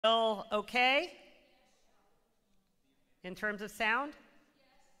Still okay in terms of sound?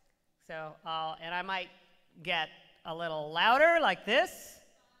 So, and I might get a little louder like this.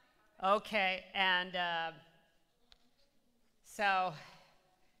 Okay, and so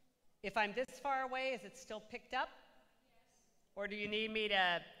if I'm this far away, is it still picked up? Or do you need me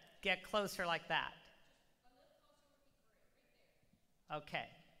to get closer like that? Okay,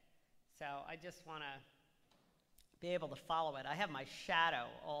 so I just want to be able to follow it. I have my shadow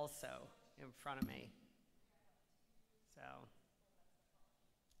also in front of me. So.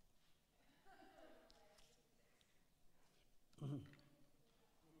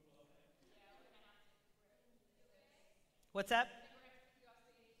 What's that?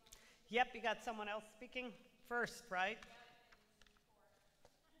 Yep, you got someone else speaking first, right?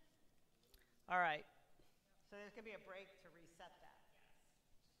 All right. So there's going to be a break to reset that.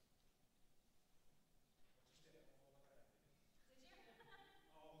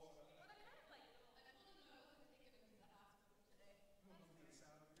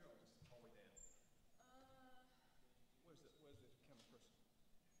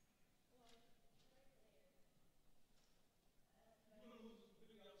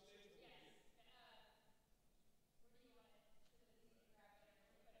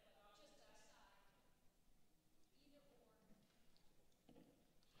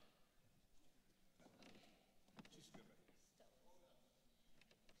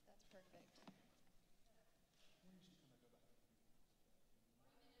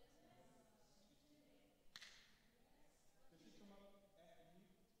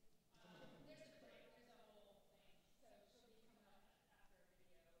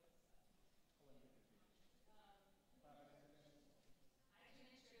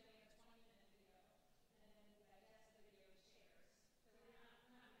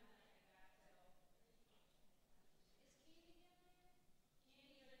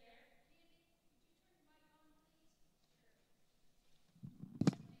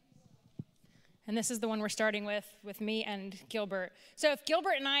 And this is the one we're starting with me and Gilbert. So if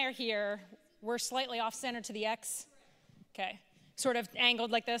Gilbert and I are here, we're slightly off-center to the X. Okay. Sort of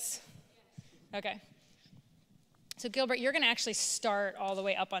angled like this. Okay. So Gilbert, you're going to actually start all the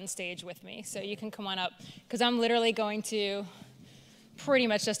way up on stage with me. So you can come on up, because I'm literally going to pretty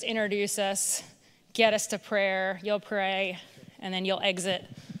much just introduce us, get us to prayer, you'll pray, and then you'll exit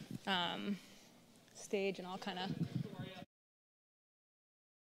stage, and I'll kind of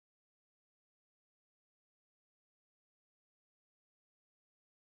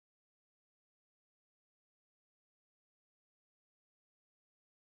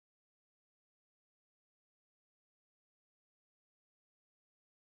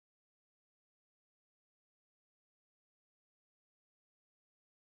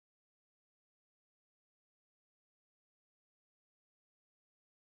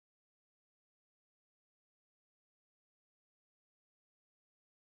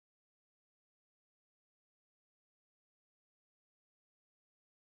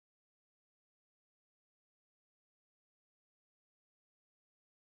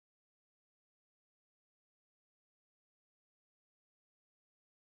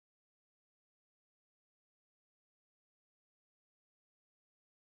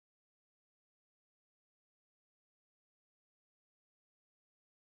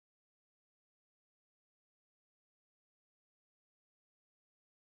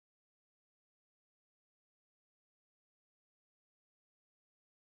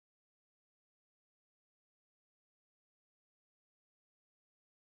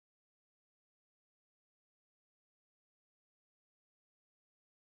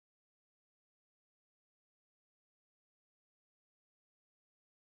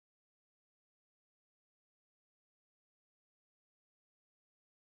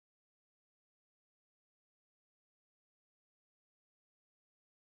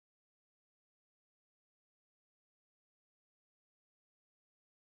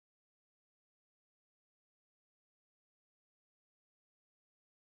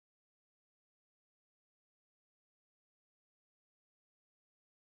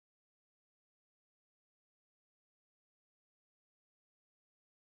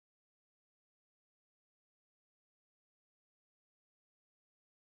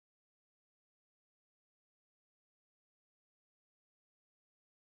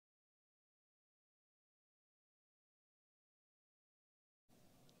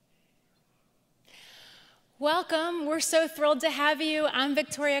Welcome. We're so thrilled to have you. I'm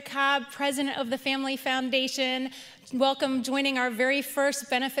Victoria Cobb, president of the Family Foundation. Welcome joining our very first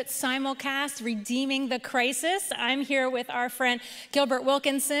benefit simulcast, Redeeming the Crisis. I'm here with our friend Gilbert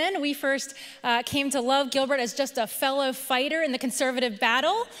Wilkinson. We first came to love Gilbert as just a fellow fighter in the conservative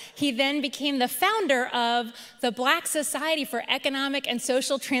battle. He then became the founder of the Black Society for Economic and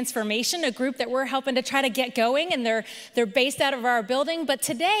Social Transformation, a group that we're helping to try to get going, and they're based out of our building. But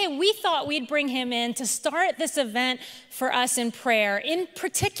today we thought we'd bring him in to start this event for us in prayer, in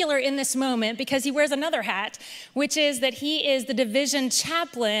particular in this moment, because he wears another hat, which is that he is the division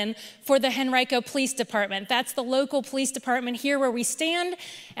chaplain for the Henrico Police Department. That's the local police department here where we stand.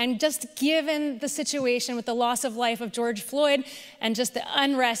 And just given the situation with the loss of life of George Floyd and just the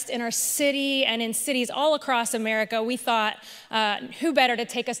unrest in our city and in cities all across America, we thought, who better to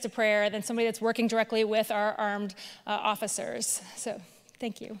take us to prayer than somebody that's working directly with our armed officers. So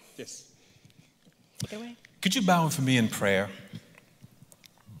thank you. Yes. Take it away. Could you bow for me in prayer?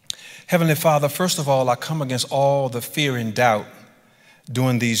 Heavenly Father, first of all, I come against all the fear and doubt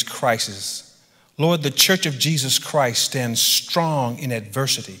during these crises. Lord, the Church of Jesus Christ stands strong in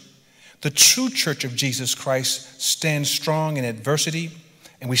adversity. The true Church of Jesus Christ stands strong in adversity,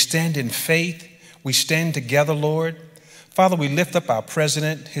 and we stand in faith. We stand together, Lord. Father, we lift up our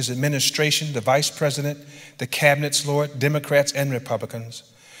president, his administration, the vice president, the cabinets, Lord, Democrats and Republicans.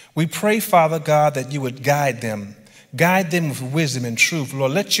 We pray, Father God, that you would guide them with wisdom and truth.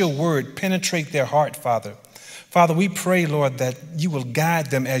 Lord, let your word penetrate their heart, Father. Father, we pray, Lord, that you will guide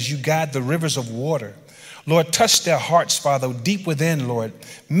them as you guide the rivers of water. Lord, touch their hearts, Father, deep within, Lord.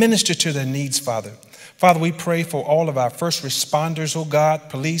 Minister to their needs, Father. Father, we pray for all of our first responders, oh God,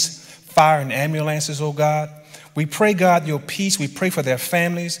 police, fire, and ambulances, oh God. We pray, God, your peace. We pray for their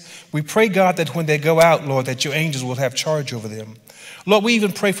families. We pray, God, that when they go out, Lord, that your angels will have charge over them. Lord, we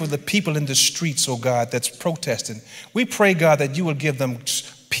even pray for the people in the streets, oh God, that's protesting. We pray, God, that you will give them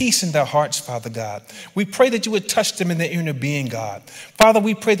peace in their hearts, Father God. We pray that you would touch them in their inner being, God. Father,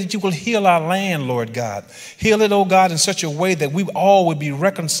 we pray that you will heal our land, Lord God. Heal it, oh God, in such a way that we all would be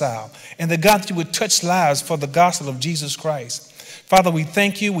reconciled. And that, God, that you would touch lives for the gospel of Jesus Christ. Father, we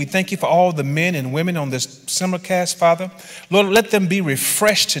thank you. We thank you for all the men and women on this Simulcast, Father. Lord, let them be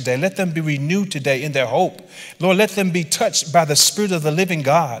refreshed today. Let them be renewed today in their hope. Lord, let them be touched by the Spirit of the living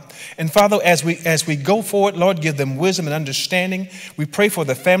God. And Father, as we go forward, Lord, give them wisdom and understanding. We pray for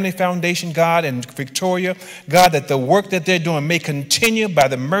the Family Foundation, God, and Victoria, God, that the work that they're doing may continue by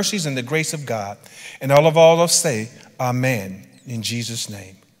the mercies and the grace of God. And all of us say, amen. In Jesus'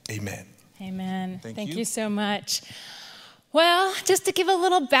 name, amen. Amen. Thank you so much. Well, just to give a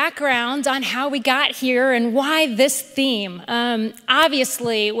little background on how we got here and why this theme.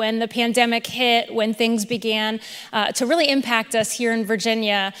 Obviously, when the pandemic hit, when things began to really impact us here in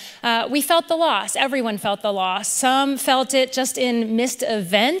Virginia, we felt the loss. Everyone felt the loss. Some felt it just in missed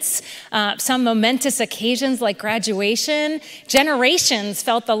events, some momentous occasions like graduation. Generations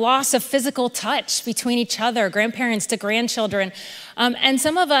felt the loss of physical touch between each other, grandparents to grandchildren. And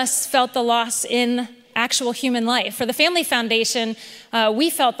some of us felt the loss in actual human life. For the Family Foundation, we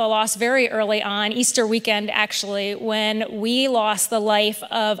felt the loss very early on, Easter weekend actually, when we lost the life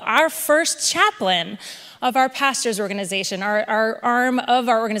of our first chaplain of our pastors organization, our arm of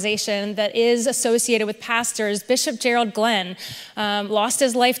our organization that is associated with pastors. Bishop Gerald Glenn lost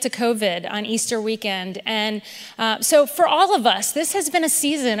his life to COVID on Easter weekend. And so for all of us, this has been a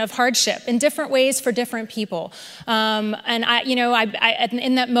season of hardship in different ways for different people. And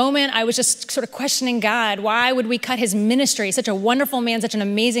in that moment, I was just sort of questioning God, why would we cut his ministry, such a wonderful man, such an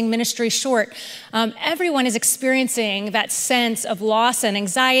amazing ministry, short? Everyone is experiencing that sense of loss and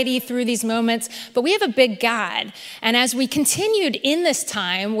anxiety through these moments, but we have a big God. And as we continued in this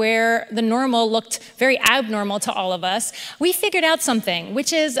time where the normal looked very abnormal to all of us, we figured out something,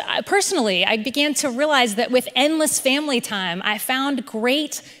 which is, personally, I began to realize that with endless family time, I found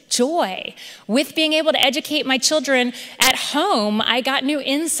great joy. With being able to educate my children at home, I got new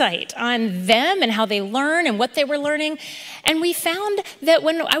insight on them and how they learn and what they were learning. And we found that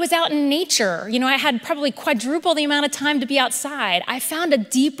when I was out in nature, I had probably quadruple the amount of time to be outside. I found a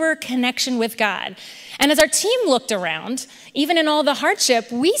deeper connection with God. And as our team looked around, even in all the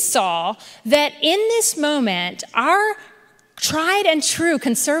hardship, we saw that in this moment, our tried and true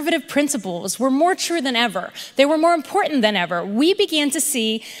conservative principles were more true than ever. They were more important than ever. We began to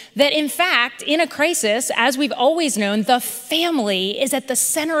see that, in fact, in a crisis, as we've always known, the family is at the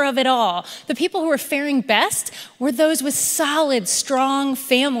center of it all. The people who were faring best were those with solid, strong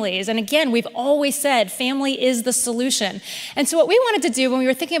families. And again, we've always said family is the solution. And so what we wanted to do when we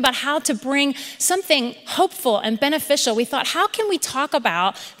were thinking about how to bring something hopeful and beneficial, we thought, how can we talk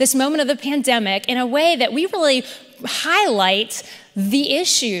about this moment of the pandemic in a way that we really highlight the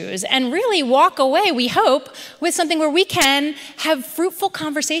issues and really walk away, we hope, with something where we can have fruitful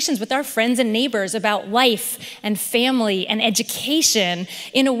conversations with our friends and neighbors about life and family and education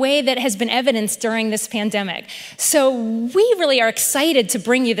in a way that has been evidenced during this pandemic. So we really are excited to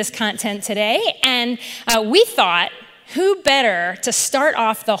bring you this content today, and we thought, who better to start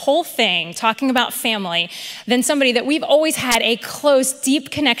off the whole thing talking about family than somebody that we've always had a close, deep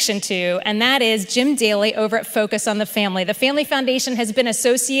connection to, and that is Jim Daly over at Focus on the Family. The Family Foundation has been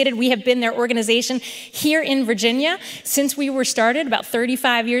associated. We have been their organization here in Virginia since we were started about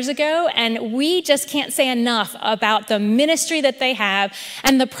 35 years ago, and we just can't say enough about the ministry that they have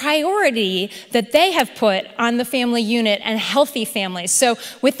and the priority that they have put on the family unit and healthy families. So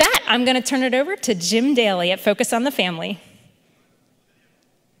with that, I'm going to turn it over to Jim Daly at Focus on the Family. Hi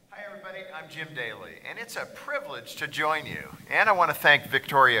everybody, I'm Jim Daly, and it's a privilege to join you. And I want to thank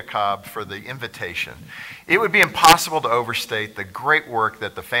Victoria Cobb for the invitation. It would be impossible to overstate the great work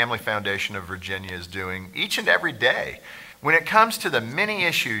that the Family Foundation of Virginia is doing each and every day. When it comes to the many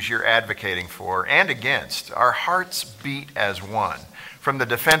issues you're advocating for and against, our hearts beat as one. From the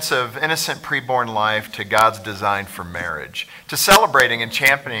defense of innocent preborn life to God's design for marriage, to celebrating and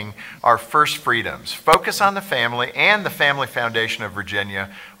championing our first freedoms, Focus on the Family and the Family Foundation of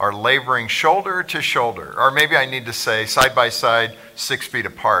Virginia are laboring shoulder to shoulder, or maybe I need to say side by side, 6 feet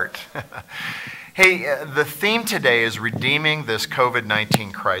apart. Hey, the theme today is redeeming this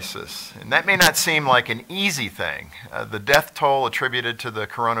COVID-19 crisis, and that may not seem like an easy thing. The death toll attributed to the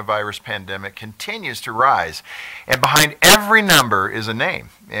coronavirus pandemic continues to rise, and behind every number is a name,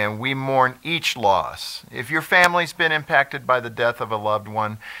 and we mourn each loss. If your family's been impacted by the death of a loved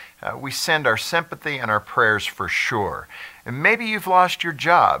one, we send our sympathy and our prayers for sure. And maybe you've lost your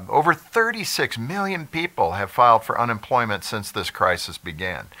job. Over 36 million people have filed for unemployment since this crisis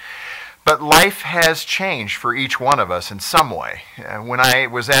began. But life has changed for each one of us in some way. When I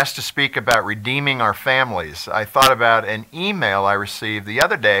was asked to speak about redeeming our families, I thought about an email I received the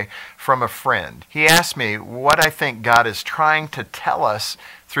other day from a friend. He asked me what I think God is trying to tell us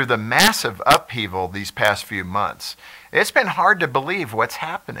through the massive upheaval these past few months. It's been hard to believe what's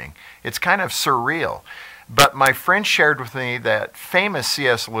happening. It's kind of surreal. But my friend shared with me that famous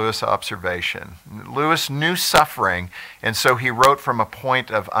C.S. Lewis observation. Lewis knew suffering, and so he wrote from a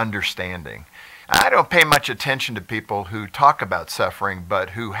point of understanding. I don't pay much attention to people who talk about suffering,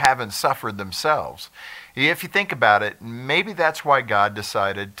 but who haven't suffered themselves. If you think about it, maybe that's why God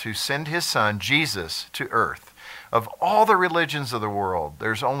decided to send his son, Jesus, to earth. Of all the religions of the world,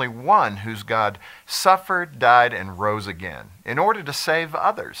 there's only one whose God suffered, died, and rose again in order to save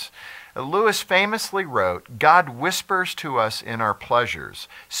others. Lewis famously wrote, God whispers to us in our pleasures,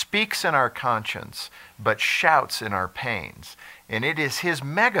 speaks in our conscience, but shouts in our pains. And it is his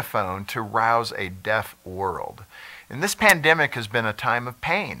megaphone to rouse a deaf world. And this pandemic has been a time of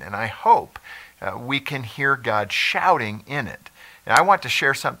pain, and I hope we can hear God shouting in it. And I want to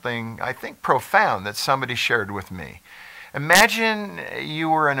share something, I think, profound that somebody shared with me. Imagine you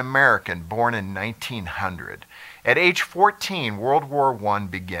were an American born in 1900. At age 14, World War I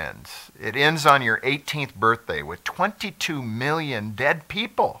begins. It ends on your 18th birthday with 22 million dead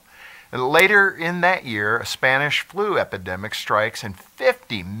people. And later in that year, a Spanish flu epidemic strikes and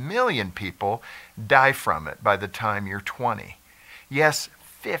 50 million people die from it by the time you're 20. Yes,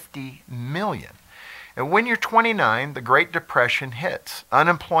 50 million. And when you're 29, the Great Depression hits.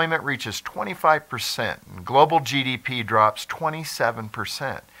 Unemployment reaches 25%, and global GDP drops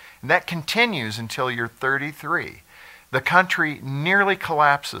 27%. And that continues until you're 33. The country nearly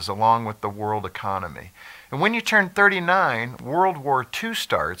collapses along with the world economy. And when you turn 39, World War II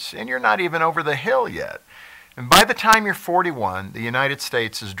starts, and you're not even over the hill yet. And by the time you're 41, the United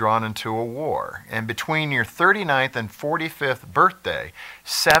States is drawn into a war. And between your 39th and 45th birthday,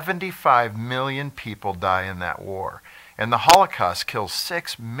 75 million people die in that war. And the Holocaust kills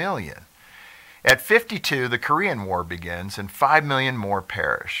 6 million. At 52, the Korean War begins, and 5 million more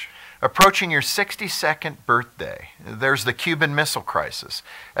perish. Approaching your 62nd birthday, there's the Cuban Missile Crisis,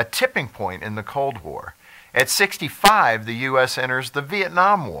 a tipping point in the Cold War. At 65, the U.S. enters the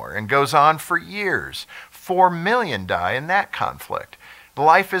Vietnam War and goes on for years. 4 million die in that conflict.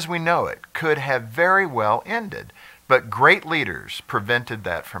 Life as we know it could have very well ended. but great leaders prevented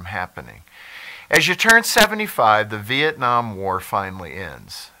that from happening. As you turn 75, the Vietnam War finally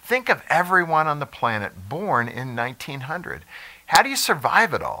ends. Think of everyone on the planet born in 1900. How do you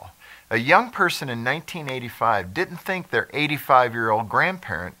survive it all? A young person in 1985 didn't think their 85-year-old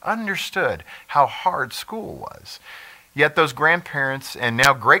grandparent understood how hard school was. Yet those grandparents and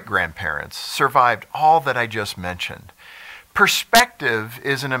now great-grandparents survived all that I just mentioned. Perspective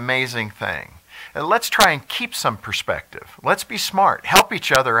is an amazing thing. Let's try and keep some perspective. Let's be smart, help each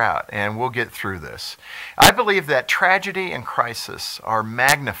other out, and we'll get through this. I believe that tragedy and crisis are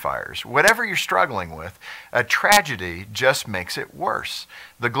magnifiers. Whatever you're struggling with, a tragedy just makes it worse.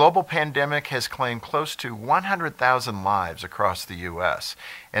 The global pandemic has claimed close to 100,000 lives across the U.S.,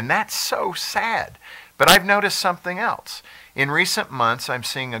 and that's so sad. But I've noticed something else. In recent months, I'm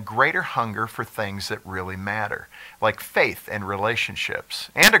seeing a greater hunger for things that really matter, like faith and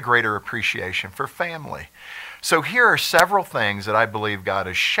relationships, and a greater appreciation for family. So here are several things that I believe God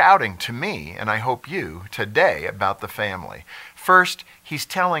is shouting to me, and I hope you, today about the family. First, He's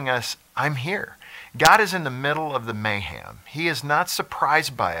telling us, I'm here. God is in the middle of the mayhem. He is not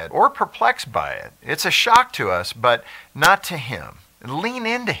surprised by it or perplexed by it. It's a shock to us, but not to Him. Lean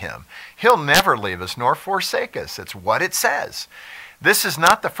into Him. He'll never leave us nor forsake us. It's what it says. This is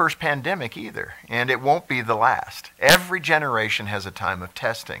not the first pandemic either, and it won't be the last. Every generation has a time of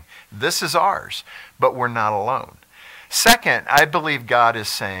testing. This is ours, but we're not alone. Second, I believe God is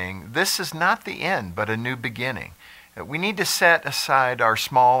saying, this is not the end, but a new beginning. We need to set aside our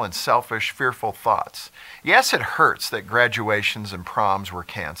small and selfish, fearful thoughts. Yes, it hurts that graduations and proms were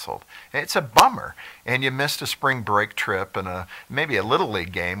canceled. It's a bummer, and you missed a spring break trip, and maybe a Little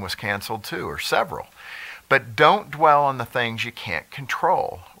League game was canceled too, or several. But don't dwell on the things you can't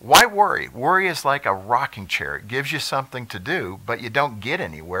control. Why worry? Worry is like a rocking chair. It gives you something to do, but you don't get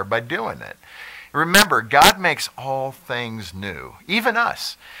anywhere by doing it. Remember, God makes all things new, even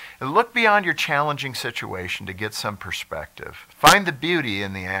us. Look beyond your challenging situation to get some perspective. Find the beauty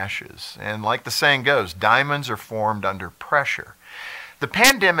in the ashes. And like the saying goes, diamonds are formed under pressure. The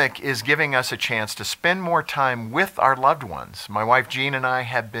pandemic is giving us a chance to spend more time with our loved ones. My wife Jean and I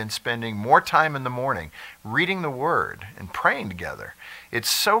have been spending more time in the morning reading the Word and praying together. It's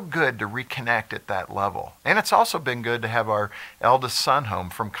so good to reconnect at that level. And it's also been good to have our eldest son home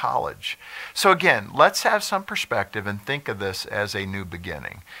from college. So again, let's have some perspective and think of this as a new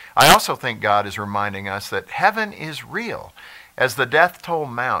beginning. I also think God is reminding us that heaven is real. As the death toll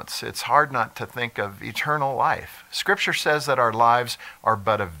mounts, it's hard not to think of eternal life. Scripture says that our lives are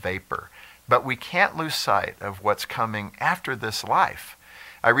but a vapor, but we can't lose sight of what's coming after this life.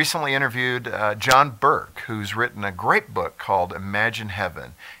 I recently interviewed John Burke, who's written a great book called Imagine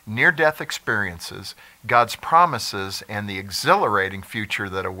Heaven, Near-Death Experiences, God's Promises, and the Exhilarating Future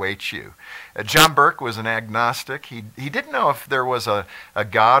That Awaits You. John Burke was an agnostic. He didn't know if there was a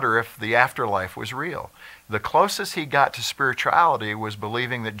God or if the afterlife was real. The closest he got to spirituality was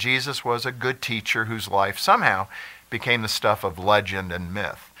believing that Jesus was a good teacher whose life somehow became the stuff of legend and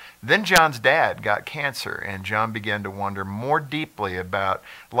myth. Then John's dad got cancer, and John began to wonder more deeply about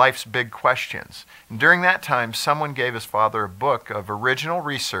life's big questions. And during that time, someone gave his father a book of original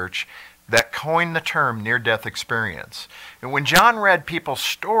research that coined the term near-death experience. And when John read people's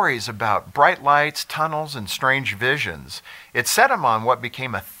stories about bright lights, tunnels, and strange visions, it set him on what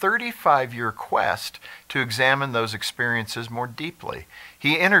became a 35-year quest to examine those experiences more deeply.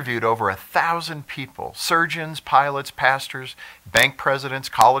 He interviewed over 1,000 people, surgeons, pilots, pastors, bank presidents,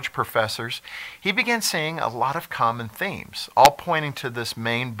 college professors. He began seeing a lot of common themes, all pointing to this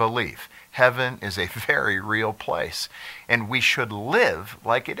main belief. Heaven is a very real place, and we should live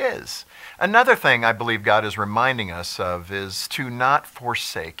like it is. Another thing I believe God is reminding us of is to not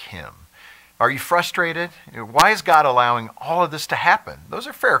forsake Him. Are you frustrated? Why is God allowing all of this to happen? Those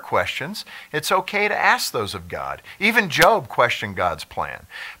are fair questions. It's okay to ask those of God. Even Job questioned God's plan.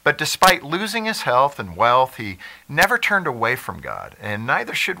 But despite losing his health and wealth, he never turned away from God, and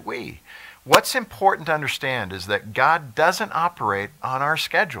neither should we. What's important to understand is that God doesn't operate on our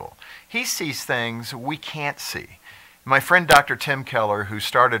schedule. He sees things we can't see. My friend Dr. Tim Keller, who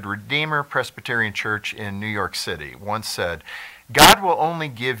started Redeemer Presbyterian Church in New York City, once said, God will only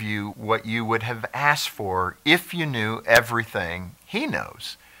give you what you would have asked for if you knew everything He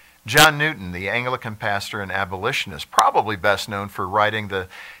knows. John Newton, the Anglican pastor and abolitionist, probably best known for writing the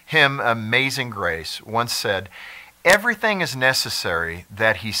hymn Amazing Grace, once said, everything is necessary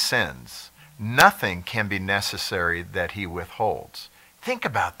that He sends. Nothing can be necessary that He withholds. Think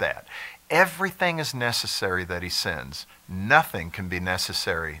about that. Everything is necessary that He sends. Nothing can be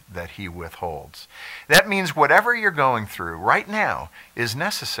necessary that He withholds. That means whatever you're going through right now is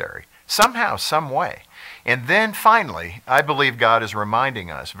necessary. somehow, some way. And then finally, I believe God is reminding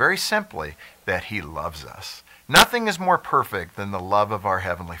us very simply that he loves us. Nothing is more perfect than the love of our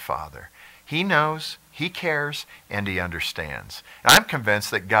Heavenly Father. He knows, he cares, and he understands. And I'm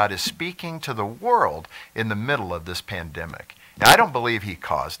convinced that God is speaking to the world in the middle of this pandemic. Now, I don't believe he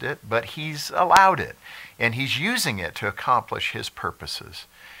caused it, but he's allowed it, and he's using it to accomplish his purposes.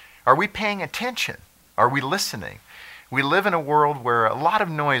 Are we paying attention? Are we listening? We live in a world where a lot of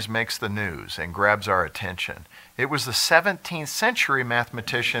noise makes the news and grabs our attention. It was the 17th century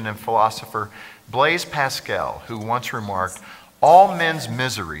mathematician and philosopher Blaise Pascal who once remarked, "All men's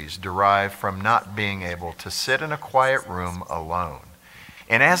miseries derive from not being able to sit in a quiet room alone."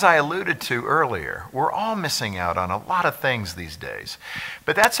 And as I alluded to earlier, we're all missing out on a lot of things these days.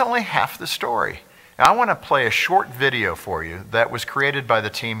 But that's only half the story. Now, I want to play a short video for you that was created by the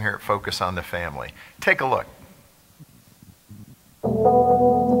team here at Focus on the Family. Take a look.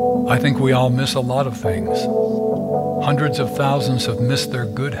 I think we all miss a lot of things. Hundreds of thousands have missed their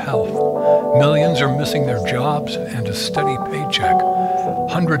good health. Millions are missing their jobs and a steady paycheck.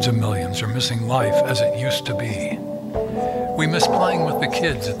 Hundreds of millions are missing life as it used to be. We miss playing with the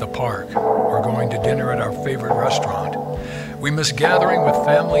kids at the park or going to dinner at our favorite restaurant. We miss gathering with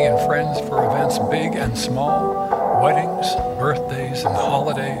family and friends for events big and small, weddings, birthdays, and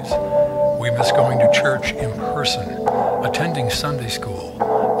holidays. We miss going to church in person, attending Sunday school,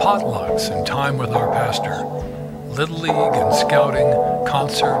 potlucks and time with our pastor, Little League and scouting,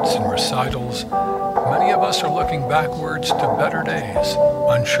 concerts and recitals. Many of us are looking backwards to better days,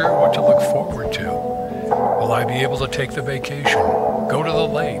 unsure what to look forward to. Will I be able to take the vacation, go to the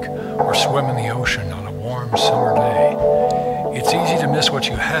lake, or swim in the ocean on a warm summer day? It's easy to miss what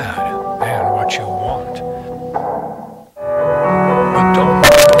you had and what you want. But don't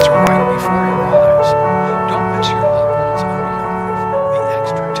miss what's right before your eyes. Don't miss your loved ones under your roof, the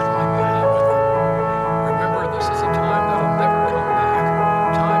extra time you have with them. Remember, this is a time that'll never come back.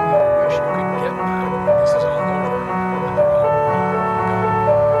 Time you wish you could get back when this is all over and they're all grown and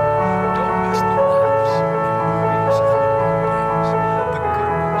gone. Don't miss the laughs, the movies, and the board games, the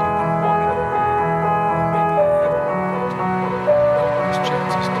good ones you've been wanting to read, or maybe even write. Don't miss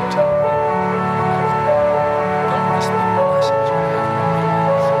chances to tell people you love them. Don't miss the lessons you have in your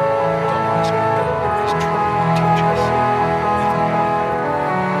lives. Don't miss what God is trying to teach us. Even right now,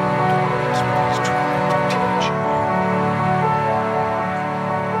 don't miss what he's trying to teach you.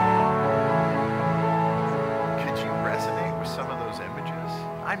 Could you resonate with some of those images?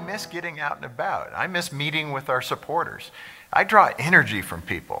 I miss getting out and about. I miss meeting with our supporters. I draw energy from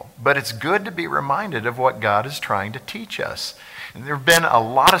people, but it's good to be reminded of what God is trying to teach us. And there have been a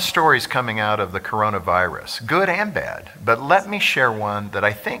lot of stories coming out of the coronavirus, good and bad, but let me share one that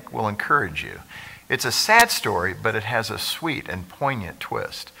I think will encourage you. It's a sad story, but it has a sweet and poignant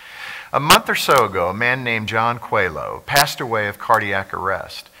twist. A month or so ago, a man named John Coelho passed away of cardiac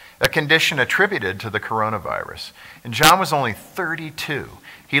arrest, a condition attributed to the coronavirus. And John was only 32.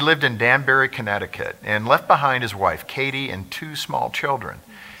 He lived in Danbury, Connecticut, and left behind his wife, Katie, and 2 small children.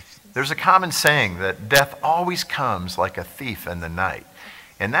 There's a common saying that death always comes like a thief in the night.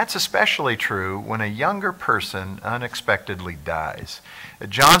 And that's especially true when a younger person unexpectedly dies.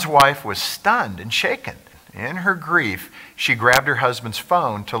 John's wife was stunned and shaken. In her grief, she grabbed her husband's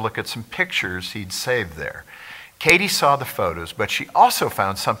phone to look at some pictures he'd saved there. Katie saw the photos, but she also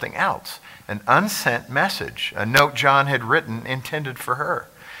found something else, an unsent message, a note John had written intended for her.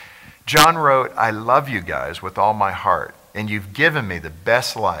 John wrote, "I love you guys with all my heart, and you've given me the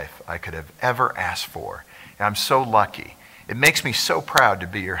best life I could have ever asked for. And I'm so lucky. It makes me so proud to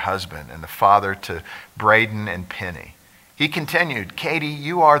be your husband and the father to Braden and Penny." He continued, "Katie,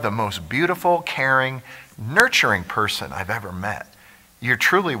 you are the most beautiful, caring, nurturing person I've ever met. You're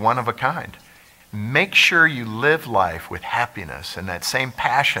truly one of a kind. Make sure you live life with happiness and that same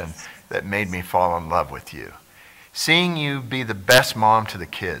passion that made me fall in love with you. Seeing you be the best mom to the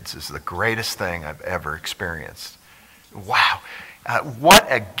kids is the greatest thing I've ever experienced." Wow, what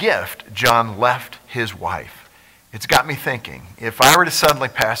a gift John left his wife. It's got me thinking, if I were to suddenly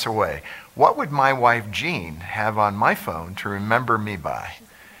pass away, what would my wife Jean have on my phone to remember me by?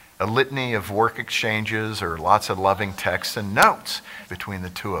 A litany of work exchanges or lots of loving texts and notes between the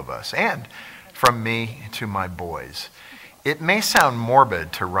two of us, and from me to my boys. It may sound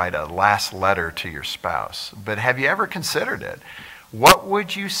morbid to write a last letter to your spouse, but have you ever considered it? What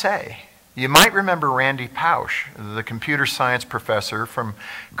would you say? You might remember Randy Pausch, the computer science professor from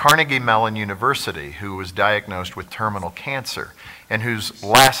Carnegie Mellon University who was diagnosed with terminal cancer and whose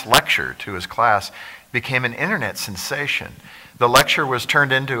last lecture to his class became an internet sensation. The lecture was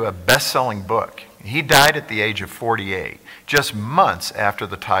turned into a best-selling book. He died at the age of 48, just months after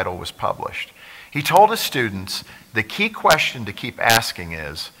the title was published. He told his students, the key question to keep asking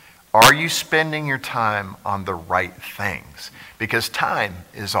is, are you spending your time on the right things? Because time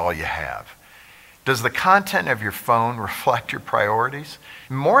is all you have. Does the content of your phone reflect your priorities?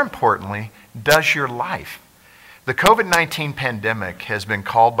 More importantly, does your life? The COVID-19 pandemic has been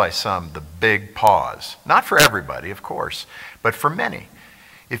called by some the big pause. Not for everybody, of course, but for many.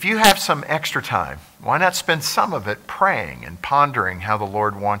 If you have some extra time, why not spend some of it praying and pondering how the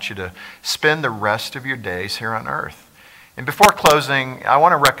Lord wants you to spend the rest of your days here on earth? And before closing, I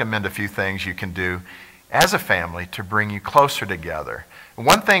want to recommend a few things you can do as a family to bring you closer together.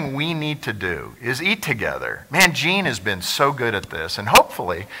 One thing we need to do is eat together. Man, Jean has been so good at this, and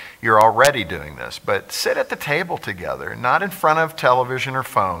hopefully you're already doing this, but sit at the table together, not in front of television or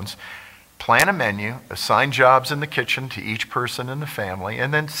phones. Plan a menu, assign jobs in the kitchen to each person in the family,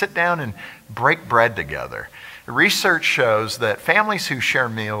 and then sit down and break bread together. Research shows that families who share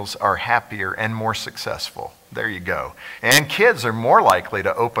meals are happier and more successful. There you go. And kids are more likely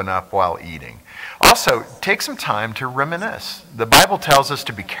to open up while eating. Also, take some time to reminisce. The Bible tells us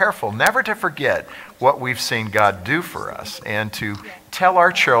to be careful never to forget what we've seen God do for us and to tell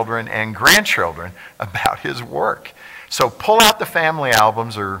our children and grandchildren about His work. So pull out the family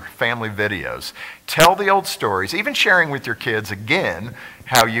albums or family videos. Tell the old stories, even sharing with your kids again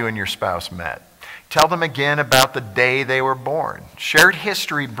how you and your spouse met. Tell them again about the day they were born. Shared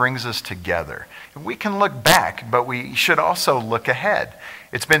history brings us together. We can look back, but we should also look ahead.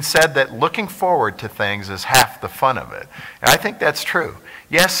 It's been said that looking forward to things is half the fun of it. And I think that's true.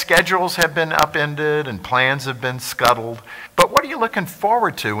 Yes, schedules have been upended and plans have been scuttled, but what are you looking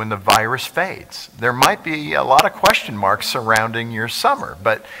forward to when the virus fades? There might be a lot of question marks surrounding your summer,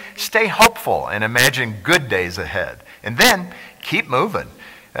 but stay hopeful and imagine good days ahead. And then keep moving.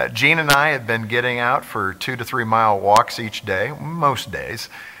 Jean and I have been getting out for 2 to 3 mile walks each day, most days,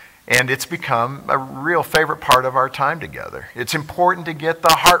 and it's become a real favorite part of our time together. It's important to get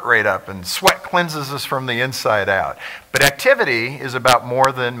the heart rate up, and sweat cleanses us from the inside out. But activity is about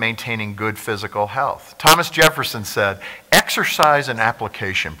more than maintaining good physical health. Thomas Jefferson said, exercise and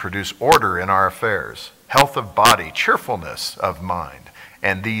application produce order in our affairs, health of body, cheerfulness of mind,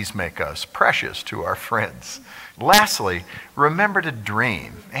 and these make us precious to our friends. Lastly, remember to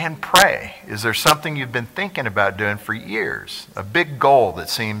dream and pray. Is there something you've been thinking about doing for years? A big goal that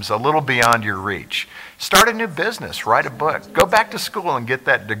seems a little beyond your reach? Start a new business, write a book, go back to school and get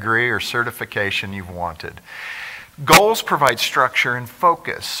that degree or certification you've wanted. Goals provide structure and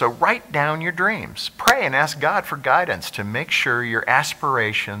focus, so write down your dreams. Pray and ask God for guidance to make sure your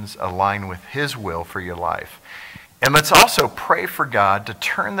aspirations align with His will for your life. And let's also pray for God to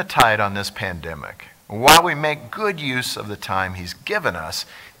turn the tide on this pandemic, while we make good use of the time He's given us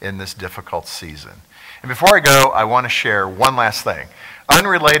in this difficult season. And before I go, I want to share one last thing,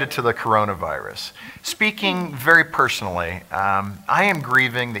 unrelated to the coronavirus. Speaking very personally, I am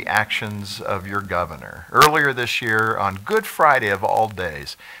grieving the actions of your governor. Earlier this year, on Good Friday of all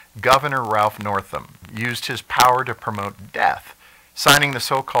days, Governor Ralph Northam used his power to promote death, signing the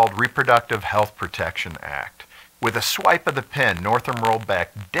so-called Reproductive Health Protection Act. With a swipe of the pen, Northam rolled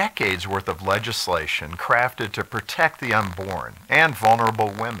back decades worth of legislation crafted to protect the unborn and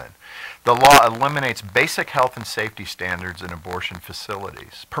vulnerable women. The law eliminates basic health and safety standards in abortion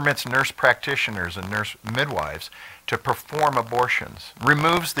facilities, permits nurse practitioners and nurse midwives to perform abortions,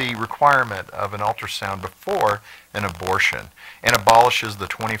 removes the requirement of an ultrasound before an abortion, and abolishes the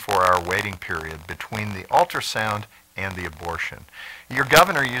 24-hour waiting period between the ultrasound and the abortion. Your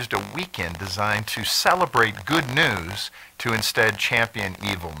governor used a weekend designed to celebrate good news to instead champion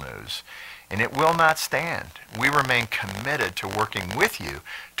evil news. And it will not stand. We remain committed to working with you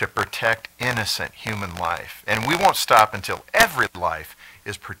to protect innocent human life. And we won't stop until every life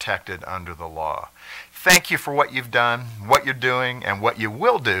is protected under the law. Thank you for what you've done, what you're doing, and what you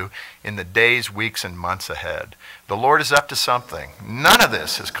will do in the days, weeks, and months ahead. The Lord is up to something. None of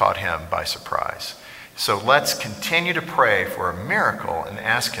this has caught Him by surprise. So let's continue to pray for a miracle and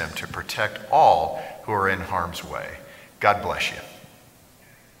ask Him to protect all who are in harm's way. God bless you.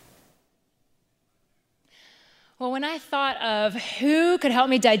 Well, when I thought of who could help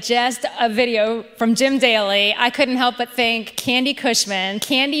me digest a video from Jim Daly, I couldn't help but think Candy Cushman.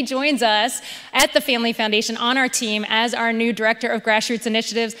 Candy joins us at the Family Foundation on our team as our new Director of Grassroots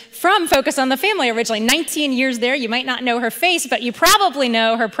Initiatives from Focus on the Family originally. 19 years there. You might not know her face, but you probably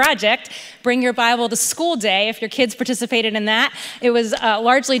know her project, Bring Your Bible to School Day, if your kids participated in that. It was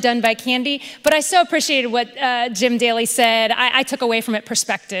largely done by Candy, but I so appreciated what Jim Daly said. I took away from it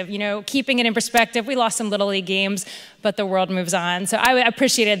perspective, you know, keeping it in perspective. We lost some Little League games, but the world moves on. So I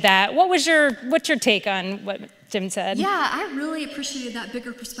appreciated that. What's your take on what Jim said? Yeah, I really appreciated that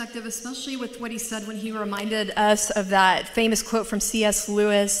bigger perspective, especially with what he said when he reminded us of that famous quote from C.S.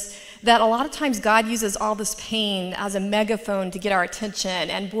 Lewis, that a lot of times God uses all this pain as a megaphone to get our attention.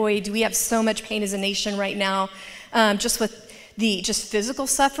 And boy, do we have so much pain as a nation right now, just with the physical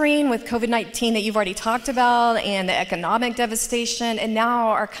suffering with COVID-19 that you've already talked about, and the economic devastation, and now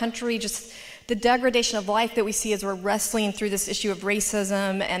our country just the degradation of life that we see as we're wrestling through this issue of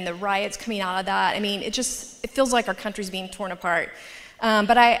racism and the riots coming out of that. I mean, it feels like our country's being torn apart.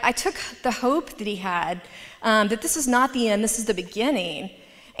 But I took the hope that he had, that this is not the end, this is the beginning.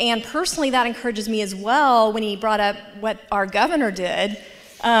 And personally, that encourages me as well when he brought up what our governor did,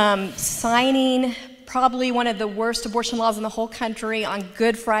 signing probably one of the worst abortion laws in the whole country on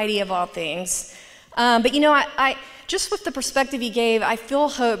Good Friday of all things. But you know, I just with the perspective he gave, I feel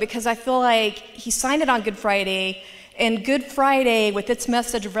hope, because I feel like he signed it on Good Friday, and Good Friday, with its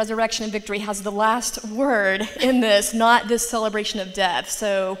message of resurrection and victory, has the last word in this, not this celebration of death.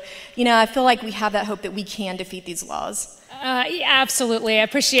 So, you know, I feel like we have that hope that we can defeat these laws. Absolutely. I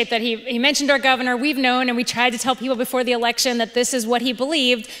appreciate that he mentioned our governor. We've known, and we tried to tell people before the election that this is what he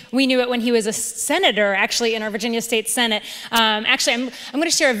believed. We knew it when he was a senator, actually, in our Virginia State Senate. Actually, I'm going to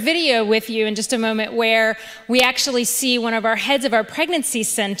share a video with you in just a moment where we actually see one of our heads of our pregnancy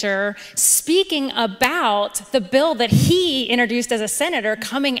center speaking about the bill that he introduced as a senator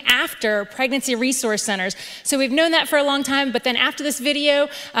coming after pregnancy resource centers. So we've known that for a long time, but then after this video,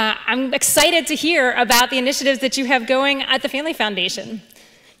 I'm excited to hear about the initiatives that you have going at the Family Foundation.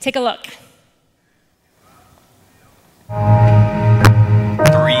 Take a look. 3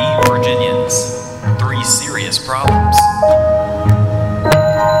 Virginians, 3 serious problems.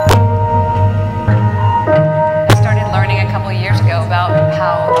 I started learning a couple of years ago about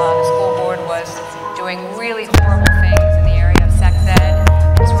how the school board was doing really horrible things in the area of sex ed,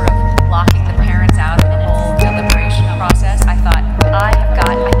 and sort of locking the parents out of the whole deliberation process. I thought, I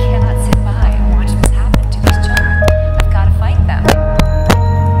cannot sit by and watch this happen to these children.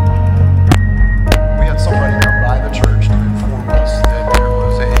 We had somebody come by the church to inform us that there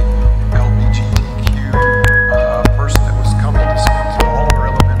was a LGBTQ person that was coming to speak to all of our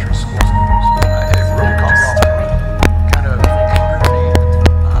elementary school students. It really caught me off guard. Kind of angered me.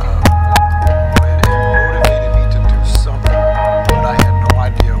 It motivated me to do something, but I had no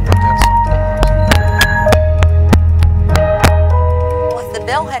idea what that something was. Well, if the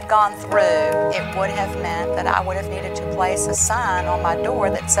bill had gone through, it would have meant that I would have needed to place a sign on my door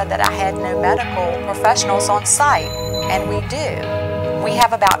that said that I had no medical professionals on site, and we do. We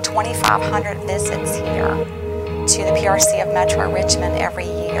have about 2,500 visits here to the PRC of Metro Richmond every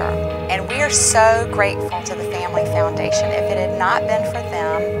year, and we are so grateful to the Family Foundation. If it had not been for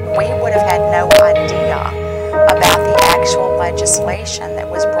them, we would have had no idea about the actual legislation that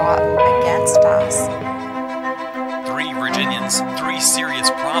was brought against us. 3 Virginians, 3 serious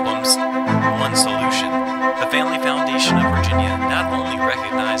problems, 1 solution. The Family Foundation of Virginia not only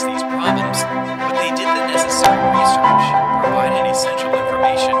recognized these problems, but they did the necessary research, provided essential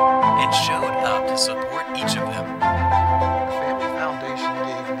information, and showed up to support each of them. The Family Foundation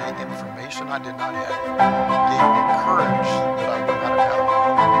gave me information I did not have, gave me courage that I would not have had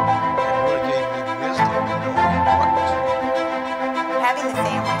alone, and really gave me wisdom in knowing what to do. Having the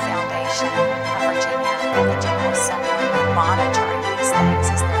Family Foundation of Virginia and the General Assembly monitoring these things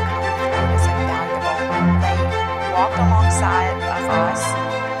as they're coming through is invaluable. They walked alongside of us,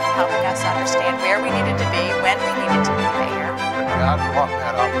 helping us understand where we needed to be, when we needed to be there. But God brought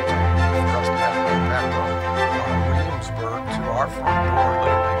that opportunity for us to have an impact on Williamsburg to our front door,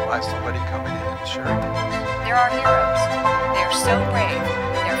 literally, by somebody coming in and sharing with us. They're our heroes. They're so brave.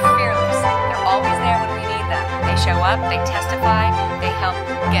 They're fearless. They're always there when we need them. They show up, they testify, they help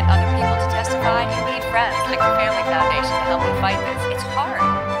get other people to testify. You need friends like the Family Foundation to help you fight this. It's hard.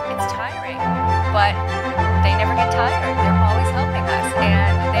 It's tiring. But they never get tired. They're always helping us.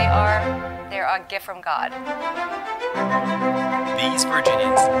 And they're a gift from God. These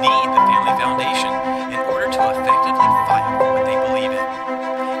Virginians need the Family Foundation in order to effectively fight for what they believe in.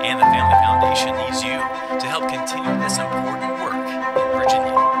 And the Family Foundation needs you to help continue this important work in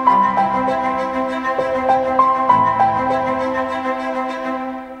Virginia.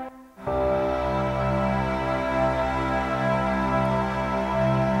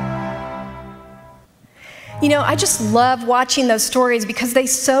 You know, I just love watching those stories because they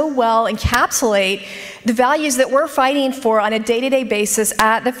so well encapsulate the values that we're fighting for on a day-to-day basis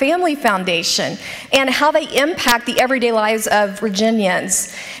at the Family Foundation and how they impact the everyday lives of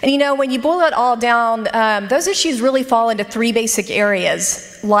Virginians. And you know, when you boil it all down, those issues really fall into three basic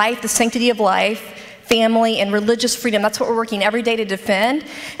areas: life, the sanctity of life, family, and religious freedom. That's what we're working every day to defend.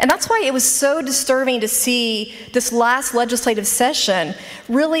 And that's why it was so disturbing to see this last legislative session,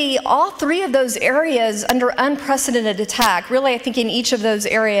 really all three of those areas under unprecedented attack. Really, I think in each of those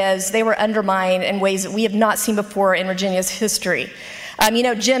areas, they were undermined in ways that we have not seen before in Virginia's history. You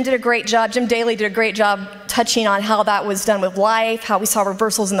know, Jim Daly did a great job touching on how that was done with life, how we saw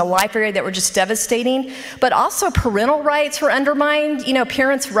reversals in the life area that were just devastating, but also parental rights were undermined, you know,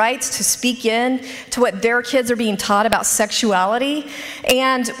 parents' rights to speak in to what their kids are being taught about sexuality.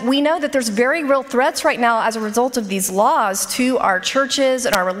 And we know that there's very real threats right now as a result of these laws to our churches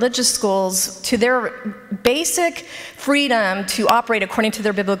and our religious schools, to their basic freedom to operate according to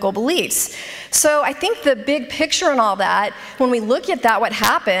their biblical beliefs. So I think the big picture in all that, when we look at that, what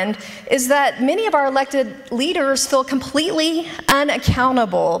happened is that many of our elected leaders feel completely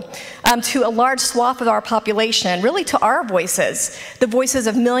unaccountable to a large swath of our population, really to our voices, the voices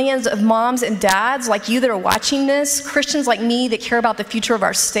of millions of moms and dads like you that are watching this, Christians like me that care about the future of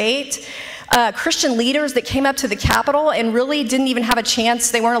our state, Christian leaders that came up to the Capitol and really didn't even have a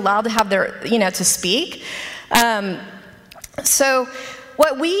chance. They weren't allowed to have their, to speak. So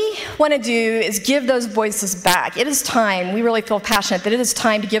what we want to do is give those voices back. It is time. We really feel passionate that it is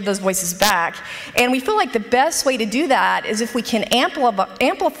time to give those voices back. And we feel like the best way to do that is if we can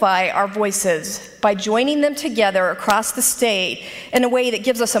amplify our voices by joining them together across the state in a way that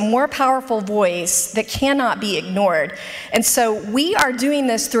gives us a more powerful voice that cannot be ignored. And so we are doing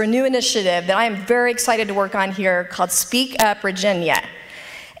this through a new initiative that I am very excited to work on here called Speak Up Virginia.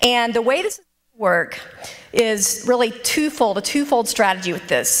 And the way this is going to work is really a twofold strategy with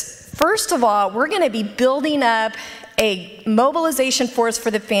this. First of all, we're going to be building up a mobilization force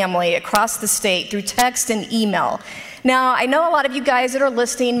for the family across the state through text and email. Now, I know a lot of you guys that are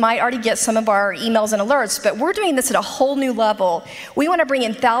listening might already get some of our emails and alerts, but we're doing this at a whole new level. We want to bring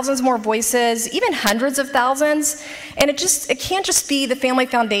in thousands more voices, even hundreds of thousands, and it can't just be the Family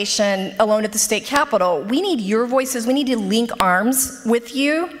Foundation alone at the state capitol. We need your voices. We need to link arms with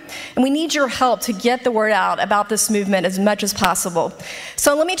you, and we need your help to get the word out about this movement as much as possible.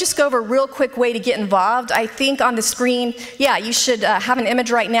 So let me just go over a real quick way to get involved. I think on the screen, you should have an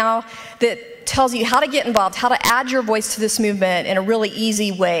image right now that tells you how to get involved, how to add your voice to this movement in a really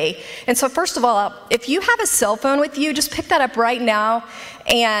easy way. And so first of all, if you have a cell phone with you, just pick that up right now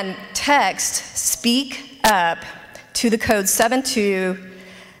and text Speak Up to the code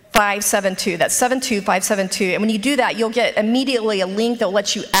 72572. That's 72572. And when you do that, you'll get immediately a link that will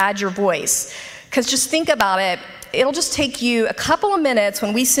let you add your voice. Because just think about it. It'll just take you a couple of minutes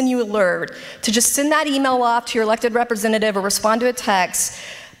when we send you an alert to just send that email off to your elected representative or respond to a text.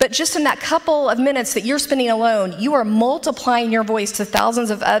 But just in that couple of minutes that you're spending alone, you are multiplying your voice to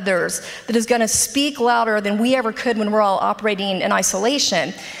thousands of others that is going to speak louder than we ever could when we're all operating in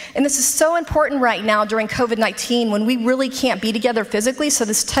isolation. And this is so important right now during COVID-19 when we really can't be together physically, so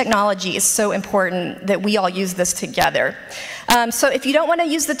this technology is so important that we all use this together. So if you don't want to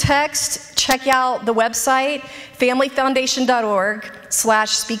use the text, check out the website,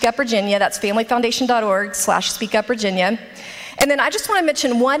 familyfoundation.org/speakupvirginia. That's familyfoundation.org/speakupvirginia. And then I just want to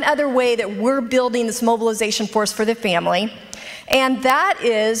mention one other way that we're building this mobilization force for the family, and that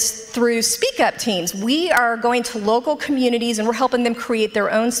is through Speak Up teams. We are going to local communities and we're helping them create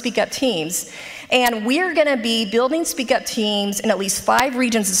their own Speak Up teams. And we're going to be building Speak Up teams in at least 5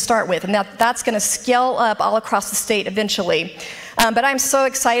 regions to start with, and that's going to scale up all across the state eventually. But I'm so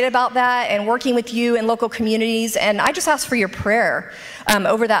excited about that and working with you in local communities, and I just ask for your prayer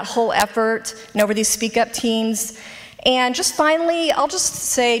over that whole effort and over these Speak Up teams. And just finally, I'll just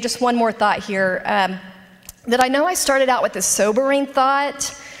say just one more thought here, that I know I started out with this sobering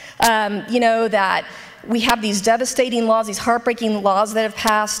thought, that we have these devastating laws, these heartbreaking laws that have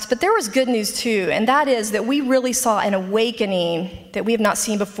passed, but there was good news too, and that is that we really saw an awakening that we have not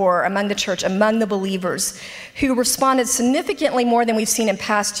seen before among the church, among the believers, who responded significantly more than we've seen in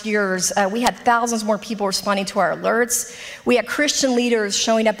past years. We had thousands more people responding to our alerts. We had Christian leaders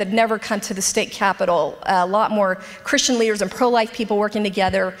showing up that never come to the state capitol, a lot more Christian leaders and pro-life people working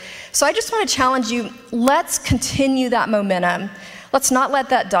together. So I just want to challenge you, let's continue that momentum. Let's not let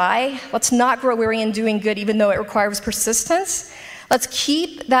that die. Let's not grow weary in doing good, even though it requires persistence. Let's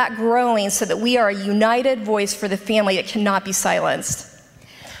keep that growing so that we are a united voice for the family that cannot be silenced.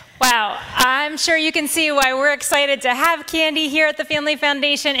 Wow, I'm sure you can see why we're excited to have Candy here at the Family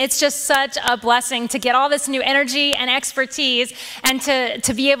Foundation. It's just such a blessing to get all this new energy and expertise and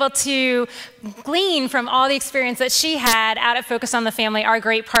to be able to glean from all the experience that she had out at Focus on the Family, our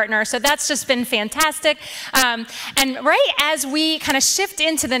great partner. So that's just been fantastic. And right as we kind of shift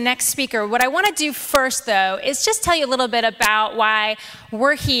into the next speaker, what I want to do first, though, is just tell you a little bit about why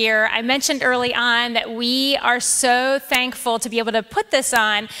we're here. I mentioned early on that we are so thankful to be able to put this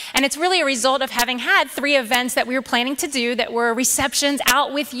on, and it's really a result of having had 3 events that we were planning to do that were receptions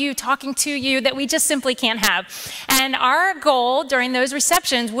out with you, talking to you, that we just simply can't have. And our goal during those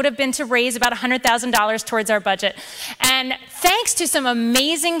receptions would have been to raise about $100,000 towards our budget. And thanks to some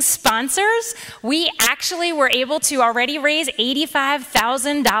amazing sponsors, we actually were able to already raise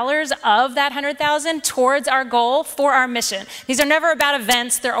 $85,000 of that $100,000 towards our goal for our mission. These are never about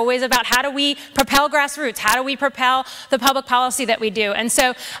events. They're always about how do we propel grassroots? How do we propel the public policy that we do? And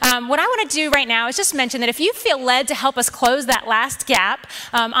so what I want to do right now is just mention that if you feel led to help us close that last gap,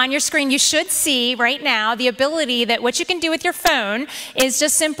 on your screen you should see right now the ability that what you can do with your phone is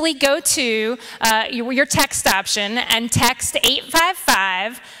just simply go to your text option and text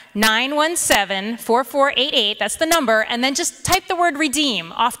 855-917-4488, that's the number, and then just type the word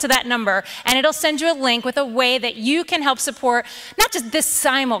redeem off to that number, and it'll send you a link with a way that you can help support not just this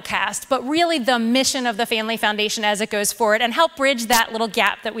simulcast, but really the mission of the Family Foundation as it goes forward and help bridge that little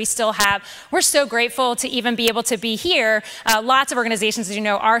gap that we still have. We're so grateful to even be able to be here. Lots of organizations, as you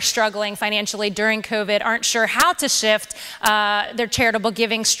know, are struggling financially during COVID, aren't sure how to shift their charitable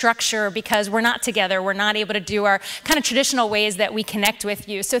giving structure because we're not together. We're not able to do our kind of traditional ways that we connect with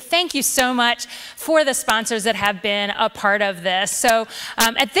you. So thank you so much for the sponsors that have been a part of this. So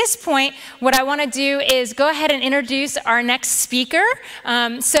at this point, what I want to do is go ahead and introduce our next speaker.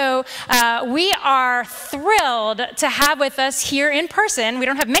 We are thrilled to have with us here in person. We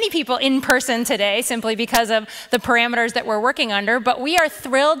don't have many people in person today simply because of the parameters that we're working under, but we are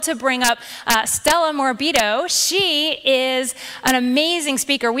thrilled to bring up Stella Morbido. She is an amazing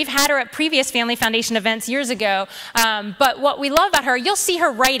speaker. We've had her at previous Family Foundation events years ago, but what we love about her, you'll see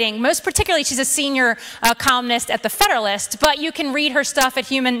her writing. Most particularly, she's a senior columnist at The Federalist, but you can read her stuff at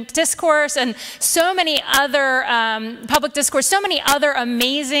Human Discourse and so many other public discourse, so many other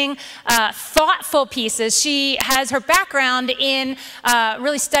amazing, thoughtful pieces. She has her background in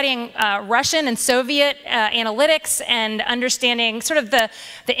really studying Russian and Soviet analytics and understanding sort of the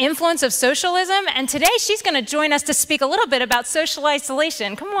influence of socialism. And today she's going to join us to speak a little bit about social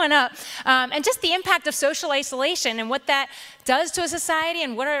isolation. Come on up. And just the impact of social isolation and what that does to a society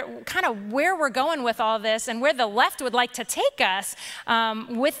and what are kind of where we're going with all this and where the left would like to take us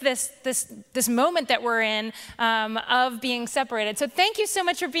with this moment that we're in of being separated. So thank you so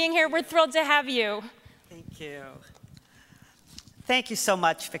much for being here. We're thrilled to have you. Thank you. Thank you so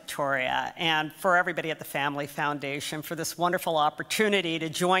much, Victoria, and for everybody at the Family Foundation for this wonderful opportunity to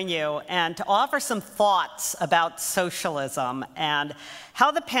join you and to offer some thoughts about socialism and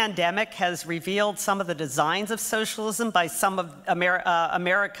how the pandemic has revealed some of the designs of socialism by some of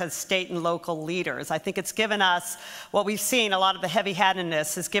America's state and local leaders. I think it's given us, what we've seen, a lot of the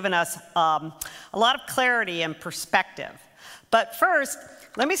heavy-handedness has given us a lot of clarity and perspective. But first,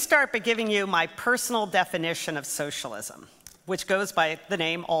 let me start by giving you my personal definition of socialism, which goes by the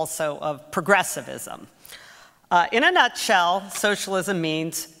name also of progressivism. In a nutshell, socialism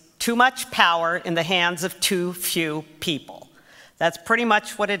means too much power in the hands of too few people. That's pretty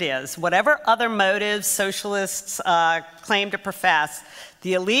much what it is. Whatever other motives socialists claim to profess,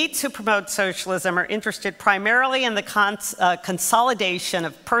 the elites who promote socialism are interested primarily in the consolidation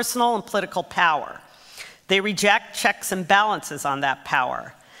of personal and political power. They reject checks and balances on that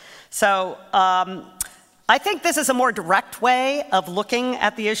power. So I think this is a more direct way of looking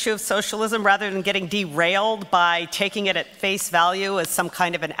at the issue of socialism rather than getting derailed by taking it at face value as some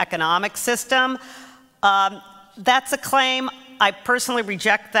kind of an economic system. That's a claim. I personally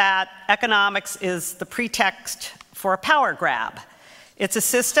reject that. Economics is the pretext for a power grab. It's a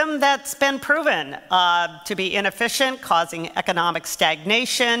system that's been proven to be inefficient, causing economic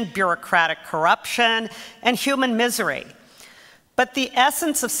stagnation, bureaucratic corruption, and human misery. But the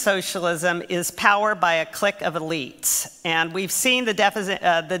essence of socialism is power by a clique of elites. And we've seen the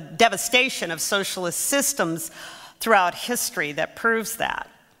devastation of socialist systems throughout history that proves that.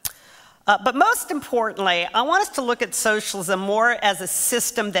 But most importantly, I want us to look at socialism more as a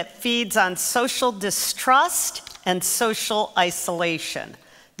system that feeds on social distrust and social isolation.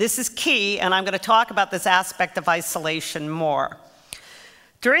 This is key, and I'm going to talk about this aspect of isolation more.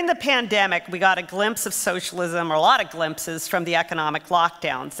 During the pandemic, we got a glimpse of socialism, or a lot of glimpses, from the economic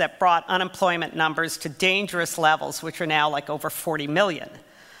lockdowns that brought unemployment numbers to dangerous levels, which are now like over 40 million.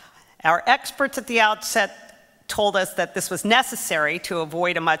 Our experts at the outset told us that this was necessary to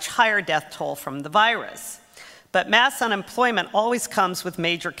avoid a much higher death toll from the virus. But mass unemployment always comes with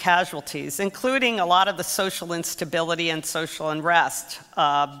major casualties, including a lot of the social instability and social unrest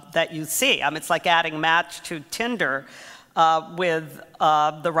that you see. It's like adding match to Tinder with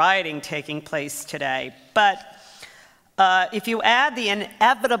the rioting taking place today. But if you add the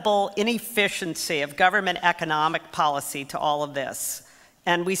inevitable inefficiency of government economic policy to all of this,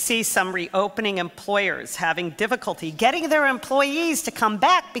 and we see some reopening employers having difficulty getting their employees to come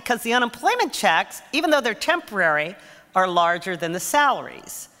back because the unemployment checks, even though they're temporary, are larger than the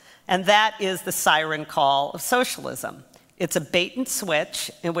salaries. And that is the siren call of socialism. It's a bait and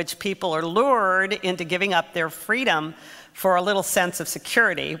switch in which people are lured into giving up their freedom for a little sense of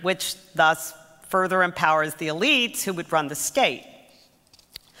security, which thus further empowers the elites who would run the state.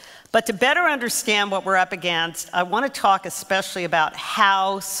 But to better understand what we're up against, I want to talk especially about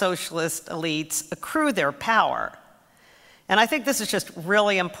how socialist elites accrue their power. And I think this is just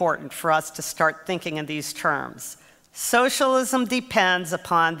really important for us to start thinking in these terms. Socialism depends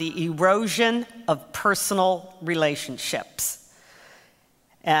upon the erosion of personal relationships.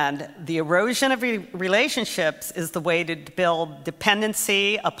 And the erosion of relationships is the way to build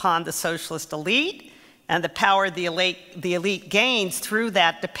dependency upon the socialist elite and the power the elite gains through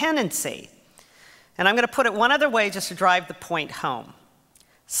that dependency. And I'm going to put it one other way just to drive the point home.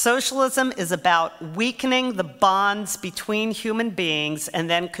 Socialism is about weakening the bonds between human beings and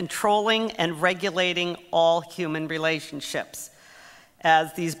then controlling and regulating all human relationships.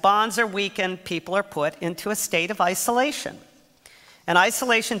 As these bonds are weakened, people are put into a state of isolation. And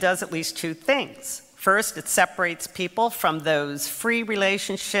isolation does at least two things. First, it separates people from those free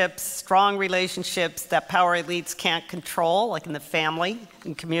relationships, strong relationships that power elites can't control, like in the family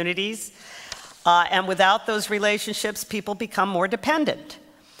and communities. And without those relationships, people become more dependent.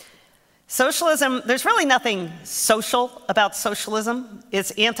 Socialism, there's really nothing social about socialism. It's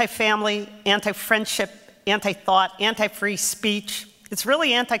anti-family, anti-friendship, anti-thought, anti-free speech. It's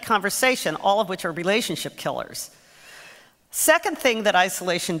really anti-conversation, all of which are relationship killers. Second thing that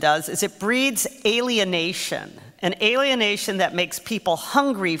isolation does is it breeds alienation, an alienation that makes people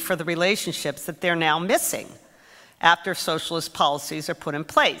hungry for the relationships that they're now missing after socialist policies are put in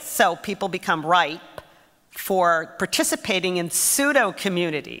place. So people become ripe for participating in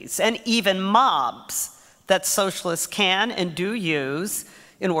pseudo-communities and even mobs that socialists can and do use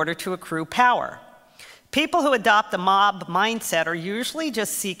in order to accrue power. People who adopt a mob mindset are usually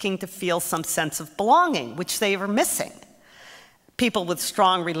just seeking to feel some sense of belonging, which they are missing. People with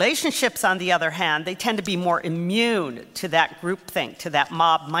strong relationships, on the other hand, they tend to be more immune to that groupthink, to that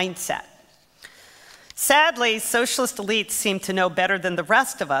mob mindset. Sadly, socialist elites seem to know better than the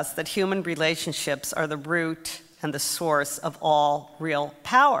rest of us that human relationships are the root and the source of all real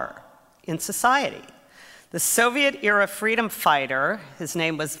power in society. The Soviet-era freedom fighter, his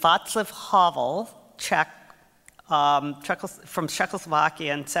name was Václav Havel, from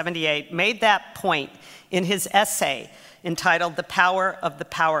Czechoslovakia in '78, made that point in his essay entitled The Power of the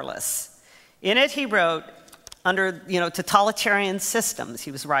Powerless. In it, he wrote, under totalitarian systems,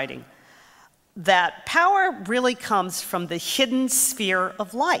 he was writing, that power really comes from the hidden sphere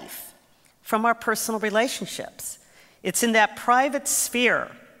of life, from our personal relationships. It's in that private sphere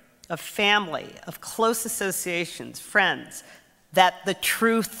of family, of close associations, friends, that the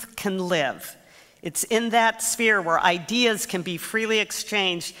truth can live. It's in that sphere where ideas can be freely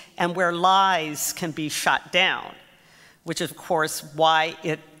exchanged and where lies can be shot down, which is, of course, why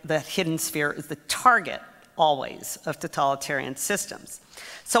the hidden sphere is the target, always, of totalitarian systems.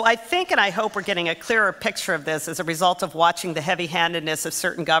 So I think and I hope we're getting a clearer picture of this as a result of watching the heavy-handedness of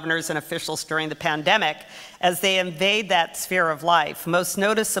certain governors and officials during the pandemic as they invade that sphere of life, most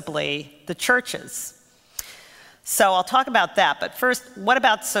noticeably the churches. So I'll talk about that, but first, what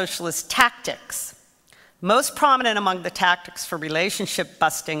about socialist tactics? Most prominent among the tactics for relationship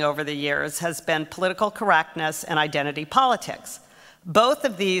busting over the years has been political correctness and identity politics. Both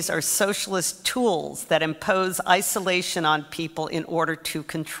of these are socialist tools that impose isolation on people in order to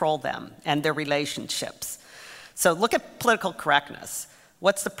control them and their relationships. So look at political correctness.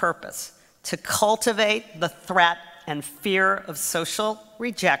 What's the purpose? To cultivate the threat and fear of social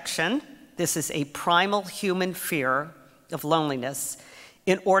rejection. This is a primal human fear of loneliness,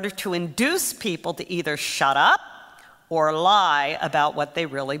 in order to induce people to either shut up or lie about what they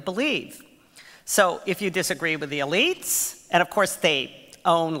really believe. So if you disagree with the elites, and of course they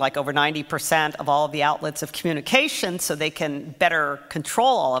own like over 90% of all of the outlets of communication, so they can better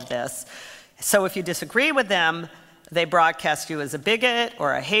control all of this. So if you disagree with them, they broadcast you as a bigot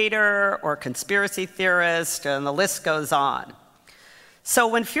or a hater or a conspiracy theorist, and the list goes on. So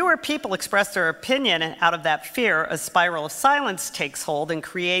when fewer people express their opinion, and out of that fear, a spiral of silence takes hold and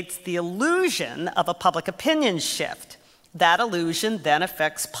creates the illusion of a public opinion shift. That illusion then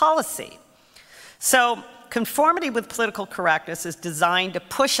affects policy. So conformity with political correctness is designed to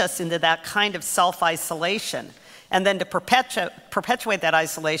push us into that kind of self-isolation, and then to perpetuate that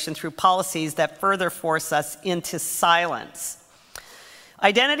isolation through policies that further force us into silence.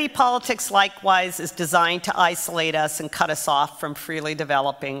 Identity politics, likewise, is designed to isolate us and cut us off from freely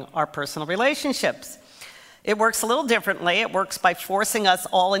developing our personal relationships. It works a little differently. It works by forcing us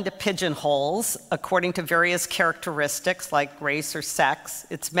all into pigeonholes according to various characteristics like race or sex.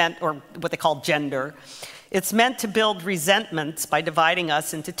 It's meant, or what they call gender. It's meant to build resentments by dividing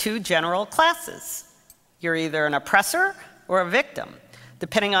us into two general classes. You're either an oppressor or a victim,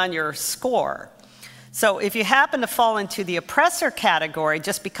 depending on your score. So if you happen to fall into the oppressor category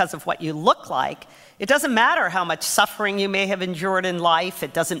just because of what you look like, it doesn't matter how much suffering you may have endured in life.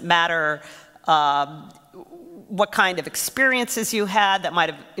 It doesn't matter what kind of experiences you had that might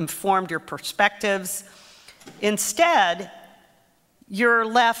have informed your perspectives. Instead, you're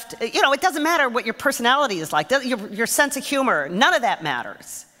left, it doesn't matter what your personality is like, your sense of humor, none of that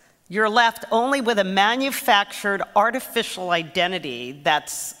matters. You're left only with a manufactured artificial identity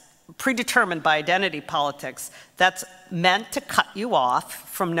that's predetermined by identity politics that's meant to cut you off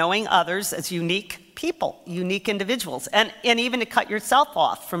from knowing others as unique people, unique individuals, and even to cut yourself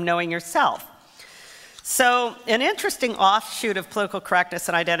off from knowing yourself. So an interesting offshoot of political correctness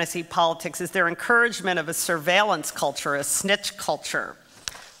and identity politics is their encouragement of a surveillance culture, a snitch culture,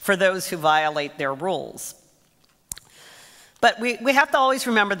 for those who violate their rules. But we have to always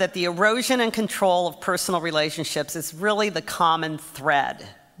remember that the erosion and control of personal relationships is really the common thread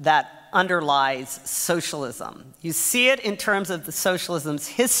that underlies socialism. You see it in terms of the socialism's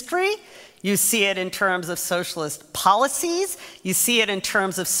history. You see it in terms of socialist policies. You see it in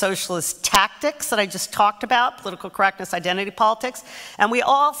terms of socialist tactics that I just talked about, political correctness, identity politics. And we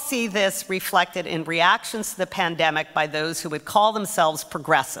all see this reflected in reactions to the pandemic by those who would call themselves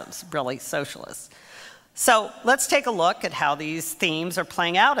progressives, really socialists. So let's take a look at how these themes are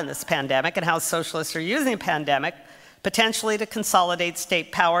playing out in this pandemic and how socialists are using the pandemic potentially to consolidate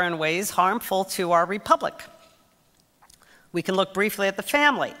state power in ways harmful to our republic. We can look briefly at the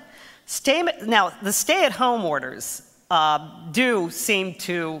family. Now, the stay-at-home orders do seem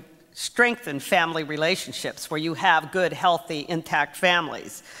to strengthen family relationships where you have good, healthy, intact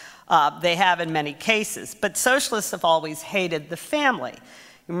families. They have in many cases, but socialists have always hated the family.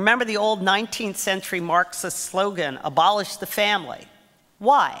 You remember the old 19th century Marxist slogan, abolish the family.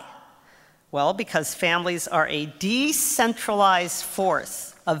 Why? Well, because families are a decentralized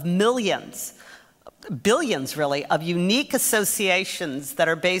force of millions, billions really, of unique associations that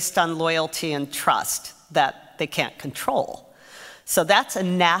are based on loyalty and trust that they can't control. So that's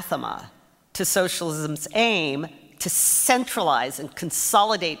anathema to socialism's aim to centralize and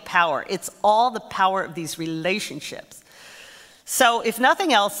consolidate power. It's all the power of these relationships. So if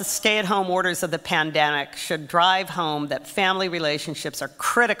nothing else, the stay-at-home orders of the pandemic should drive home that family relationships are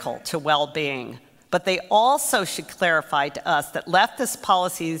critical to well-being, but they also should clarify to us that leftist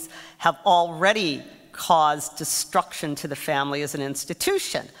policies have already caused destruction to the family as an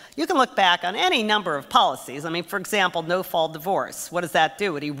institution. You can look back on any number of policies. I mean, for example, no-fault divorce. What does that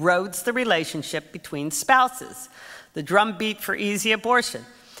do? It erodes the relationship between spouses. The drumbeat for easy abortion.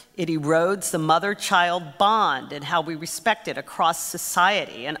 It erodes the mother-child bond and how we respect it across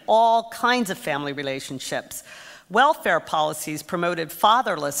society and all kinds of family relationships. Welfare policies promoted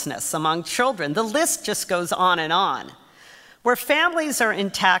fatherlessness among children. The list just goes on and on. Where families are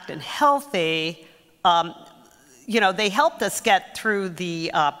intact and healthy, they helped us get through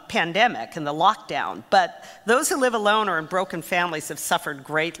the pandemic and the lockdown, but those who live alone or in broken families have suffered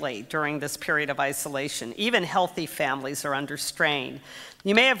greatly during this period of isolation. Even healthy families are under strain.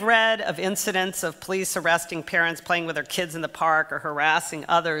 You may have read of incidents of police arresting parents playing with their kids in the park or harassing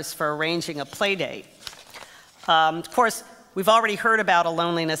others for arranging a play date. Of course, we've already heard about a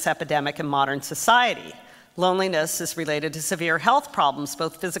loneliness epidemic in modern society. Loneliness is related to severe health problems,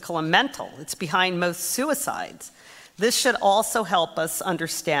 both physical and mental. It's behind most suicides. This should also help us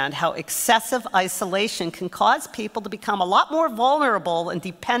understand how excessive isolation can cause people to become a lot more vulnerable and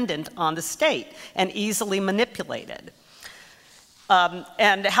dependent on the state and easily manipulated.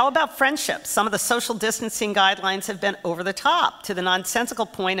 And how about friendships? Some of the social distancing guidelines have been over the top to the nonsensical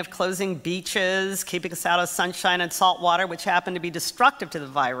point of closing beaches, keeping us out of sunshine and salt water, which happen to be destructive to the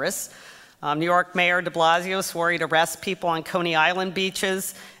virus. New York Mayor de Blasio swore he'd arrest people on Coney Island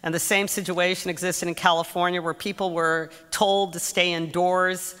beaches, and the same situation existed in California where people were told to stay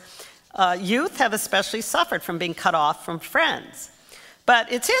indoors. Youth have especially suffered from being cut off from friends.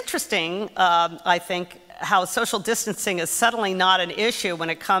 But it's interesting, I think, how social distancing is suddenly not an issue when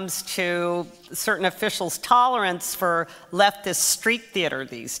it comes to certain officials' tolerance for leftist street theater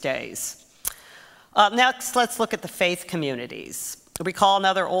these days. Next, let's look at the faith communities. Recall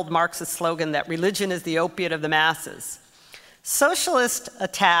another old Marxist slogan that religion is the opiate of the masses. Socialist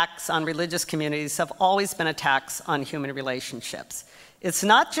attacks on religious communities have always been attacks on human relationships. It's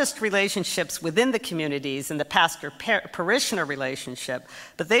not just relationships within the communities and the pastor-parishioner relationship,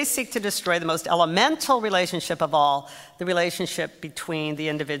 but they seek to destroy the most elemental relationship of all, the relationship between the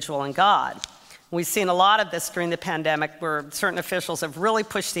individual and God. We've seen a lot of this during the pandemic where certain officials have really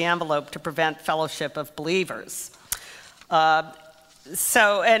pushed the envelope to prevent fellowship of believers.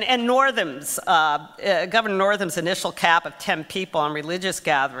 Northam's, Governor Northam's initial cap of 10 people on religious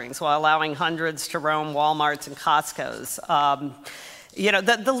gatherings while allowing hundreds to roam Walmarts and Costco's.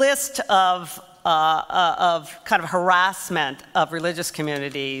 The list of kind of harassment of religious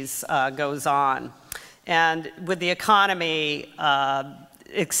communities goes on. And with the economy,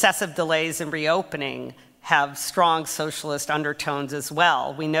 excessive delays in reopening have strong socialist undertones as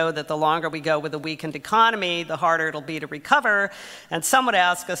well. We know that the longer we go with a weakened economy, the harder it'll be to recover. And some would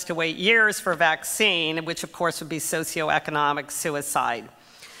ask us to wait years for a vaccine, which of course would be socioeconomic suicide.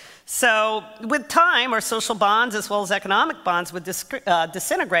 So with time, our social bonds as well as economic bonds would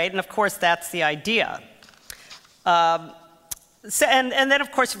disintegrate, and of course that's the idea. And then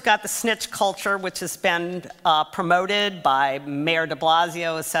of course we've got the snitch culture, which has been promoted by Mayor de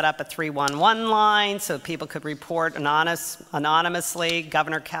Blasio, has set up a 311 line so people could report anonymously.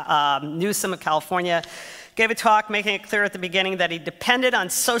 Governor Newsom of California gave a talk making it clear at the beginning that he depended on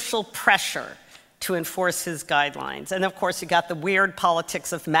social pressure to enforce his guidelines. And of course, you got the weird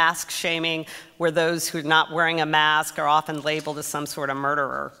politics of mask shaming, where those who are not wearing a mask are often labeled as some sort of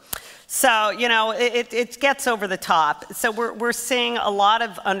murderer. So, it gets over the top. So we're seeing a lot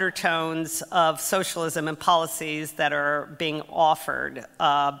of undertones of socialism and policies that are being offered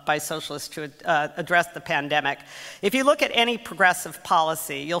by socialists to address the pandemic. If you look at any progressive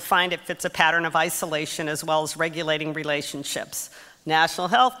policy, you'll find it fits a pattern of isolation as well as regulating relationships. National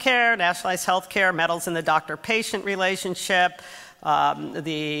health care, nationalized health care, meddles in the doctor-patient relationship,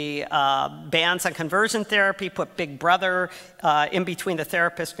 the bans on conversion therapy put Big Brother in between the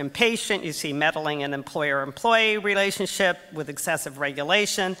therapist and patient. You see meddling in employer-employee relationship with excessive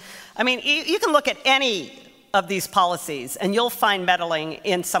regulation. I mean, you can look at any of these policies and you'll find meddling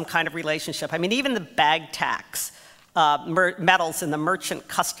in some kind of relationship. I mean, even the bag tax meddles in the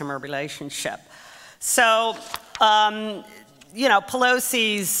merchant-customer relationship. So,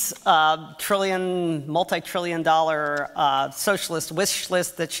 Pelosi's multi-trillion-dollar socialist wish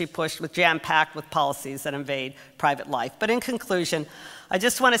list that she pushed was jam-packed with policies that invade private life. But in conclusion, I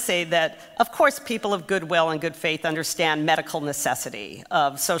just want to say that, of course, people of goodwill and good faith understand medical necessity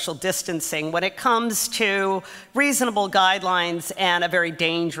of social distancing when it comes to reasonable guidelines and a very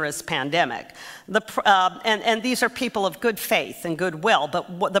dangerous pandemic. And these are people of good faith and goodwill,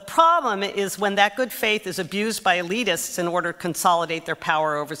 but the problem is when that good faith is abused by elitists in order to consolidate their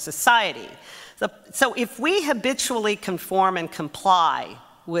power over society. So if we habitually conform and comply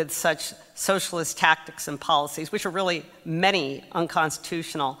with such socialist tactics and policies, which are really many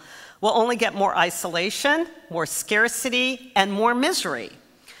unconstitutional, we'll only get more isolation, more scarcity, and more misery.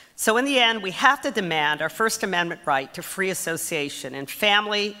 So in the end, we have to demand our First Amendment right to free association in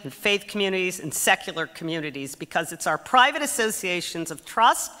family, in faith communities, and secular communities, because it's our private associations of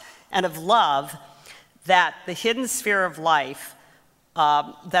trust and of love that the hidden sphere of life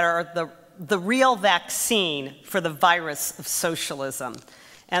that are the real vaccine for the virus of socialism.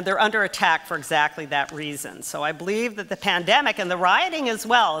 And they're under attack for exactly that reason. So I believe that the pandemic and the rioting as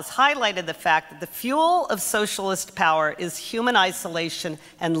well has highlighted the fact that the fuel of socialist power is human isolation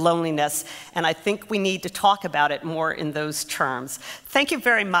and loneliness. And I think we need to talk about it more in those terms. Thank you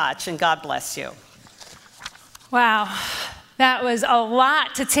very much, and God bless you. Wow. That was a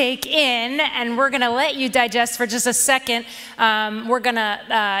lot to take in, and we're going to let you digest for just a second. We're going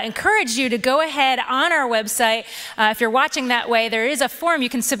to encourage you to go ahead on our website. If you're watching that way, there is a form you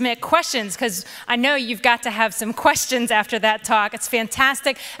can submit questions, because I know you've got to have some questions after that talk. It's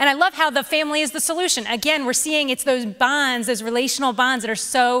fantastic, and I love how the family is the solution. Again, we're seeing it's those bonds, those relational bonds that are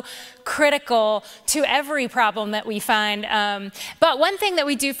so critical to every problem that we find. But one thing that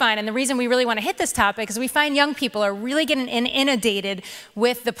we do find, and the reason we really want to hit this topic, is we find young people are really getting inundated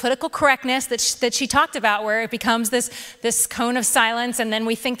with the political correctness that she talked about, where it becomes this cone of silence, and then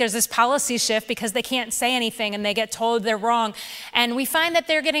we think there's this policy shift because they can't say anything and they get told they're wrong. And we find that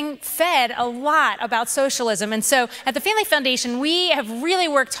they're getting fed a lot about socialism. And so at the Family Foundation, we have really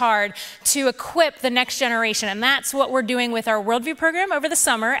worked hard to equip the next generation, and that's what we're doing with our Worldview program over the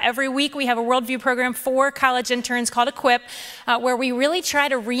summer. Every week we have a Worldview program for college interns called Equip, where we really try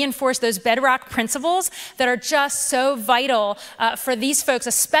to reinforce those bedrock principles that are just so vital for these folks,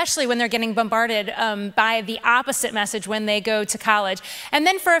 especially when they're getting bombarded by the opposite message when they go to college. And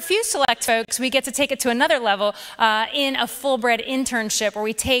then for a few select folks, we get to take it to another level in a full-bred internship, where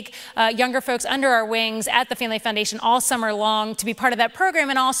we take younger folks under our wings at the Family Foundation all summer long to be part of that program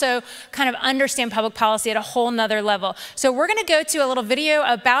and also kind of understand public policy at a whole nother level. So we're going to go to a little video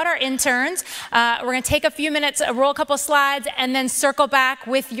about our interns. We're going to take a few minutes, roll a couple slides, and then circle back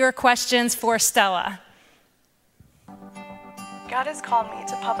with your questions for Stella. God has called me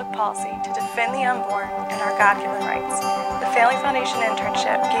to public policy to defend the unborn and our God-given rights. The Family Foundation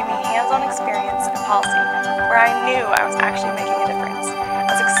internship gave me hands-on experience in policy where I knew I was actually making a difference.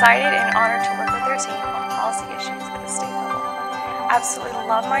 I was excited and honored to work with their team on policy issues at the state level. I absolutely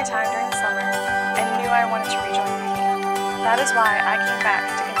loved my time during the summer and knew I wanted to rejoin the team. That is why I came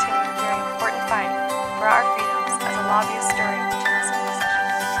back to continue the very important fight for our freedoms as a lobbyist during the General Assembly session.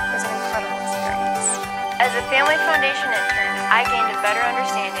 It was an incredible experience. As a Family Foundation intern, I gained a better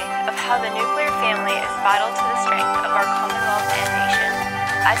understanding of how the nuclear family is vital to the strength of our Commonwealth and nation.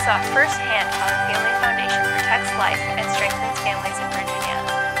 I saw firsthand how the Family Foundation protects life and strengthens families in Virginia.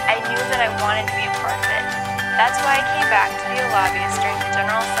 I knew that I wanted to be a part of it. That's why I came back to be a lobbyist during the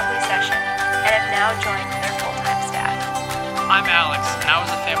General Assembly session and have now joined their full-time staff. I'm Alex, and I was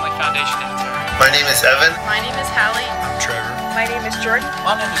a Family Foundation intern. My name is Evan. My name is Hallie. I'm Trevor. My name is Jordan.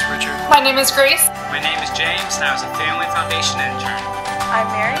 My name is Richard. My name is Grace. My name is James, and I was a Family Foundation intern. I'm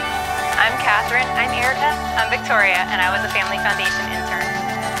Mary. I'm Catherine. I'm Erica. I'm Victoria, and I was a Family Foundation intern.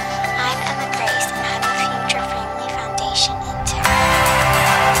 I'm Emma Grace, and I'm a future Family Foundation intern.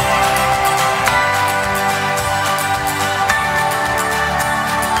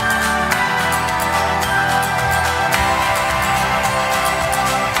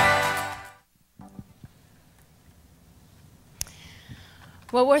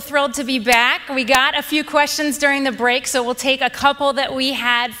 Well, we're thrilled to be back. We got a few questions during the break, so we'll take a couple that we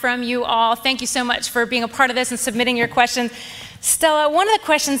had from you all. Thank you so much for being a part of this and submitting your questions. Stella, one of the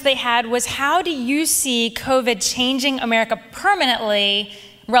questions they had was, how do you see COVID changing America permanently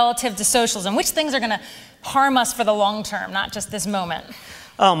relative to socialism? Which things are going to harm us for the long term, not just this moment?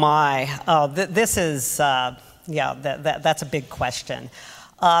 Oh my, this is, that's a big question.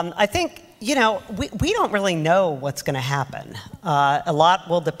 I think, you know, we don't really know what's going to happen. A lot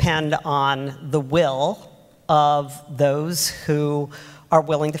will depend on the will of those who are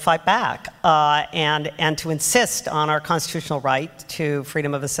willing to fight back and to insist on our constitutional right to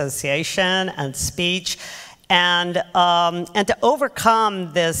freedom of association and speech, and to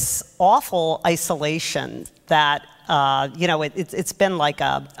overcome this awful isolation that you know, it's been like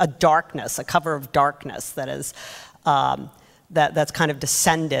a darkness, a cover of darkness that is that's kind of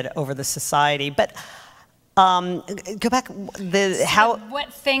descended over the society. But go back,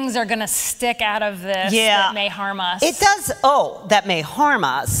 what things are going to stick out of this that may harm us? It does. Oh, that may harm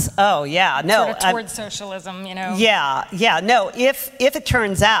us. Oh, yeah. No. Sort of towards socialism, you know. Yeah. No. If it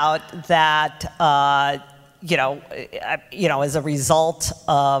turns out that you know, as a result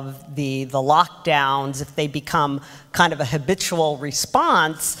of the lockdowns, if they become kind of a habitual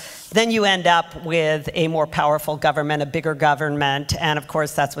response, then you end up with a more powerful government, a bigger government, and of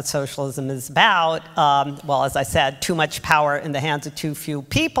course that's what socialism is about. Well, as I said, too much power in the hands of too few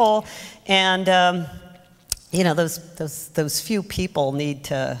people, and you know, those few people need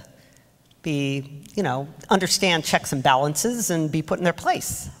to be, you know, understand checks and balances and be put in their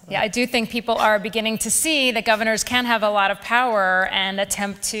place. Yeah, I do think people are beginning to see that governors can have a lot of power and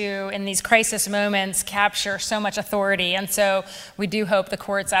attempt to, in these crisis moments, capture so much authority. And so we do hope the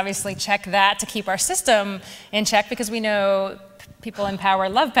courts obviously check that to keep our system in check, because we know people in power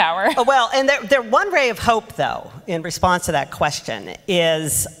love power. Oh, well, and there one ray of hope, though, in response to that question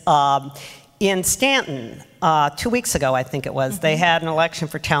is in Stanton, 2 weeks ago, I think it was, they had an election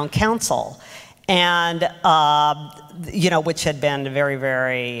for town council, and you know, which had been very,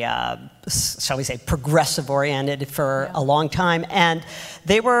 very, shall we say, progressive-oriented for a long time. And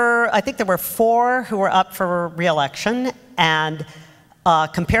I think there were 4 who were up for re-election, and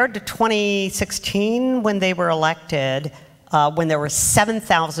compared to 2016 when they were elected, when there were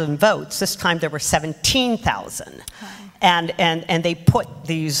 7,000 votes. This time there were 17,000. And they put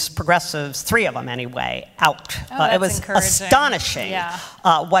these progressives, 3 of them anyway, out. It was astonishing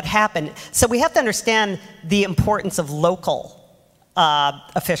what happened. So we have to understand the importance of local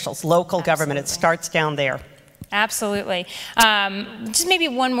officials, local government. It starts down there. Absolutely. Just maybe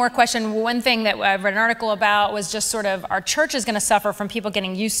one more question. One thing that I read an article about was just sort of our church is going to suffer from people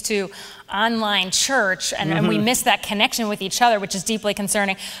getting used to online church, and we miss that connection with each other, which is deeply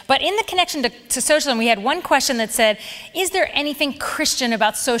concerning. But in the connection to socialism, we had one question that said, is there anything Christian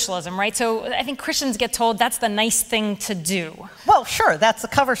about socialism, right? So I think Christians get told that's the nice thing to do. Well, sure, that's the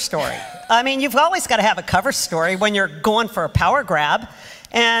cover story. I mean, you've always got to have a cover story when you're going for a power grab.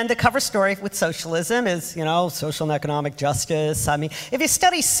 And the cover story with socialism is, you know, social and economic justice. I mean, if you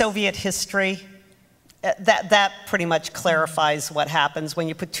study Soviet history, that pretty much clarifies what happens when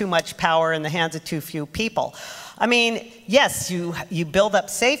you put too much power in the hands of too few people. I mean, yes, you build up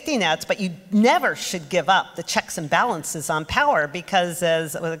safety nets, but you never should give up the checks and balances on power because,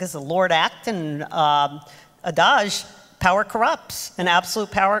 as Lord Acton adage, power corrupts, and absolute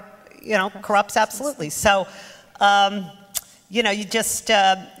power, you know, corrupts absolutely. So, you know, you just,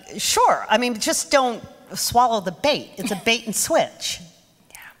 sure, I mean, just don't swallow the bait. It's a bait and switch.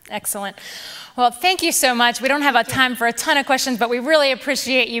 Yeah, excellent. Well, thank you so much. We don't have time for a ton of questions, but we really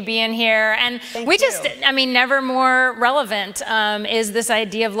appreciate you being here. And I mean, never more relevant is this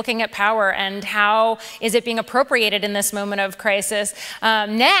idea of looking at power and how is it being appropriated in this moment of crisis.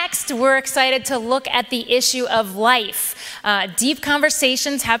 Next, we're excited to look at the issue of life. Deep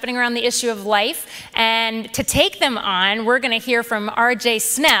conversations happening around the issue of life. And to take them on, we're going to hear from R.J.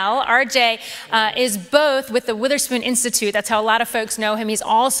 Snell. R.J. is both with the Witherspoon Institute. That's how a lot of folks know him. He's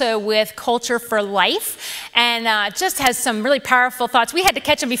also with Culture for Life, and just has some really powerful thoughts. We had to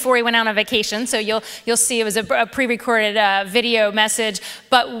catch him before he went out on vacation, so you'll see it was a pre-recorded video message.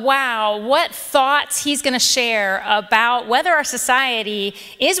 But wow, what thoughts he's going to share about whether our society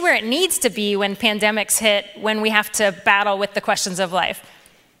is where it needs to be when pandemics hit, when we have to battle with the questions of life.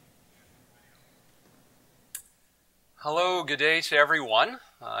 Hello, good day to everyone.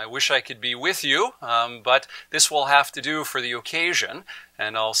 I wish I could be with you, but this will have to do for the occasion,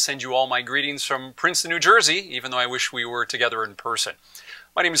 and I'll send you all my greetings from Princeton, New Jersey, even though I wish we were together in person.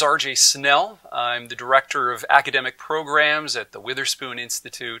 My name is R.J. Snell. I'm the Director of Academic Programs at the Witherspoon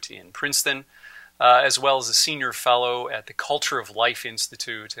Institute in Princeton, as well as a Senior Fellow at the Culture of Life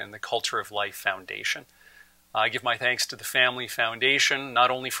Institute and the Culture of Life Foundation. I give my thanks to the Family Foundation, not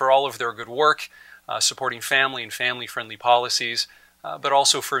only for all of their good work, supporting family and family-friendly policies, but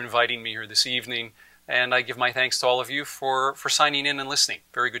also for inviting me here this evening. And I give my thanks to all of you for signing in and listening.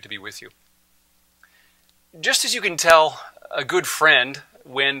 Very good to be with you. Just as you can tell a good friend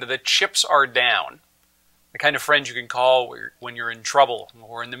when the chips are down, the kind of friend you can call when you're in trouble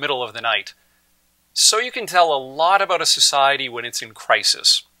or in the middle of the night, so you can tell a lot about a society when it's in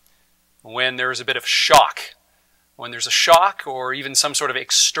crisis, when there's a bit of shock. When there's a shock or even some sort of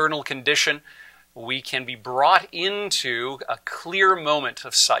external condition, we can be brought into a clear moment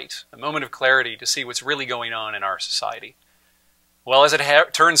of sight, a moment of clarity to see what's really going on in our society. Well, as it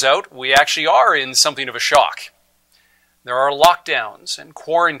turns out, we actually are in something of a shock. There are lockdowns and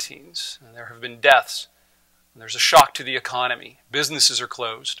quarantines, and there have been deaths. And there's a shock to the economy. Businesses are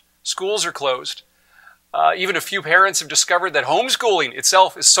closed. Schools are closed. Even a few parents have discovered that homeschooling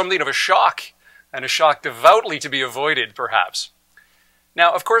itself is something of a shock, and a shock devoutly to be avoided, perhaps.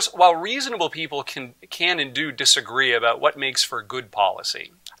 Now, of course, while reasonable people can and do disagree about what makes for good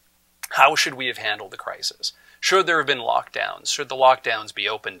policy, how should we have handled the crisis? Should there have been lockdowns? Should the lockdowns be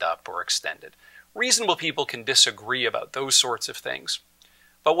opened up or extended? Reasonable people can disagree about those sorts of things.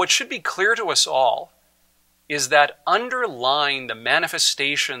 But what should be clear to us all is that underlying the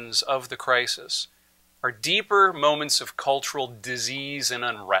manifestations of the crisis are deeper moments of cultural disease and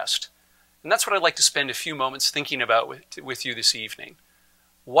unrest. And that's what I'd like to spend a few moments thinking about with you this evening.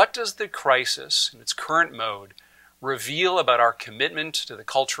 What does the crisis in its current mode reveal about our commitment to the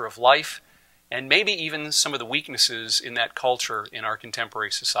culture of life, and maybe even some of the weaknesses in that culture in our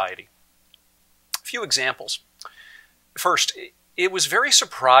contemporary society? A few examples. First, it was very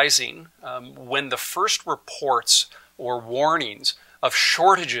surprising when the first reports or warnings of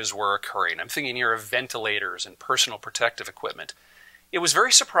shortages were occurring. I'm thinking here of ventilators and personal protective equipment. It was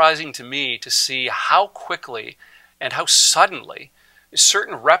very surprising to me to see how quickly and how suddenly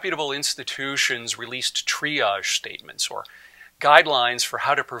certain reputable institutions released triage statements or guidelines for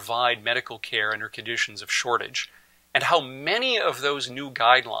how to provide medical care under conditions of shortage, and how many of those new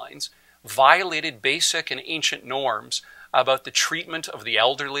guidelines violated basic and ancient norms about the treatment of the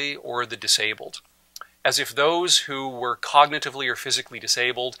elderly or the disabled. as if those who were cognitively or physically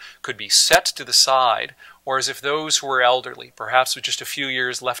disabled could be set to the side, or as if those who were elderly, perhaps with just a few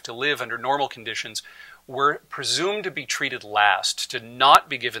years left to live under normal conditions, were presumed to be treated last, to not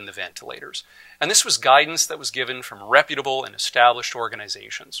be given the ventilators. And this was guidance that was given from reputable and established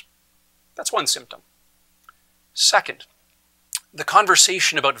organizations. That's one symptom. Second, the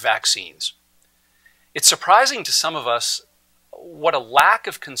conversation about vaccines. It's surprising to some of us what a lack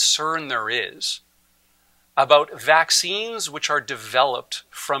of concern there is about vaccines which are developed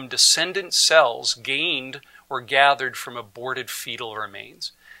from descendant cells gained or gathered from aborted fetal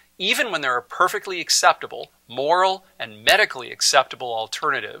remains, even when there are perfectly acceptable, moral and medically acceptable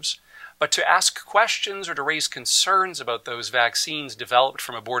alternatives. But to ask questions or to raise concerns about those vaccines developed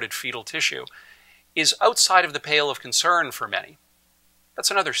from aborted fetal tissue is outside of the pale of concern for many.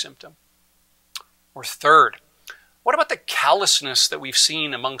 That's another symptom. Or third, what about the callousness that we've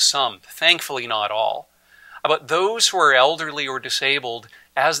seen among some, thankfully not all, about those who are elderly or disabled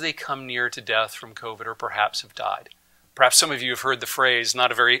as they come near to death from COVID or perhaps have died? Perhaps some of you have heard the phrase,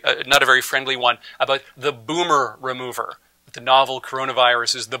 not a very friendly one, about the boomer remover. The novel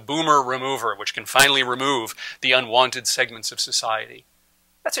coronavirus is the boomer remover, which can finally remove the unwanted segments of society.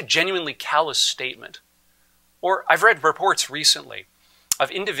 That's a genuinely callous statement. Or I've read reports recently of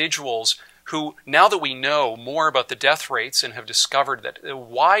individuals who, now that we know more about the death rates and have discovered that a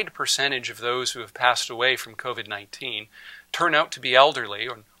wide percentage of those who have passed away from COVID-19 turn out to be elderly,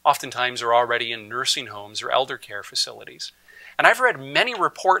 or oftentimes are already in nursing homes or elder care facilities. And I've read many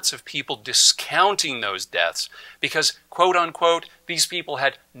reports of people discounting those deaths because, quote unquote, these people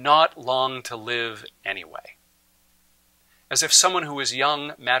had not long to live anyway. As if someone who was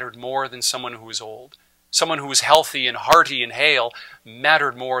young mattered more than someone who was old. Someone who was healthy and hearty and hale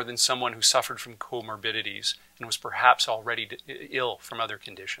mattered more than someone who suffered from comorbidities and was perhaps already ill from other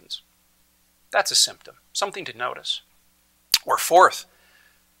conditions. That's a symptom, something to notice. Or fourth,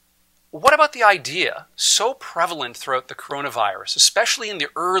 what about the idea, so prevalent throughout the coronavirus, especially in the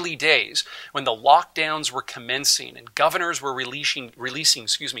early days when the lockdowns were commencing and governors were releasing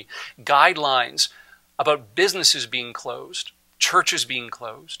guidelines about businesses being closed, churches being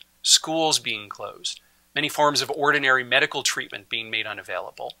closed, schools being closed, many forms of ordinary medical treatment being made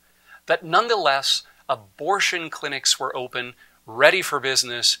unavailable, that nonetheless abortion clinics were open, ready for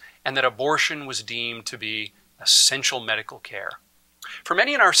business, and that abortion was deemed to be essential medical care. For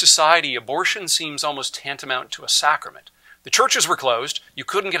many in our society, abortion seems almost tantamount to a sacrament. The churches were closed, you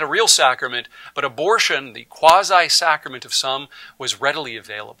couldn't get a real sacrament, but abortion, the quasi-sacrament of some, was readily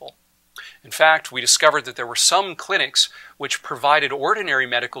available. In fact, we discovered that there were some clinics which provided ordinary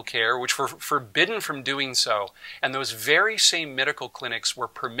medical care which were forbidden from doing so, and those very same medical clinics were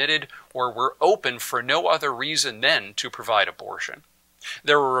permitted or were open for no other reason than to provide abortion.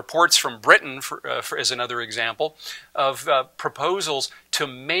 There were reports from Britain, as another example, of proposals to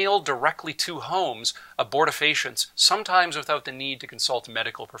mail directly to homes abortifacients, sometimes without the need to consult a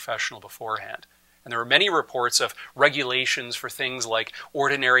medical professional beforehand. And there are many reports of regulations for things like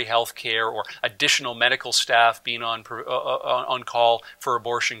ordinary health care or additional medical staff being on call for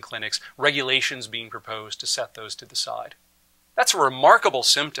abortion clinics, regulations being proposed to set those to the side. That's a remarkable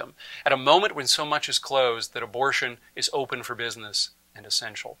symptom at a moment when so much is closed that abortion is open for business and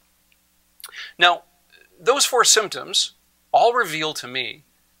essential. Now, those four symptoms all reveal to me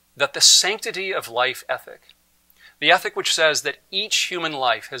that the sanctity of life ethic, the ethic which says that each human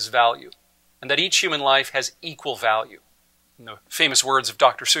life has value, and that each human life has equal value. In the famous words of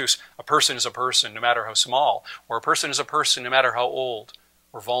Dr. Seuss, a person is a person no matter how small, or a person is a person no matter how old,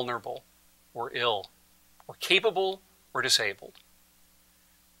 or vulnerable, or ill, or capable, or disabled.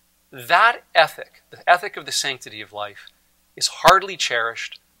 That ethic, the ethic of the sanctity of life, is hardly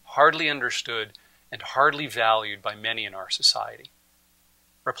cherished, hardly understood, and hardly valued by many in our society.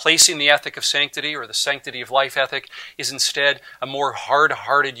 Replacing the ethic of sanctity, or the sanctity of life ethic, is instead a more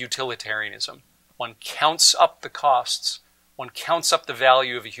hard-hearted utilitarianism. One counts up the costs, one counts up the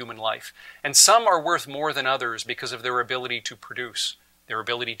value of a human life, and some are worth more than others because of their ability to produce, their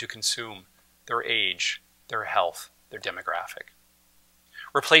ability to consume, their age, their health, their demographic.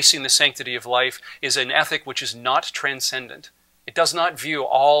 Replacing the sanctity of life is an ethic which is not transcendent. It does not view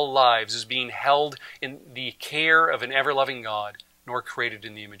all lives as being held in the care of an ever-loving God, nor created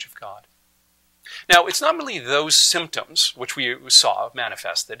in the image of God. Now, it's not merely those symptoms which we saw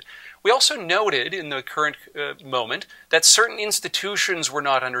manifested. We also noted in the current moment that certain institutions were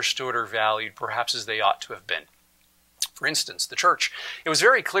not understood or valued, perhaps as they ought to have been. For instance, the church. It was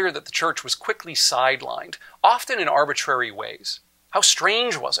very clear that the church was quickly sidelined, often in arbitrary ways. How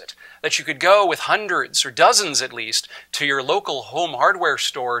strange was it that you could go with hundreds or dozens at least to your local home hardware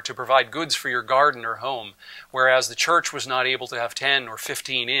store to provide goods for your garden or home, whereas the church was not able to have 10 or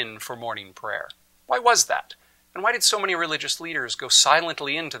 15 in for morning prayer? Why was that? And why did so many religious leaders go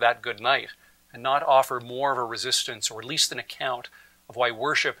silently into that good night and not offer more of a resistance, or at least an account of why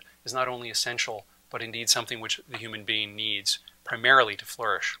worship is not only essential, but indeed something which the human being needs primarily to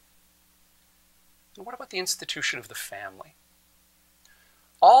flourish? And what about the institution of the family?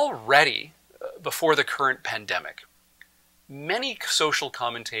 Already, before the current pandemic, many social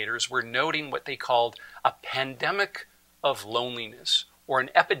commentators were noting what they called a pandemic of loneliness, or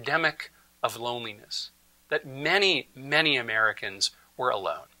an epidemic of loneliness, that many, many Americans were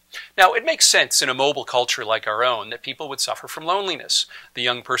alone. Now, it makes sense in a mobile culture like our own that people would suffer from loneliness. The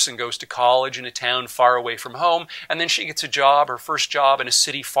young person goes to college in a town far away from home, and then she gets a job, her first job, in a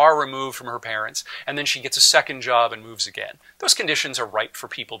city far removed from her parents, and then she gets a second job and moves again. Those conditions are ripe for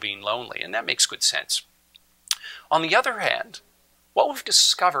people being lonely, and that makes good sense. On the other hand, what we've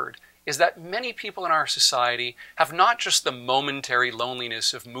discovered is that many people in our society have not just the momentary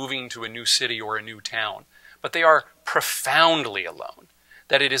loneliness of moving to a new city or a new town, but they are profoundly alone.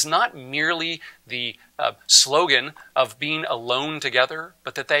 That it is not merely the slogan of being alone together,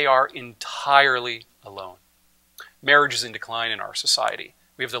 but that they are entirely alone. Marriage is in decline in our society.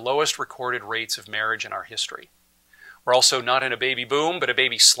 We have the lowest recorded rates of marriage in our history. We're also not in a baby boom, but a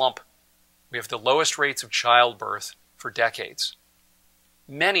baby slump. We have the lowest rates of childbirth for decades.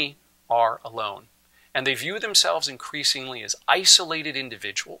 Many are alone, and they view themselves increasingly as isolated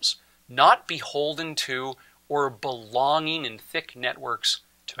individuals, not beholden to or belonging in thick networks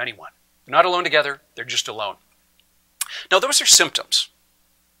to anyone. They're not alone together, they're just alone. Now, those are symptoms.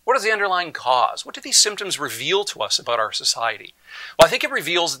 What is the underlying cause? What do these symptoms reveal to us about our society? Well, I think it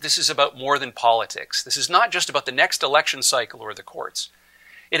reveals that this is about more than politics. This is not just about the next election cycle or the courts.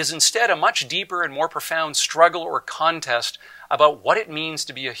 It is instead a much deeper and more profound struggle or contest about what it means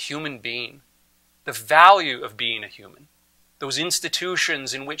to be a human being, the value of being a human, those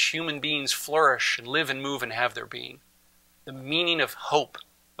institutions in which human beings flourish and live and move and have their being, the meaning of hope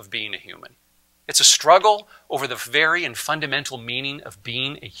of being a human. It's a struggle over the very and fundamental meaning of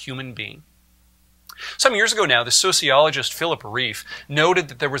being a human being. Some years ago now, the sociologist Philip Rieff noted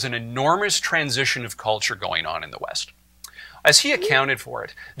that there was an enormous transition of culture going on in the West. As he accounted for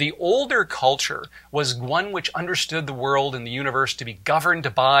it, the older culture was one which understood the world and the universe to be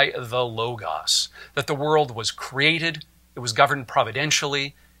governed by the Logos, that the world was created, it was governed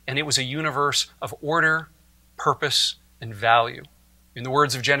providentially, and it was a universe of order, purpose, and value. In the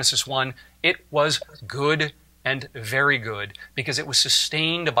words of Genesis 1, it was good and very good because it was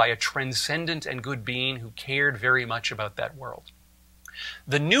sustained by a transcendent and good being who cared very much about that world.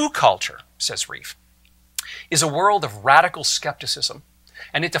 The new culture, says Rieff, is a world of radical skepticism,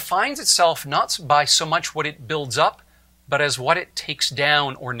 and it defines itself not by so much what it builds up, but as what it takes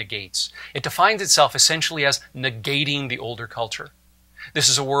down or negates. It defines itself essentially as negating the older culture. This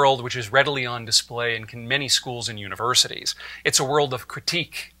is a world which is readily on display in many schools and universities. It's a world of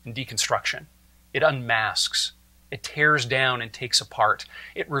critique and deconstruction. It unmasks. It tears down and takes apart.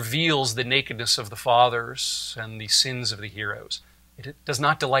 It reveals the nakedness of the fathers and the sins of the heroes. It does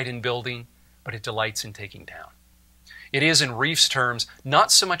not delight in building, but it delights in taking down. It is, in Rieff's terms,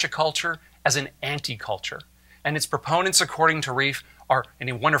 not so much a culture as an anti-culture. And its proponents, according to Rieff, are, in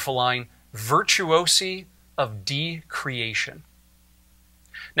a wonderful line, virtuosi of decreation.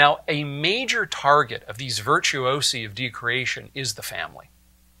 Now, a major target of these virtuosi of decreation is the family.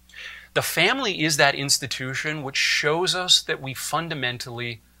 The family is that institution which shows us that we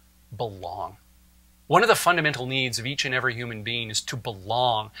fundamentally belong. One of the fundamental needs of each and every human being is to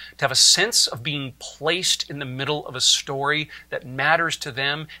belong, to have a sense of being placed in the middle of a story that matters to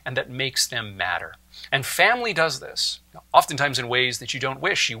them and that makes them matter. And family does this, oftentimes in ways that you don't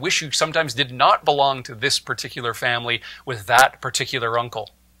wish. You wish you sometimes did not belong to this particular family with that particular uncle.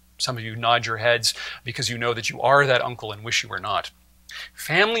 Some of you nod your heads because you know that you are that uncle and wish you were not.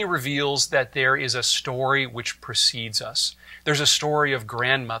 Family reveals that there is a story which precedes us. There's a story of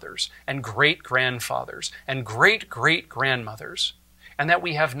grandmothers and great-grandfathers and great-great-grandmothers, and that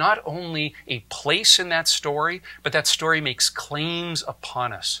we have not only a place in that story, but that story makes claims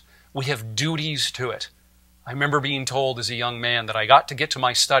upon us. We have duties to it. I remember being told as a young man that I got to get to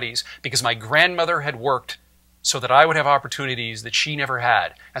my studies because my grandmother had worked so that I would have opportunities that she never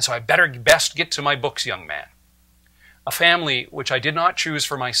had, and so I best get to my books, young man. A family which I did not choose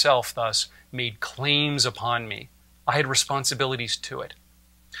for myself, thus, made claims upon me. I had responsibilities to it.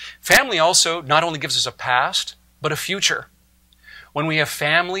 Family also not only gives us a past, but a future. When we have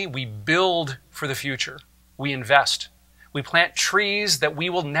family, we build for the future. We invest. We plant trees that we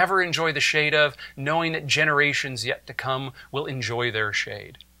will never enjoy the shade of, knowing that generations yet to come will enjoy their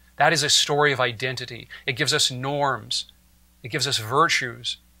shade. That is a story of identity. It gives us norms. It gives us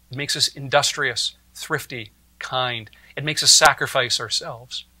virtues. It makes us industrious, thrifty, kind. It makes us sacrifice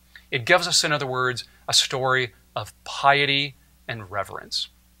ourselves. It gives us, in other words, a story of piety and reverence.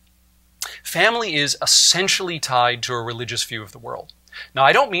 Family is essentially tied to a religious view of the world. Now,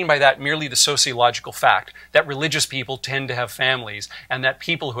 I don't mean by that merely the sociological fact that religious people tend to have families and that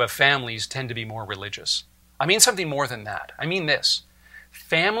people who have families tend to be more religious. I mean something more than that. I mean this.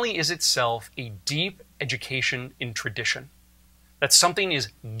 Family is itself a deep education in tradition. That something is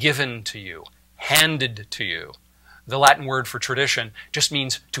given to you, handed to you. The Latin word for tradition just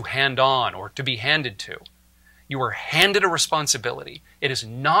means to hand on or to be handed to. You are handed a responsibility. It is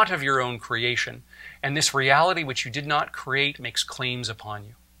not of your own creation, and this reality which you did not create makes claims upon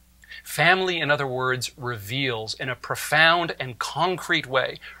you. Family, in other words, reveals in a profound and concrete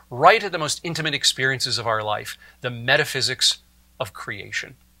way, right at the most intimate experiences of our life, the metaphysics of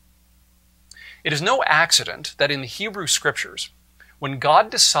creation. It is no accident that in the Hebrew Scriptures, when God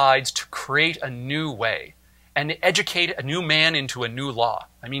decides to create a new way and educate a new man into a new law,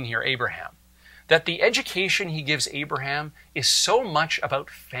 I mean here Abraham, that the education he gives Abraham is so much about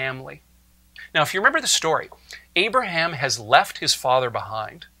family. Now, if you remember the story, Abraham has left his father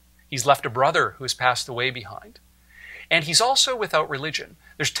behind. He's left a brother who has passed away behind. And he's also without religion.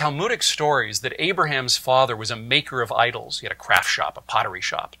 There's Talmudic stories that Abraham's father was a maker of idols. He had a craft shop, a pottery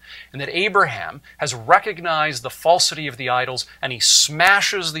shop. And that Abraham has recognized the falsity of the idols, and he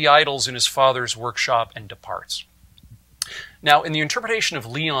smashes the idols in his father's workshop and departs. Now, in the interpretation of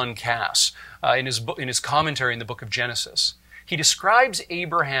Leon Cass, in his commentary in the book of Genesis, he describes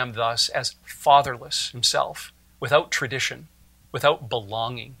Abraham thus as fatherless himself, without tradition, without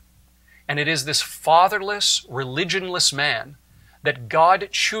belonging. And it is this fatherless, religionless man that God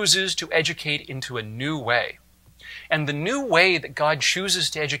chooses to educate into a new way. And the new way that God chooses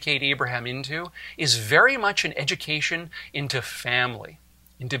to educate Abraham into is very much an education into family,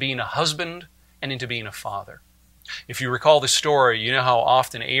 into being a husband and into being a father. If you recall the story, you know how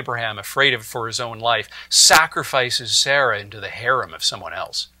often Abraham, afraid of for his own life, sacrifices Sarah into the harem of someone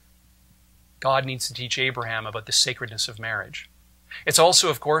else. God needs to teach Abraham about the sacredness of marriage. It's also,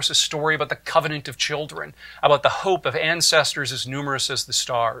 of course, a story about the covenant of children, about the hope of ancestors as numerous as the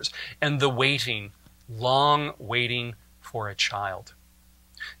stars, and the waiting, long waiting for a child.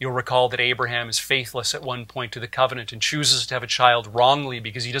 You'll recall that Abraham is faithless at one point to the covenant and chooses to have a child wrongly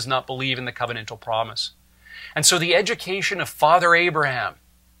because he does not believe in the covenantal promise. And so the education of Father Abraham,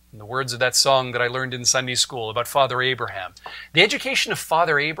 in the words of that song that I learned in Sunday school about Father Abraham, the education of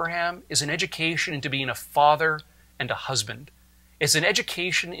Father Abraham is an education into being a father and a husband. It's an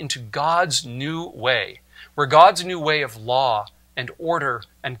education into God's new way, where God's new way of law and order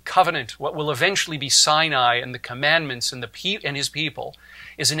and covenant, what will eventually be Sinai and the commandments and his people,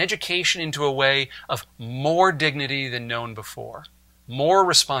 is an education into a way of more dignity than known before, more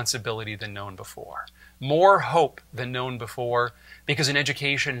responsibility than known before, more hope than known before, because an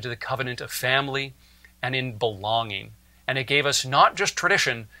education into the covenant of family and in belonging. And it gave us not just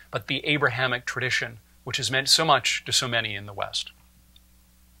tradition, but the Abrahamic tradition, which has meant so much to so many in the West.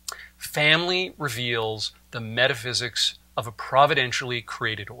 Family reveals the metaphysics of a providentially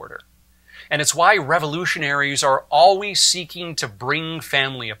created order. And it's why revolutionaries are always seeking to bring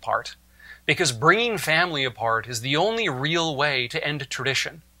family apart, because bringing family apart is the only real way to end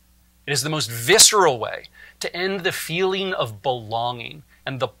tradition. It is the most visceral way to end the feeling of belonging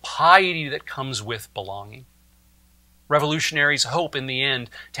and the piety that comes with belonging. Revolutionaries hope in the end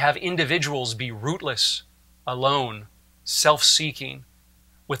to have individuals be rootless, alone, self-seeking,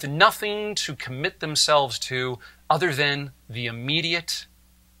 with nothing to commit themselves to other than the immediate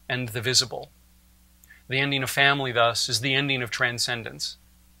and the visible. The ending of family, thus, is the ending of transcendence.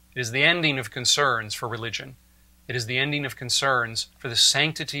 It is the ending of concerns for religion. It is the ending of concerns for the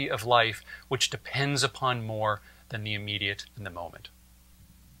sanctity of life, which depends upon more than the immediate and the moment.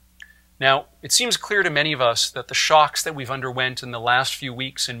 Now, it seems clear to many of us that the shocks that we've underwent in the last few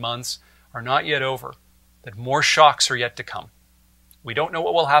weeks and months are not yet over, that more shocks are yet to come. We don't know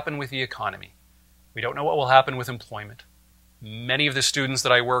what will happen with the economy. We don't know what will happen with employment. Many of the students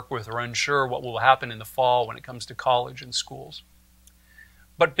that I work with are unsure what will happen in the fall when it comes to college and schools.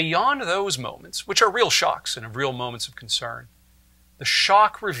 But beyond those moments, which are real shocks and real moments of concern, the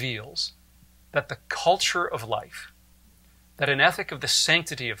shock reveals that the culture of life, that an ethic of the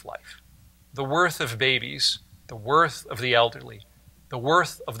sanctity of life, the worth of babies, the worth of the elderly, the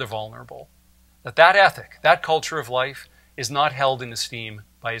worth of the vulnerable, that ethic, that culture of life is not held in esteem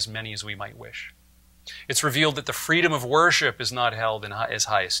by as many as we might wish. It's revealed that the freedom of worship is not held in as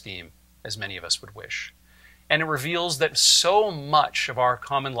high esteem as many of us would wish. And it reveals that so much of our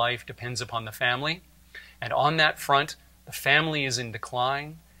common life depends upon the family. And on that front, the family is in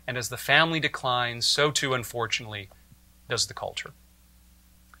decline. And as the family declines, so too, unfortunately, does the culture.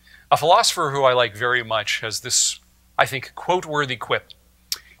 A philosopher who I like very much has this, I think, quote-worthy quip.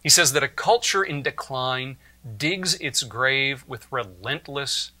 He says that a culture in decline digs its grave with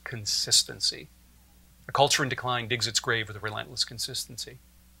relentless consistency. A culture in decline digs its grave with relentless consistency.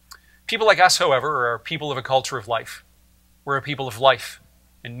 People like us, however, are people of a culture of life. We're a people of life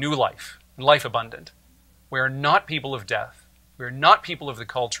and new life and life abundant. We are not people of death. We are not people of the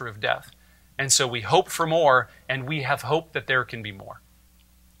culture of death. And so we hope for more, and we have hope that there can be more.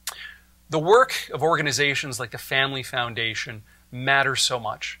 The work of organizations like the Family Foundation matters so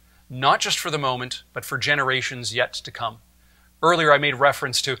much, not just for the moment, but for generations yet to come. Earlier, I made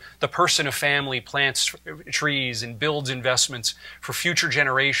reference to the person of family plants trees and builds investments for future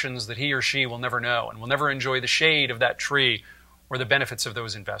generations that he or she will never know and will never enjoy the shade of that tree or the benefits of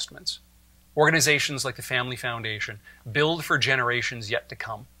those investments. Organizations like the Family Foundation build for generations yet to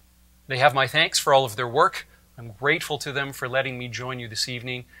come. They have my thanks for all of their work. I'm grateful to them for letting me join you this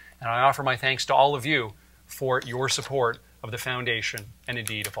evening, and I offer my thanks to all of you for your support of the Foundation and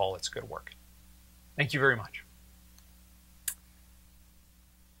indeed of all its good work. Thank you very much.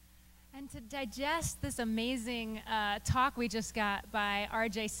 And to digest this amazing talk we just got by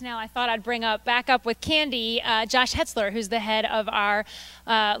R.J. Snell, I thought I'd bring back up with Candy, Josh Hetzler, who's the head of our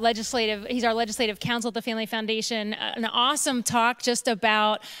he's our legislative counsel at the Family Foundation. An awesome talk just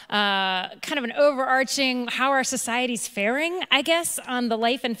about kind of an overarching how our society's faring, I guess, on the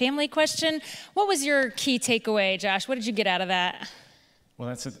life and family question. What was your key takeaway, Josh? What did you get out of that? Well,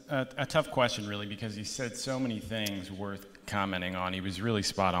 that's a tough question, really, because he said so many things worth commenting on. He was really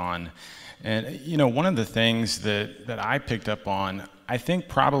spot on. And, you know, one of the things that I picked up on, I think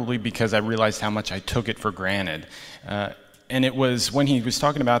probably because I realized how much I took it for granted, and it was when he was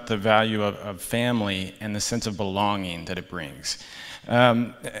talking about the value of family and the sense of belonging that it brings.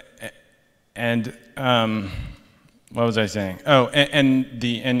 What was I saying? Oh, and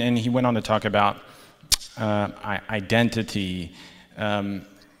he went on to talk about identity.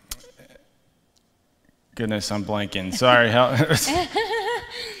 Goodness, I'm blanking. Sorry.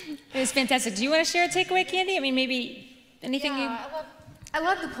 It was fantastic. Do you want to share a takeaway, Candy? I mean, maybe anything you... I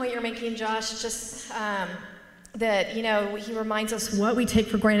love the point you're making, Josh, just that, you know, he reminds us what we take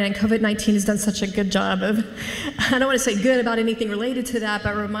for granted, and COVID-19 has done such a good job of, I don't want to say good about anything related to that,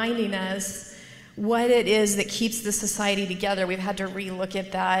 but reminding us what it is that keeps the society together. We've had to relook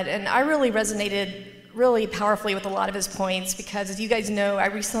at that, and I really resonated really powerfully with a lot of his points because, as you guys know, I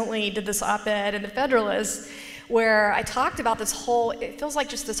recently did this op-ed in the Federalist where I talked about this whole, it feels like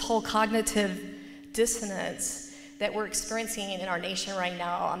just this whole cognitive dissonance that we're experiencing in our nation right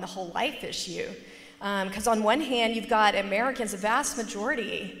now on the whole life issue. Because on one hand, you've got Americans, a vast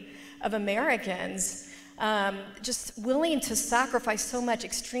majority of Americans, just willing to sacrifice so much,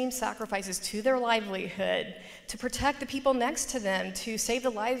 extreme sacrifices to their livelihood, to protect the people next to them, to save the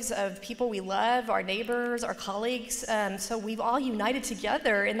lives of people we love, our neighbors, our colleagues. So we've all united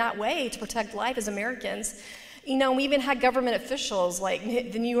together in that way to protect life as Americans. You know, we even had government officials like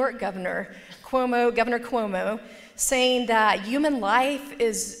the New York governor, Governor Cuomo, saying that human life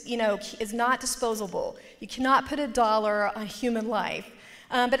is, you know, is not disposable. You cannot put a dollar on human life.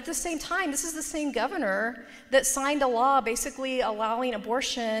 But at the same time, this is the same governor that signed a law basically allowing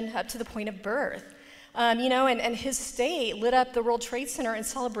abortion up to the point of birth. You know, and his state lit up the World Trade Center in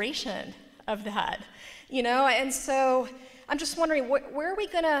celebration of that. You know, and so I'm just wondering, where are we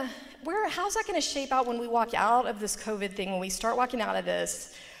gonna, how's that gonna shape out when we walk out of this COVID thing, when we start walking out of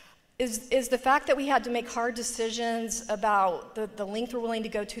this? Is the fact that we had to make hard decisions about the length we're willing to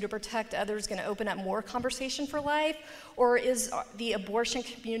go to protect others going to open up more conversation for life? Or is the abortion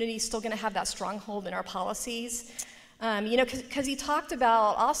community still going to have that stronghold in our policies? You know, because he talked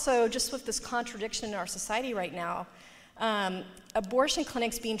about also just with this contradiction in our society right now, abortion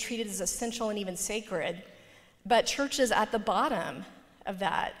clinics being treated as essential and even sacred, but churches at the bottom of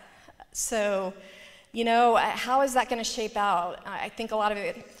that. So, you know, how is that going to shape out? I think a lot of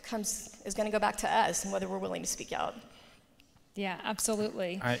it is going to go back to us and whether we're willing to speak out. Yeah,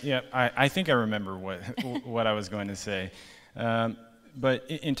 absolutely. I think I remember what I was going to say. But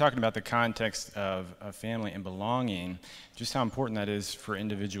in talking about the context of family and belonging, just how important that is for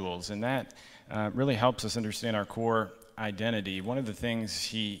individuals, and that really helps us understand our core identity. One of the things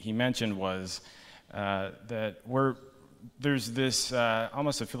he mentioned was that there's this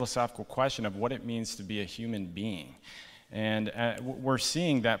almost a philosophical question of what it means to be a human being. And we're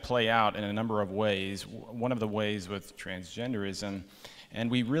seeing that play out in a number of ways. One of the ways with transgenderism,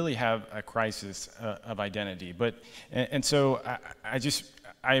 and we really have a crisis of identity. So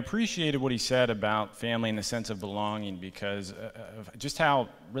I appreciated what he said about family in the sense of belonging, because of just how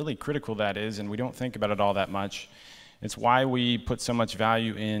really critical that is, and we don't think about it all that much. It's why we put so much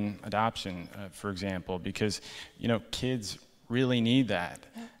value in adoption, for example, because kids really need that.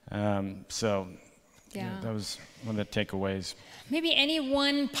 That was one of the takeaways. Maybe any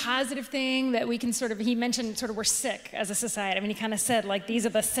one positive thing that we can he mentioned we're sick as a society. I mean, he kind of said, like, these are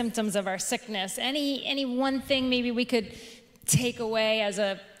the symptoms of our sickness. Any one thing maybe we could take away as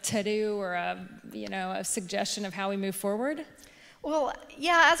a to-do or a suggestion of how we move forward? Well,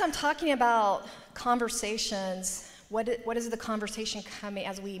 yeah, as I'm talking about conversations, what is the conversation coming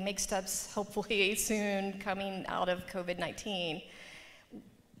as we make steps, hopefully soon, coming out of COVID-19?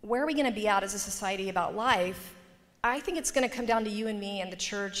 Where are we going to be at as a society about life? I think it's going to come down to you and me and the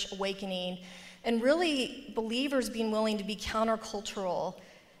church awakening, and really believers being willing to be countercultural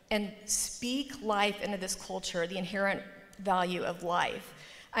and speak life into this culture, the inherent value of life.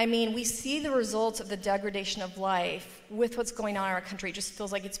 I mean, we see the results of the degradation of life with what's going on in our country. It just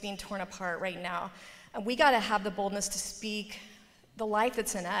feels like it's being torn apart right now. And we got to have the boldness to speak the life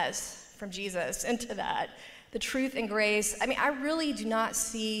that's in us from Jesus into that, the truth and grace. I mean, I really do not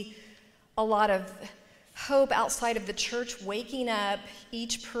see a lot of hope outside of the church waking up,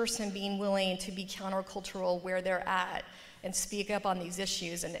 each person being willing to be countercultural where they're at and speak up on these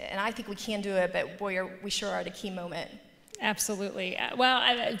issues. And I think we can do it, but boy, we sure are at a key moment. Absolutely.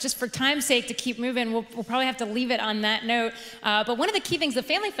 Well, just for time's sake, to keep moving, we'll probably have to leave it on that note. But one of the key things the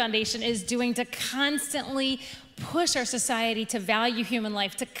Family Foundation is doing to constantly push our society to value human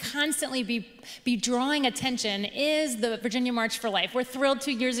life, to constantly be drawing attention, is the Virginia March for Life. We're thrilled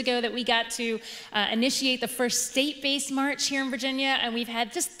 2 years ago that we got to initiate the first state-based march here in Virginia, and we've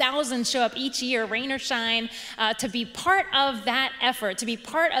had just thousands show up each year, rain or shine, to be part of that effort, to be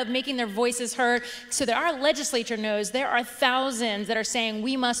part of making their voices heard, so that our legislature knows there are thousands that are saying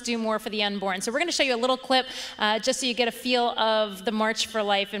we must do more for the unborn. So we're going to show you a little clip just so you get a feel of the March for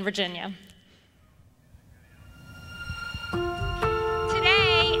Life in Virginia.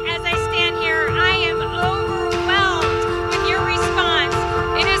 As I stand here, I am overwhelmed with your response.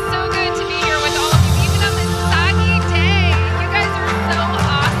 It is so good to be here with all of you, even on this soggy day. You guys are so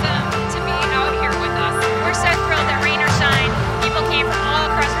awesome to be out here with us. We're so thrilled that rain or shine, people came from all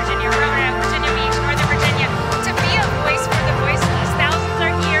across Virginia, Roanoke, Virginia Beach, Northern Virginia, to be a voice for the voiceless. Thousands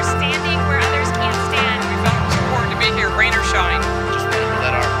are here standing where others can't stand. We felt it was important to be here, rain or shine. Just wanted to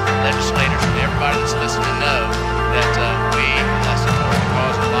let our legislators and everybody that's listening know that we support the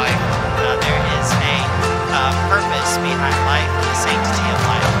cause of life. There is a purpose behind life and the sanctity of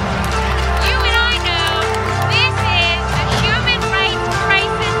life. You and I know this is the human rights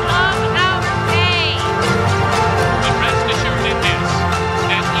crisis of our day. But rest assured in this,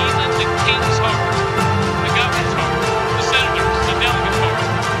 that even the king's heart, the governor's heart, the senators, the delegates' heart,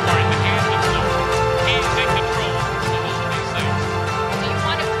 are in the hands of the Lord. He is in control of all these things. Do you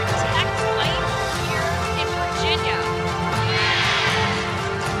want to protect life here in Virginia?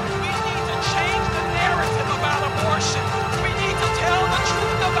 Change the narrative about abortion. We need to tell the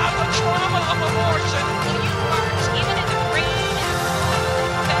truth about the trauma of abortion. Will you march even in the rain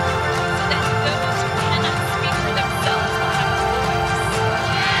and February so that those who cannot speak for themselves will have a voice?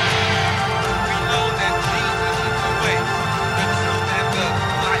 We know that Jesus is the way, the truth, and the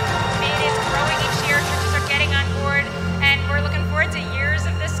life. It is growing each year. Churches are getting on board, and we're looking forward to years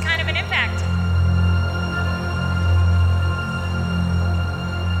of this kind of an impact.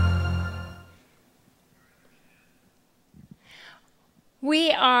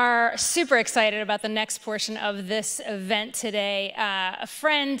 We are super excited about the next portion of this event today. A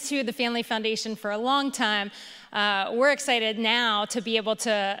friend to the Family Foundation for a long time. We're excited now to be able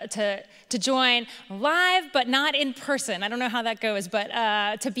to join live, but not in person. I don't know how that goes, but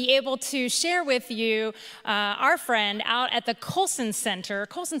to be able to share with you our friend out at the Colson Center.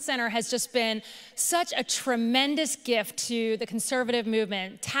 Colson Center has just been such a tremendous gift to the conservative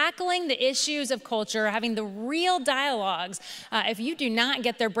movement, tackling the issues of culture, having the real dialogues. If you do not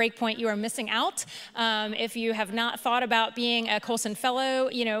get their Breakpoint, you are missing out. If you have not thought about being a Colson Fellow,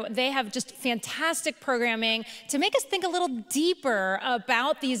 they have just fantastic programming, to make us think a little deeper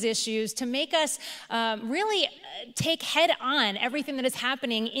about these issues, to make us really take head on everything that is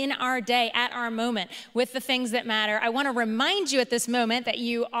happening in our day, at our moment, with the things that matter. I want to remind you at this moment that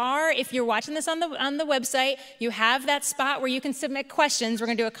you are, if you're watching this on the website, you have that spot where you can submit questions. We're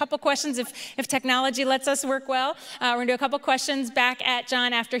going to do a couple questions if technology lets us work well. We're going to do a couple questions back at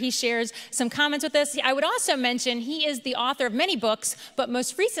John after he shares some comments with us. I would also mention he is the author of many books, but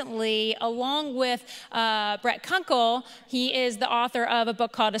most recently, along with Brett Kunkle, he is the author of a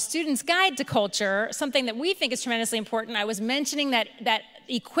book called A Student's Guide to Culture, something that we think is tremendously important. I was mentioning that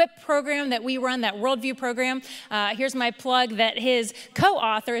Equip program that we run, that Worldview program. Here's my plug that his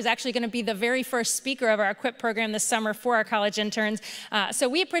co-author is actually going to be the very first speaker of our Equip program this summer for our college interns. So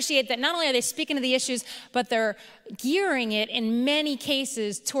we appreciate that not only are they speaking to the issues, but they're gearing it in many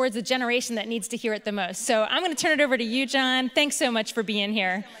cases towards the generation that needs to hear it the most. So I'm going to turn it over to you, John. Thanks so much for being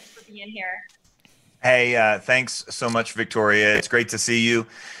here. Hey, thanks so much, Victoria. It's great to see you.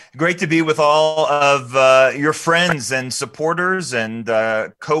 Great to be with all of your friends and supporters and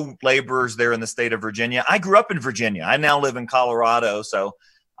co-laborers there in the state of Virginia. I grew up in Virginia. I now live in Colorado, so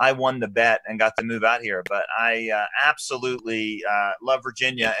I won the bet and got to move out here. But I absolutely love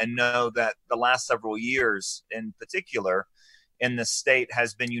Virginia and know that the last several years in particular in the state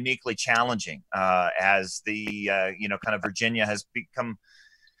has been uniquely challenging as the, kind of Virginia has become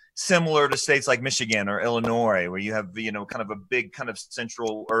similar to states like Michigan or Illinois, where you have, kind of a big kind of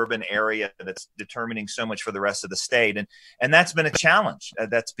central urban area that's determining so much for the rest of the state. And that's been a challenge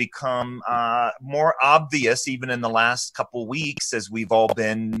that's become more obvious even in the last couple weeks as we've all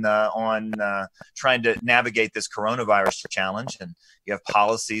been on trying to navigate this coronavirus challenge. And you have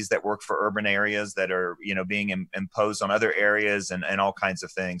policies that work for urban areas that are, being imposed on other areas and all kinds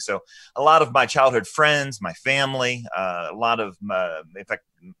of things. So a lot of my childhood friends, my family, a lot of, in fact,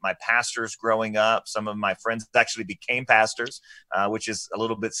 my pastors growing up, some of my friends actually became pastors, which is a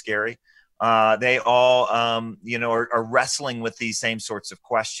little bit scary. They all, are wrestling with these same sorts of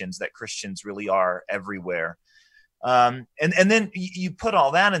questions that Christians really are everywhere. And then you put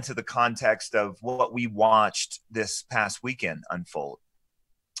all that into the context of what we watched this past weekend unfold.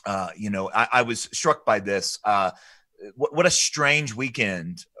 I was struck by this. What a strange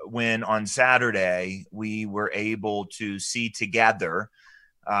weekend when on Saturday we were able to see together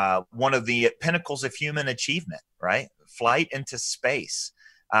one of the pinnacles of human achievement, right? Flight into space.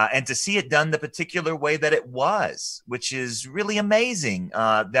 And to see it done the particular way that it was, which is really amazing,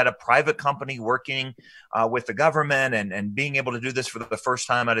 that a private company working with the government and being able to do this for the first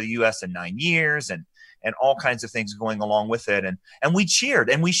time out of the U.S. in 9 years and all kinds of things going along with it. And we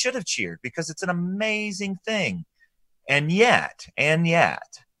cheered, and we should have cheered because it's an amazing thing. And yet,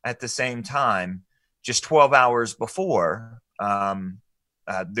 at the same time, just 12 hours before,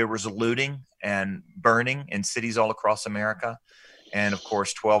 there was looting and burning in cities all across America. And of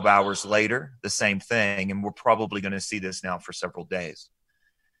course, 12 hours later, the same thing. And we're probably going to see this now for several days.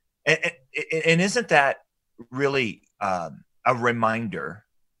 And isn't that really a reminder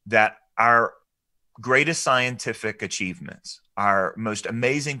that our greatest scientific achievements, our most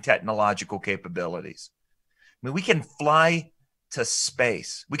amazing technological capabilities, I mean, we can fly to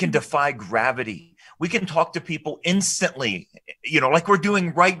space. We can defy gravity. We can talk to people instantly, like we're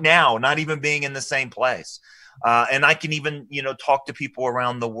doing right now, not even being in the same place. And I can even, talk to people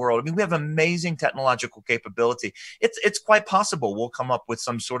around the world. I mean, we have amazing technological capability. It's quite possible we'll come up with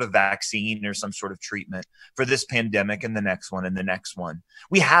some sort of vaccine or some sort of treatment for this pandemic and the next one and the next one.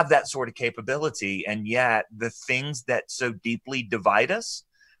 We have that sort of capability. And yet the things that so deeply divide us,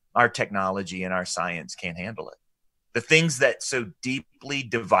 our technology and our science can't handle it. The things that so deeply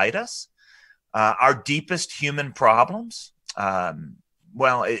divide us, our deepest human problems,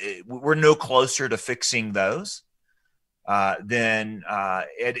 we're no closer to fixing those than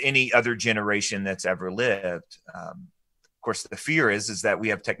at any other generation that's ever lived. Of course, the fear is that we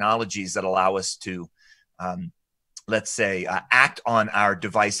have technologies that allow us to, let's say, act on our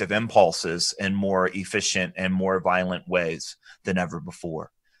divisive impulses in more efficient and more violent ways than ever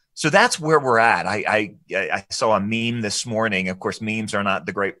before. So that's where we're at. I saw a meme this morning. Of course, memes are not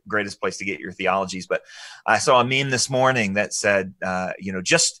the greatest place to get your theologies, but I saw a meme this morning that said,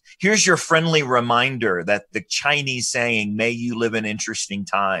 just here's your friendly reminder that the Chinese saying, "May you live in interesting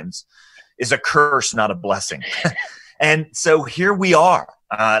times," is a curse, not a blessing. And so here we are,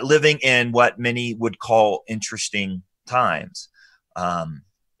 living in what many would call interesting times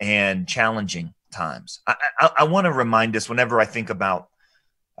and challenging times. I want to remind us whenever I think about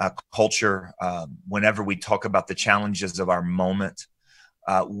culture, whenever we talk about the challenges of our moment,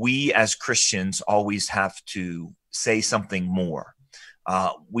 we as Christians always have to say something more.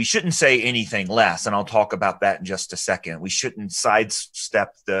 We shouldn't say anything less, and I'll talk about that in just a second. We shouldn't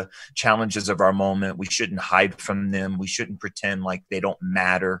sidestep the challenges of our moment. We shouldn't hide from them. We shouldn't pretend like they don't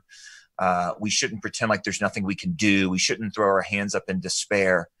matter. We shouldn't pretend like there's nothing we can do. We shouldn't throw our hands up in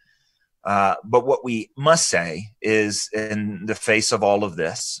despair. But what we must say is, in the face of all of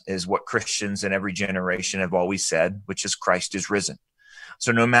this, is what Christians in every generation have always said, which is Christ is risen.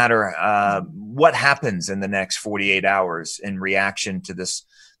 So no matter what happens in the next 48 hours in reaction to this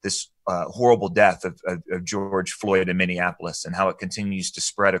horrible death of George Floyd in Minneapolis and how it continues to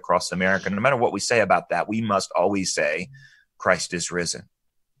spread across America, no matter what we say about that, we must always say Christ is risen.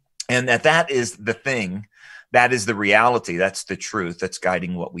 And that is the thing. That is the reality. That's the truth that's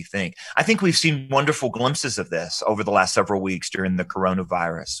guiding what we think. I think we've seen wonderful glimpses of this over the last several weeks during the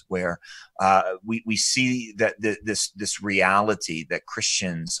coronavirus, where we see that this reality that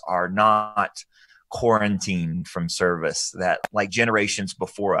Christians are not quarantined from service, that like generations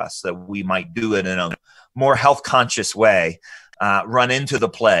before us, that we might do it in a more health conscious way, run into the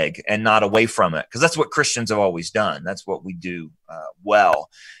plague and not away from it, because that's what Christians have always done. That's what we do well.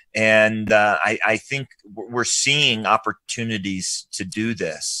 And I think we're seeing opportunities to do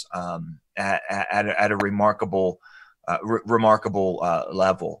this at a remarkable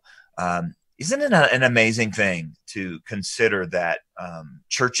level. Isn't it an amazing thing to consider that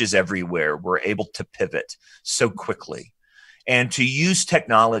churches everywhere were able to pivot so quickly and to use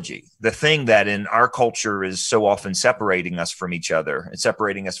technology, the thing that in our culture is so often separating us from each other and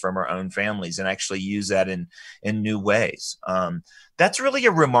separating us from our own families, and actually use that in new ways. That's really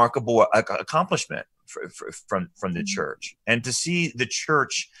a remarkable accomplishment from the church. And to see the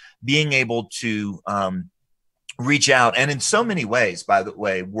church being able to reach out and in so many ways, by the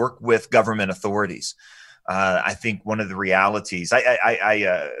way, work with government authorities. I think one of the realities,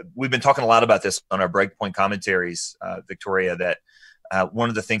 we've been talking a lot about this on our Breakpoint commentaries, Victoria, that one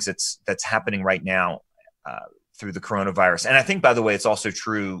of the things that's happening right now through the coronavirus, and I think, by the way, it's also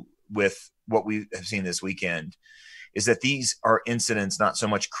true with what we have seen this weekend, is that these are incidents not so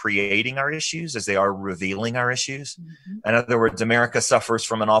much creating our issues as they are revealing our issues. Mm-hmm. In other words, America suffers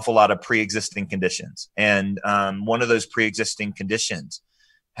from an awful lot of pre-existing conditions. And one of those pre-existing conditions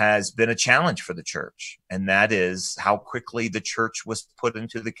has been a challenge for the church. And that is how quickly the church was put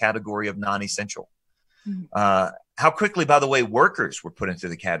into the category of non-essential. Mm-hmm. How quickly, by the way, workers were put into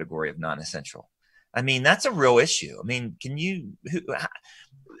the category of non-essential. I mean, that's a real issue. I mean,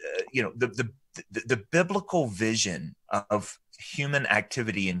 the biblical vision of human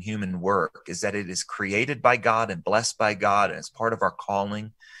activity and human work is that it is created by God and blessed by God, and it's part of our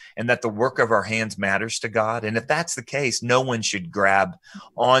calling, and that the work of our hands matters to God. And if that's the case, no one should grab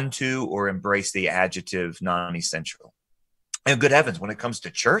onto or embrace the adjective non-essential. And good heavens, when it comes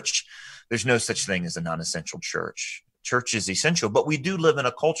to church, there's no such thing as a non-essential church. Church is essential, but we do live in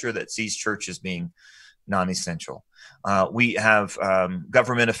a culture that sees church as being non-essential. We have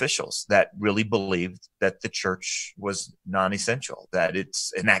government officials that really believed that the church was non-essential, that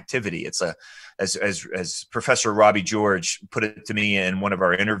it's an activity. It's as Professor Robbie George put it to me in one of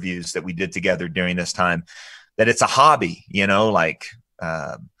our interviews that we did together during this time, that it's a hobby, like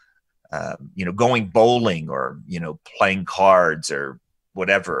going bowling or playing cards or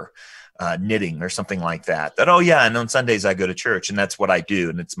whatever, knitting or something like that. That, oh yeah, and on Sundays I go to church and that's what I do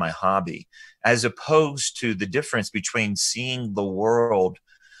and it's my hobby. As opposed to the difference between seeing the world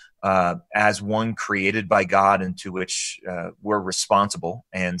as one created by God into which we're responsible,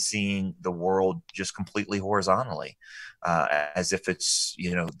 and seeing the world just completely horizontally, as if it's,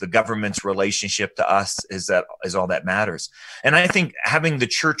 the government's relationship to us is all that matters. And I think having the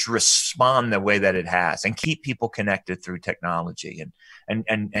church respond the way that it has and keep people connected through technology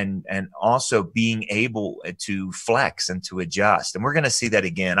and also being able to flex and to adjust. And we're going to see that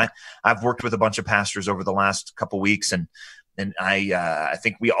again. I've worked with a bunch of pastors over the last couple of weeks, and I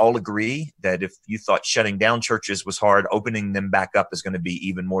think we all agree that if you thought shutting down churches was hard, opening them back up is going to be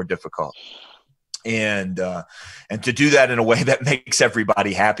even more difficult. And to do that in a way that makes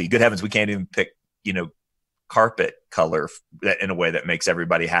everybody happy. Good heavens, we can't even pick, carpet color in a way that makes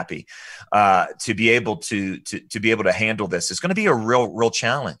everybody happy. To be able to handle this is going to be a real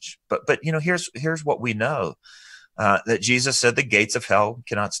challenge. But here's what we know, that Jesus said the gates of hell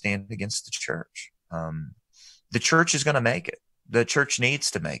cannot stand against the church. The church is going to make it. The church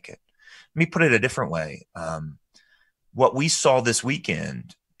needs to make it. Let me put it a different way. What we saw this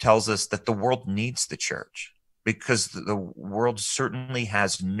weekend tells us that the world needs the church, because the world certainly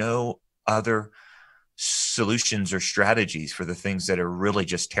has no other solutions or strategies for the things that are really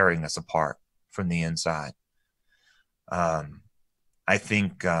just tearing us apart from the inside. I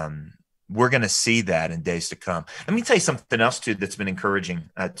think we're going to see that in days to come. Let me tell you something else too that's been encouraging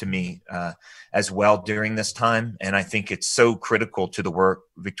to me as well during this time, and I think it's so critical to the work,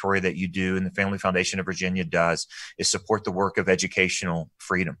 Victoria, that you do and the Family Foundation of Virginia does, is support the work of educational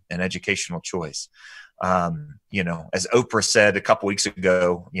freedom and educational choice. You know, as Oprah said a couple weeks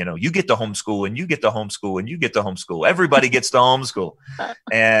ago, you know, you get to homeschool and you get to homeschool and you get to homeschool. Everybody gets to homeschool,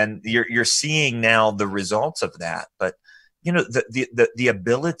 and you're seeing now the results of that. But you know, the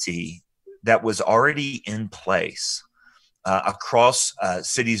ability that was already in place across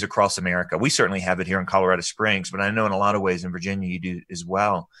cities across America. We certainly have it here in Colorado Springs, but I know in a lot of ways in Virginia you do as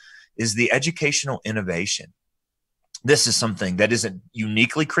well, is the educational innovation. This is something that isn't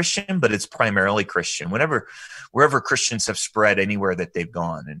uniquely Christian, but it's primarily Christian. Wherever Christians have spread anywhere that they've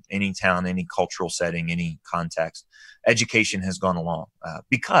gone, in any town, any cultural setting, any context, education has gone along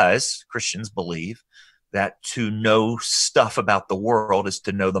because Christians believe that to know stuff about the world is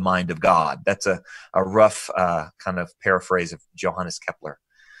to know the mind of God. That's a rough kind of paraphrase of Johannes Kepler,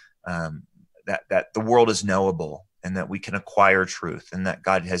 that the world is knowable and that we can acquire truth and that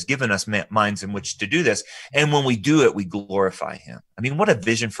God has given us minds in which to do this. And when we do it, we glorify him. I mean, what a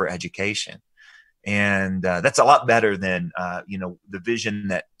vision for education. And that's a lot better than, you know, the vision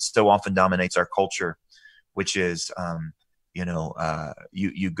that so often dominates our culture, which is, you know,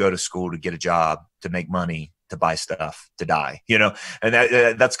 you go to school to get a job, to make money, to buy stuff, to die, you know, and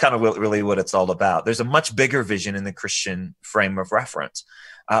that's kind of really what it's all about. There's a much bigger vision in the Christian frame of reference,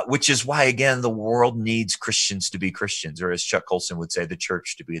 which is why, again, the world needs Christians to be Christians, or as Chuck Colson would say, the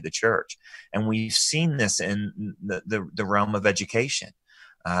church to be the church. And we've seen this in the realm of education.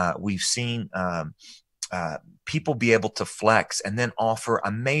 We've seen people be able to flex and then offer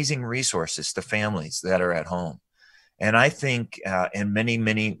amazing resources to families that are at home. And I think in many,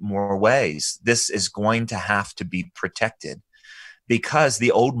 many more ways, this is going to have to be protected because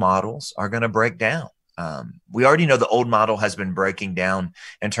the old models are going to break down. We already know the old model has been breaking down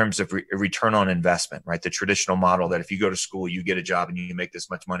in terms of return on investment, right? The traditional model that if you go to school, you get a job and you make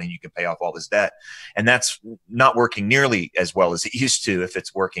this much money and you can pay off all this debt. And that's not working nearly as well as it used to, if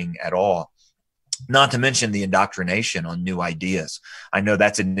it's working at all. Not to mention the indoctrination on new ideas. I know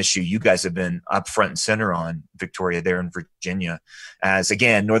that's an issue you guys have been up front and center on, Victoria, there in Virginia, as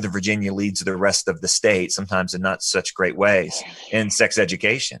again, Northern Virginia leads the rest of the state, sometimes in not such great ways, in sex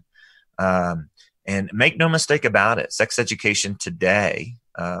education. And make no mistake about it, sex education today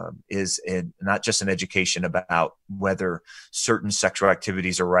is not just an education about whether certain sexual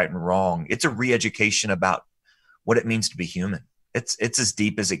activities are right and wrong. It's a re-education about what it means to be human. It's as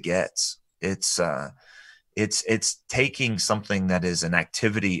deep as it gets. It's taking something that is an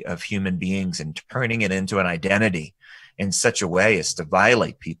activity of human beings and turning it into an identity in such a way as to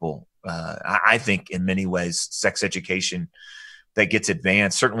violate people. I think in many ways, sex education that gets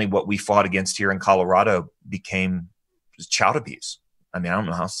advanced, certainly what we fought against here in Colorado became child abuse. I mean, I don't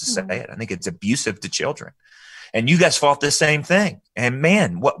know how else to say it. I think it's abusive to children. And you guys fought the same thing. And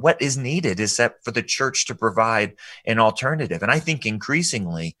man, what is needed is that for the church to provide an alternative. And I think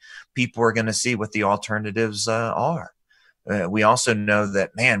increasingly people are going to see what the alternatives are. We also know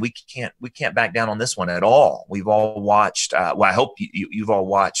that, man, we can't back down on this one at all. We've all watched, well, I hope you've all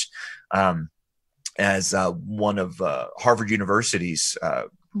watched as one of Harvard University's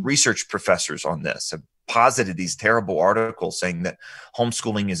research professors on this have posited these terrible articles saying that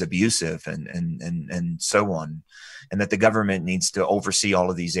homeschooling is abusive and so on, and that the government needs to oversee all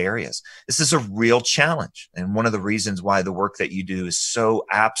of these areas. This is a real challenge. And one of the reasons why the work that you do is so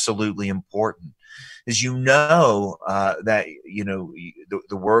absolutely important is, you know, that, you know,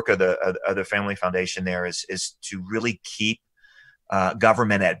 the work of the Family Foundation there is to really keep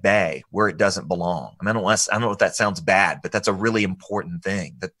government at bay where it doesn't belong. I mean, I don't know if that sounds bad, but that's a really important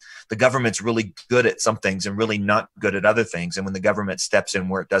thing, that the government's really good at some things and really not good at other things. And when the government steps in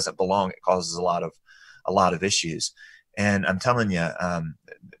where it doesn't belong, it causes a lot of issues. And I'm telling you,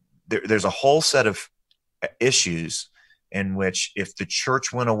 there's a whole set of issues in which if the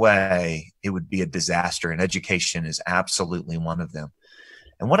church went away, it would be a disaster. And education is absolutely one of them.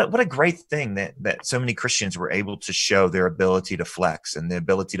 And what a great thing that so many Christians were able to show their ability to flex and the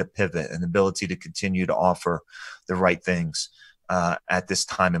ability to pivot and the ability to continue to offer the right things at this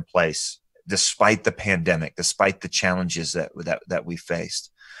time and place, despite the pandemic, despite the challenges that we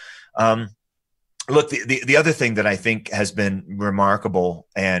faced. Look, the other thing that I think has been remarkable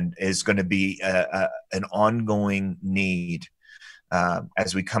and is going to be an ongoing need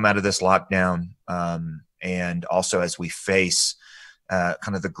as we come out of this lockdown, and also as we face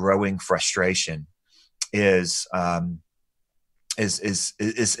kind of the growing frustration, is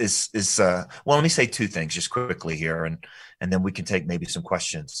well, let me say two things just quickly here, and then we can take maybe some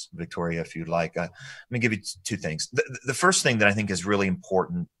questions, Victoria, if you'd like. Let me give you two things. The first thing that I think is really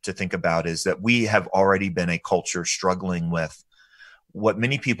important to think about is that we have already been a culture struggling with what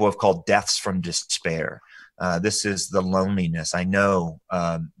many people have called deaths from despair. This is the loneliness. I know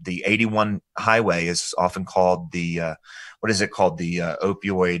the 81 highway is often called the, what is it called? The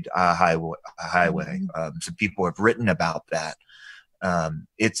opioid highway. Some people have written about that. And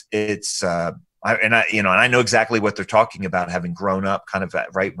I know exactly what they're talking about, having grown up kind of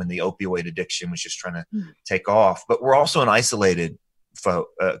right when the opioid addiction was just trying to take off. But we're also an isolated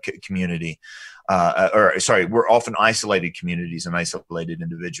community. We're often isolated communities and isolated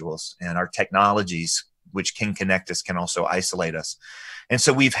individuals, and our technologies, which can connect us, can also isolate us. And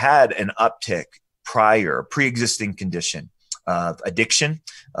so we've had an uptick pre-existing condition of addiction,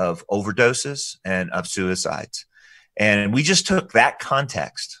 of overdoses, and of suicides. And we just took that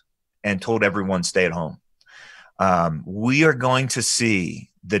context and told everyone stay at home. We are going to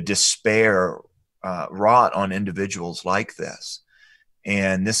see the despair wrought on individuals like this.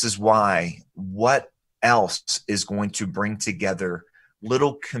 And this is why, what else is going to bring together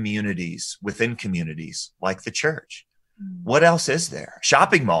little communities within communities like the church? What else is there?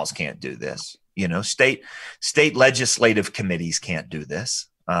 Shopping malls can't do this. State legislative committees can't do this.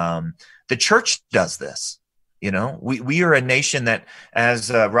 The church does this. We are a nation that,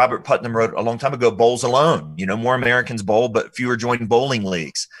 as Robert Putnam wrote a long time ago, bowls alone. More Americans bowl, but fewer join bowling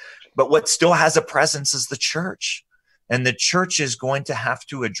leagues. But what still has a presence is the church. And the church is going to have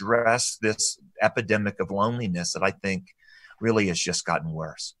to address this epidemic of loneliness that I think really has just gotten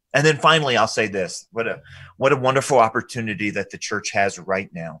worse. And then finally, I'll say this. What a wonderful opportunity that the church has right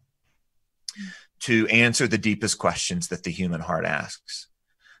now to answer the deepest questions that the human heart asks.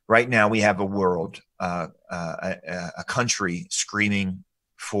 Right now, we have a world, a country screaming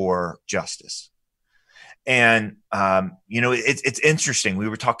for justice. And, it's interesting. We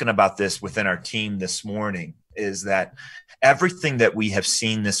were talking about this within our team this morning, is that everything that we have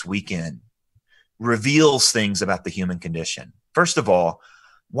seen this weekend reveals things about the human condition. First of all,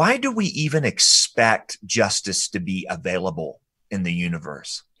 why do we even expect justice to be available in the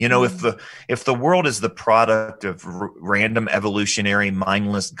universe? If the world is the product of random evolutionary,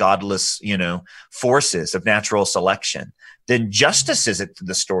 mindless, godless, forces of natural selection, then justice isn't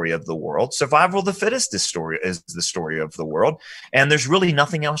the story of the world. Survival of the fittest is the story of the world. And there's really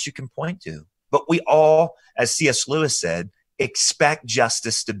nothing else you can point to. But we all, as C.S. Lewis said, expect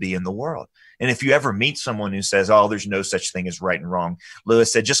justice to be in the world. And if you ever meet someone who says, oh, there's no such thing as right and wrong,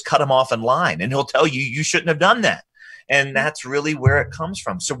 Lewis said, just cut them off in line and he'll tell you, you shouldn't have done that. And that's really where it comes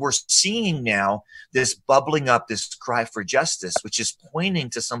from. So we're seeing now this bubbling up, this cry for justice, which is pointing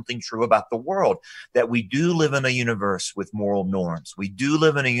to something true about the world, that we do live in a universe with moral norms. We do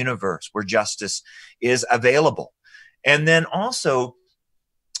live in a universe where justice is available. And then also,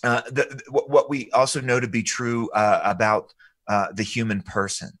 what we also know to be true about the human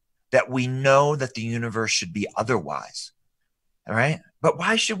person, that we know that the universe should be otherwise. All right. But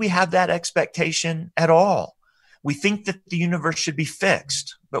why should we have that expectation at all? We think that the universe should be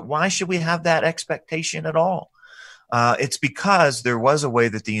fixed, but why should we have that expectation at all? It's because there was a way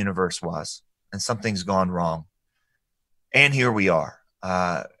that the universe was, and something's gone wrong. And here we are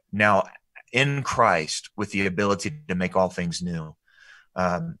now in Christ with the ability to make all things new.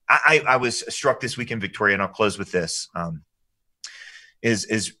 I was struck this weekend, Victoria, and I'll close with this.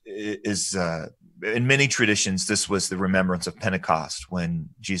 In many traditions, this was the remembrance of Pentecost, when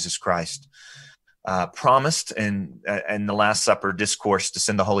Jesus Christ promised in the Last Supper discourse to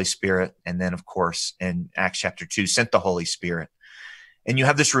send the Holy Spirit, and then, of course, in Acts chapter 2, sent the Holy Spirit. And you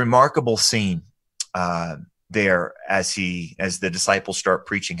have this remarkable scene there as the disciples start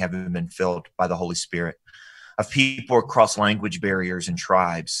preaching, having been filled by the Holy Spirit, of people across language barriers and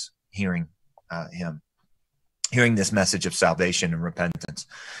tribes hearing him, hearing this message of salvation and repentance.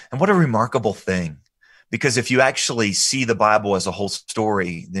 And what a remarkable thing, because if you actually see the Bible as a whole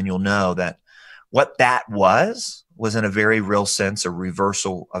story, then you'll know that what that was in a very real sense a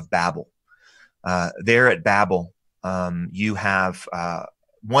reversal of Babel. There at Babel, you have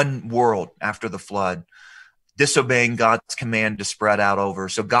one world after the flood, disobeying God's command to spread out over.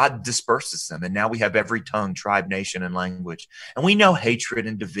 So God disperses them. And now we have every tongue, tribe, nation, and language. And we know hatred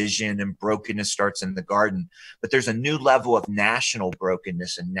and division and brokenness starts in the garden, but there's a new level of national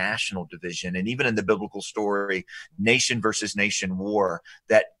brokenness and national division. And even in the biblical story, nation versus nation war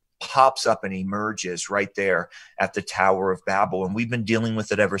that pops up and emerges right there at the Tower of Babel. And we've been dealing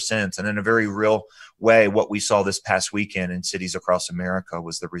with it ever since. And in a very real way, what we saw this past weekend in cities across America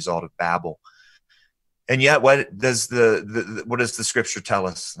was the result of Babel. And yet, what does what does the scripture tell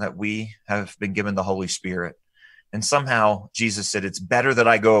us? That we have been given the Holy Spirit. And somehow Jesus said, it's better that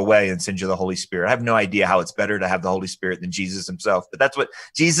I go away and send you the Holy Spirit. I have no idea how it's better to have the Holy Spirit than Jesus himself, but that's what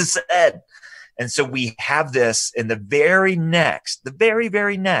Jesus said. And so we have this in the very next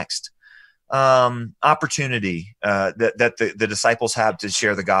opportunity that the disciples have to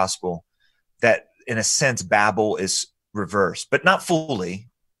share the gospel, that in a sense, Babel is reversed, but not fully.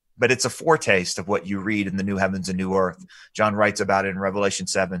 But it's a foretaste of what you read in the new heavens and new earth. John writes about it in Revelation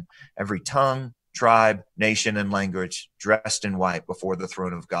 7. Every tongue, tribe, nation, and language dressed in white before the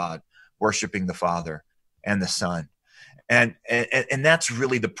throne of God, worshiping the Father and the Son. And that's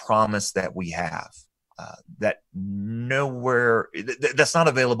really the promise that we have, that nowhere, that's not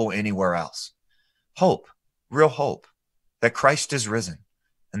available anywhere else. Hope, real hope, that Christ is risen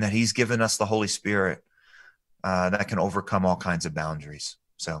and that he's given us the Holy Spirit that can overcome all kinds of boundaries.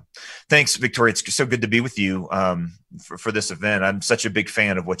 So thanks, Victoria. It's so good to be with you for this event. I'm such a big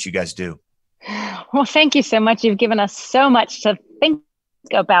fan of what you guys do. Well, thank you so much. You've given us so much to think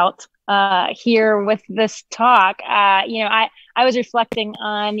about here with this talk. I was reflecting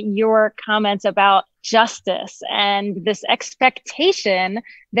on your comments about justice and this expectation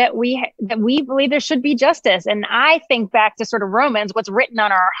that we believe there should be justice. And I think back to sort of Romans, what's written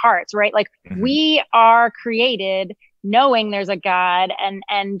on our hearts, right? Like we are created knowing there's a God,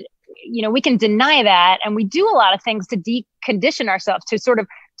 and we can deny that, and we do a lot of things to decondition ourselves to sort of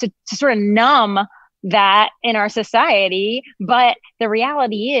numb that in our society. But the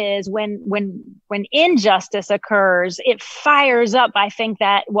reality is when injustice occurs, it fires up, I think,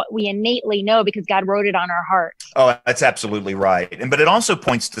 that what we innately know because God wrote it on our hearts. Oh, that's absolutely right. But it also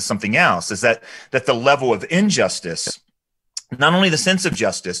points to something else, is that the level of injustice, not only the sense of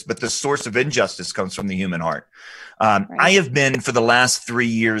justice, but the source of injustice comes from the human heart. Right. I have been, for the last 3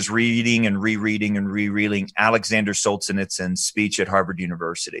 years, reading and rereading and rereading Alexander Solzhenitsyn's speech at Harvard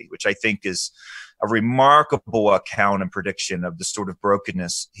University, which I think is a remarkable account and prediction of the sort of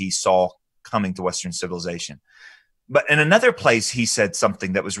brokenness he saw coming to Western civilization. But in another place, he said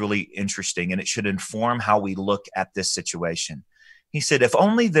something that was really interesting, and it should inform how we look at this situation. He said, if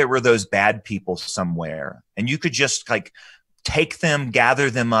only there were those bad people somewhere, and you could just take them, gather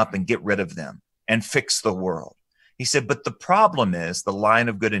them up, and get rid of them and fix the world. He said, but the problem is the line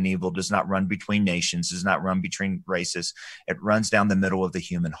of good and evil does not run between nations, does not run between races. It runs down the middle of the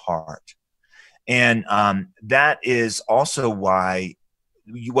human heart. And that is also why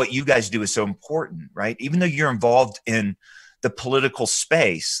what you guys do is so important, right? Even though you're involved in the political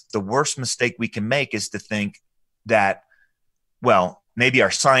space, the worst mistake we can make is to think that, well, maybe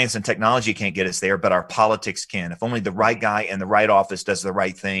our science and technology can't get us there, but our politics can. If only the right guy in the right office does the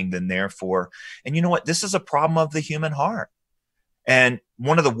right thing, then therefore, and you know what? This is a problem of the human heart. And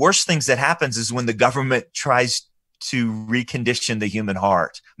one of the worst things that happens is when the government tries to recondition the human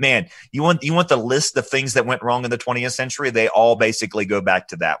heart. Man, you want the list of things that went wrong in the 20th century? They all basically go back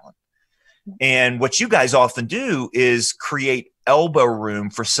to that one. And what you guys often do is create elbow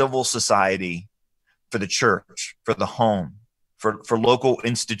room for civil society, for the church, for the home, for local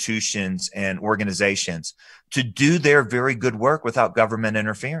institutions and organizations to do their very good work without government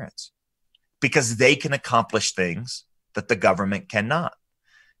interference, because they can accomplish things that the government cannot.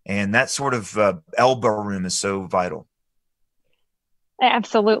 And that sort of elbow room is so vital.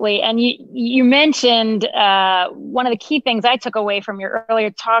 Absolutely. And you mentioned one of the key things I took away from your earlier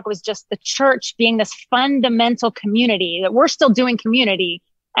talk was just the church being this fundamental community, that we're still doing community.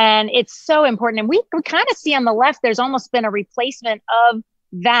 And it's so important. And we kind of see on the left, there's almost been a replacement of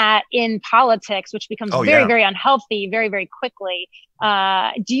that in politics, which becomes very unhealthy very, very quickly.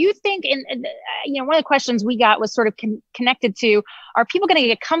 Do you think, one of the questions we got was sort of connected to, are people going to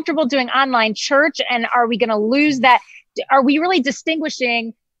get comfortable doing online church? And are we going to lose that? Are we really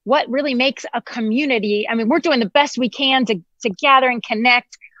distinguishing what really makes a community? I mean, we're doing the best we can to gather and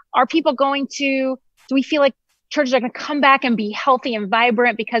connect. Are people do we feel like churches are going to come back and be healthy and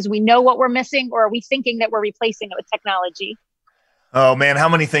vibrant because we know what we're missing? Or are we thinking that we're replacing it with technology? Oh man, how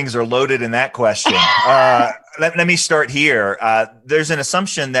many things are loaded in that question? Let me start here. There's an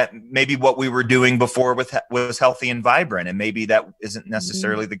assumption that maybe what we were doing before was healthy and vibrant, and maybe that isn't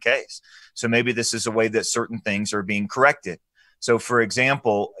necessarily the case. So maybe this is a way that certain things are being corrected. So for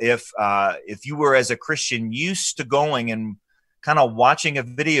example, if you were as a Christian used to going and kind of watching a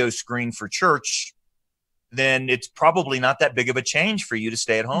video screen for church, then it's probably not that big of a change for you to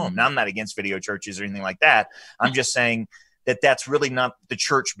stay at home. Now, I'm not against video churches or anything like that. I'm just saying that that's really not the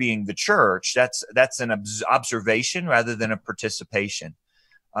church being the church. That's an observation rather than a participation.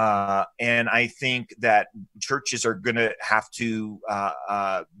 And I think that churches are going to have to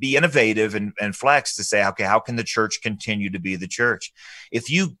be innovative and flex to say, okay, how can the church continue to be the church? If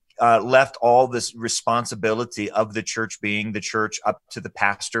you left all this responsibility of the church being the church up to the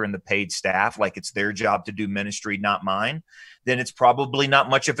pastor and the paid staff, like it's their job to do ministry, not mine, then it's probably not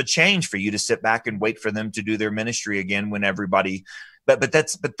much of a change for you to sit back and wait for them to do their ministry again when everybody. But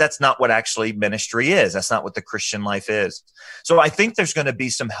that's not what actually ministry is. That's not what the Christian life is. So I think there's going to be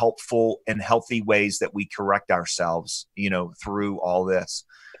some helpful and healthy ways that we correct ourselves, through all this.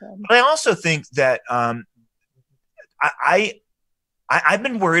 But I also think that I've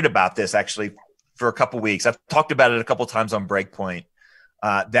been worried about this actually for a couple of weeks. I've talked about it a couple of times on Breakpoint,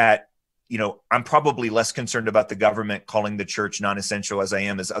 that, I'm probably less concerned about the government calling the church non-essential as I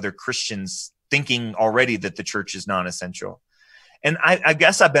am as other Christians thinking already that the church is non-essential. And I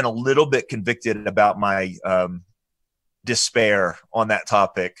guess I've been a little bit convicted about my despair on that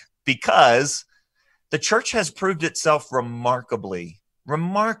topic, because the church has proved itself remarkably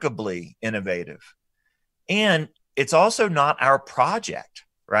innovative. And it's also not our project,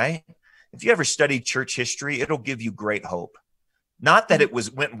 right? If you ever study church history, it'll give you great hope. Not that it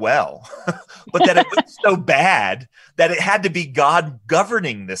went well, but that it went so bad that it had to be God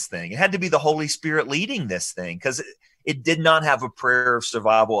governing this thing. It had to be the Holy Spirit leading this thing, because it did not have a prayer of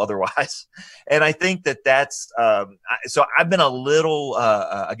survival otherwise. And I think that's, so I've been a little,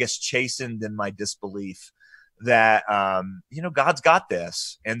 I guess, chastened in my disbelief that, God's got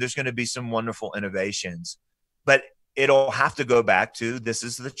this and there's going to be some wonderful innovations, but it'll have to go back to, this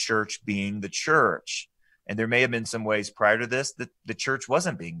is the church being the church. And there may have been some ways prior to this that the church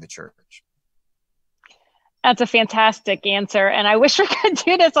wasn't being the church. That's a fantastic answer. And I wish we could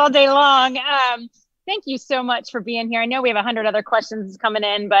do this all day long. Thank you so much for being here. I know we have 100 other questions coming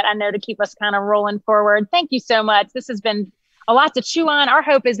in, but I know to keep us kind of rolling forward. Thank you so much. This has been a lot to chew on. Our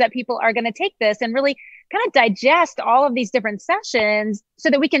hope is that people are going to take this and really kind of digest all of these different sessions so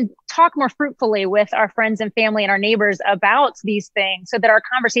that we can talk more fruitfully with our friends and family and our neighbors about these things, so that our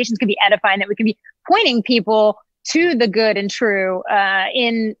conversations can be edifying, that we can be pointing people to the good and true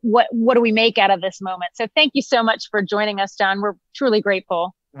in what do we make out of this moment. So thank you so much for joining us, John. We're truly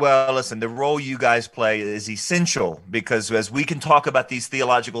grateful. Well, listen, the role you guys play is essential, because as we can talk about these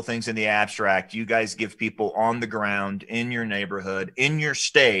theological things in the abstract, you guys give people on the ground, in your neighborhood, in your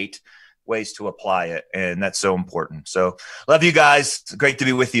state, ways to apply it. And that's so important. So love you guys. It's great to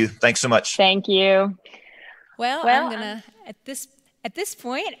be with you. Thanks so much. Thank you. Well, I'm going to, at this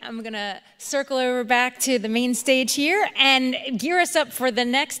point, I'm going to circle over back to the main stage here and gear us up for the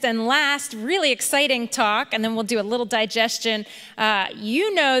next and last really exciting talk, and then we'll do a little digestion.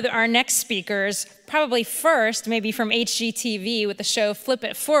 Our next speakers, probably first, maybe from HGTV with the show Flip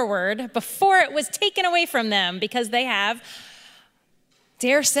It Forward, before it was taken away from them, because they have,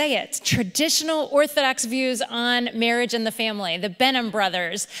 dare say it, traditional Orthodox views on marriage and the family, the Benham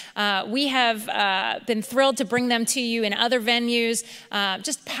brothers. We have been thrilled to bring them to you in other venues.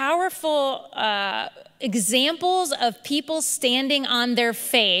 Just powerful examples of people standing on their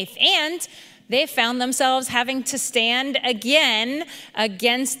faith, and they found themselves having to stand again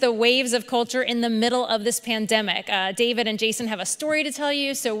against the waves of culture in the middle of this pandemic. David and Jason have a story to tell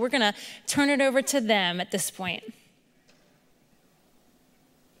you, so we're going to turn it over to them at this point.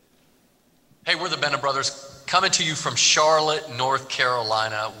 Hey, we're the Benham Brothers, coming to you from Charlotte, North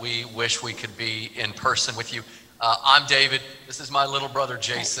Carolina. We wish we could be in person with you. I'm David. This is my little brother,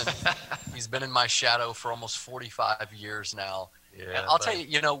 Jason. He's been in my shadow for almost 45 years now. Yeah, and I'll tell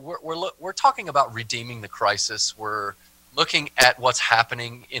you, we're talking about redeeming the crisis. We're looking at what's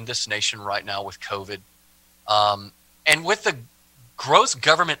happening in this nation right now with COVID. And with the gross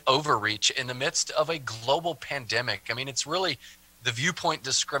government overreach in the midst of a global pandemic. I mean, it's really the viewpoint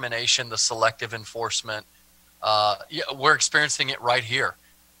discrimination, the selective enforcement. We're experiencing it right here.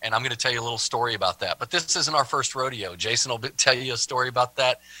 And I'm going to tell you a little story about that. But this isn't our first rodeo. Jason will tell you a story about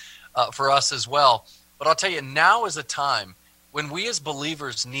that for us as well. But I'll tell you, now is a time when we as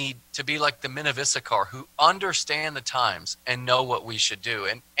believers need to be like the men of Issachar, who understand the times and know what we should do.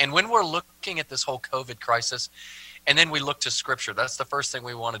 And when we're looking at this whole COVID crisis, and then we look to Scripture. That's the first thing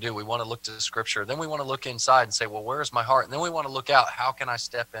we want to do. We want to look to Scripture. Then we want to look inside and say, well, where's my heart? And then we want to look out. How can I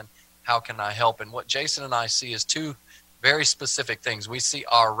step in? How can I help? And what Jason and I see is two very specific things. We see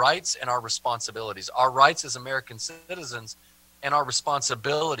our rights and our responsibilities. Our rights as American citizens and our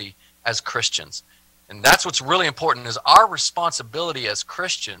responsibility as Christians. And that's what's really important, is our responsibility as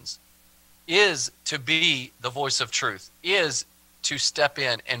Christians is to be the voice of truth, is to step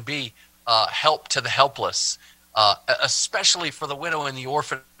in and be help to the helpless. especially for the widow and the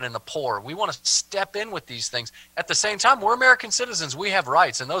orphan and the poor. We want to step in with these things. At the same time, we're American citizens. We have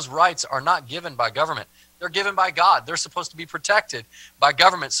rights, and those rights are not given by government. They're given by God. They're supposed to be protected by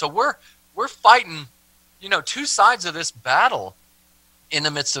government. So we're fighting, you know, two sides of this battle in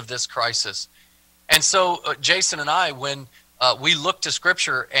the midst of this crisis. And so Jason and I, when we look to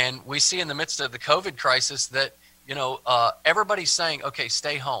Scripture and we see in the midst of the COVID crisis that, you know, everybody's saying, okay,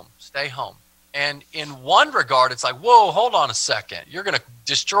 stay home, stay home. And in one regard, it's like, whoa, hold on a second. You're going to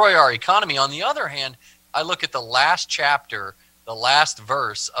destroy our economy. On the other hand, I look at the last chapter, the last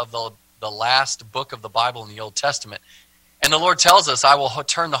verse of the last book of the Bible in the Old Testament. And the Lord tells us, I will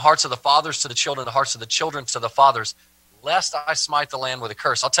turn the hearts of the fathers to the children, the hearts of the children to the fathers, lest I smite the land with a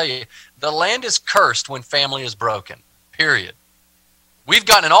curse. I'll tell you, the land is cursed when family is broken, period. We've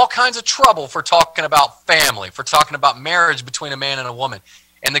gotten in all kinds of trouble for talking about family, for talking about marriage between a man and a woman.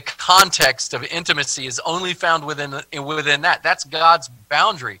 And the context of intimacy is only found within that. That's God's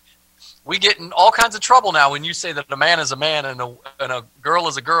boundary. We get in all kinds of trouble now when you say that a man is a man and a girl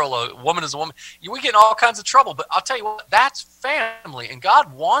is a girl, a woman is a woman. We get in all kinds of trouble. But I'll tell you what, that's family. And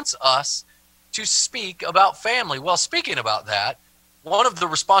God wants us to speak about family. Well, speaking about that, one of the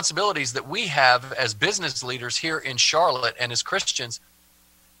responsibilities that we have as business leaders here in Charlotte and as Christians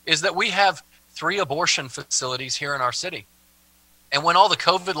is that we have 3 abortion facilities here in our city. And when all the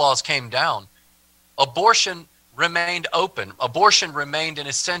COVID laws came down, abortion remained open. Abortion remained an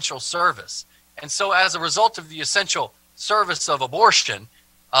essential service. And so as a result of the essential service of abortion,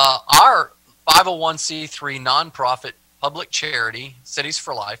 our 501c3 nonprofit public charity, Cities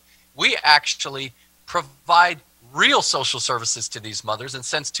for Life, we actually provide real social services to these mothers. And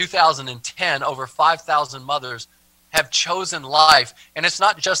since 2010, over 5,000 mothers have chosen life. And it's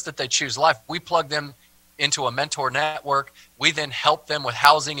not just that they choose life. We plug them into a mentor network. We then help them with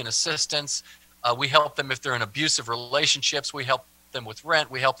housing and assistance. We help them if they're in abusive relationships. We help them with rent.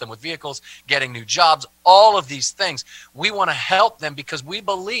 We help them with vehicles, getting new jobs, all of these things. We want to help them because we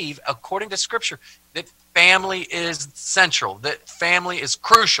believe, according to Scripture, that family is central, that family is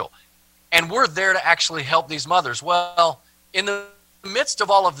crucial. And we're there to actually help these mothers. Well, in the midst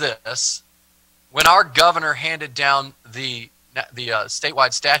of all of this, when our governor handed down the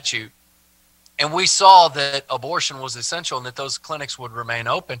statewide statute, and we saw that abortion was essential and that those clinics would remain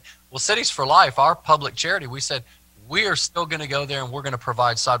open, well, Cities for Life, our public charity, we said, we are still going to go there and we're going to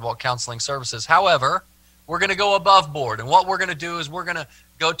provide sidewalk counseling services. However, we're going to go above board. And what we're going to do is we're going to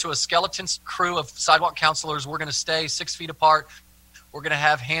go to a skeleton crew of sidewalk counselors. We're going to stay 6 feet apart. We're going to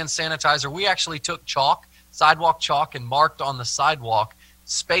have hand sanitizer. We actually took chalk, sidewalk chalk, and marked on the sidewalk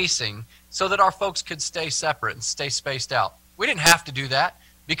spacing so that our folks could stay separate and stay spaced out. We didn't have to do that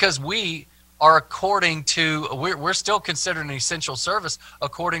because we are according to, we're still considered an essential service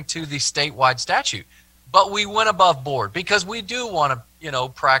according to the statewide statute. But we went above board because we do want to, you know,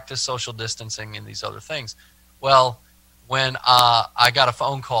 practice social distancing and these other things. Well, when I got a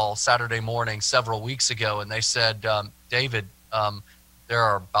phone call Saturday morning several weeks ago and they said, David, there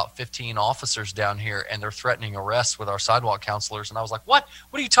are about 15 officers down here and they're threatening arrests with our sidewalk counselors. And I was like, what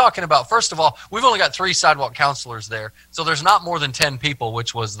are you talking about? First of all, we've only got 3 sidewalk counselors there. So there's not more than 10 people,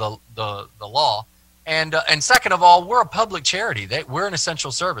 which was the law. And second of all, we're a public charity. We're an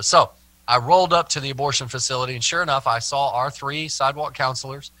essential service. So I rolled up to the abortion facility and sure enough, I saw our 3 sidewalk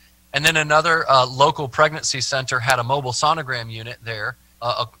counselors. And then another local pregnancy center had a mobile sonogram unit there,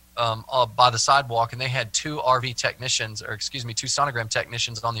 by the sidewalk, and they had 2 RV technicians, or excuse me, 2 sonogram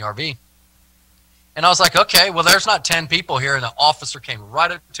technicians on the RV. And I was like, okay, well, there's not 10 people here. And the officer came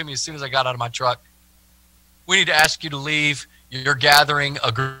right up to me as soon as I got out of my truck. We need to ask you to leave. You're gathering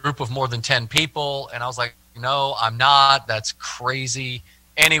a group of more than 10 people. And I was like, no, I'm not. That's crazy.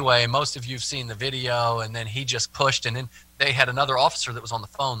 Anyway, most of you have seen the video. And then he just pushed. And then they had another officer that was on the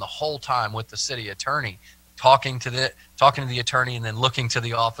phone the whole time with the city attorney, talking to the attorney and then looking to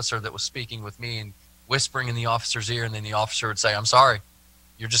the officer that was speaking with me and whispering in the officer's ear. And then the officer would say, I'm sorry,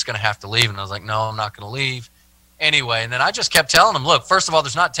 you're just going to have to leave. And I was like, no, I'm not going to leave. Anyway, and then I just kept telling him, look, first of all,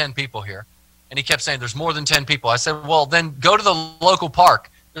 there's not 10 people here. And he kept saying, there's more than 10 people. I said, well, then go to the local park.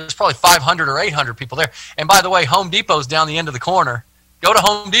 There's probably 500 or 800 people there. And by the way, Home Depot's down the end of the corner. Go to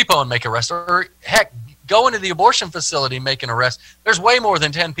Home Depot and make an arrest. Or heck, go into the abortion facility and make an arrest. There's way more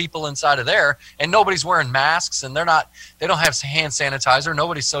than 10 people inside of there, and nobody's wearing masks, and they don't have hand sanitizer.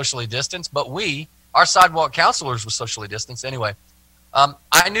 Nobody's socially distanced, but our sidewalk counselors were socially distanced. Anyway,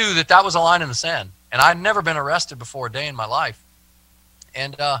 I knew that was a line in the sand, and I'd never been arrested before a day in my life.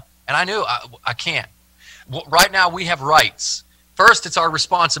 And I knew I can't. Right now, we have rights. First, it's our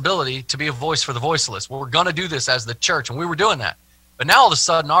responsibility to be a voice for the voiceless. We're going to do this as the church, and we were doing that. But now all of a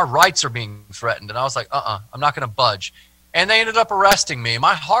sudden our rights are being threatened. And I was like, I'm not going to budge. And they ended up arresting me.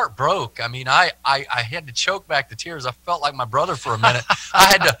 My heart broke. I mean, I had to choke back the tears. I felt like my brother for a minute. I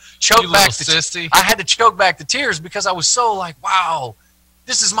had to choke back I had to choke back the tears because I was so like, wow,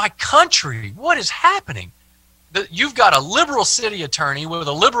 this is my country. What is happening? You've got a liberal city attorney with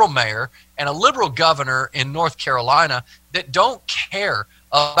a liberal mayor and a liberal governor in North Carolina that don't care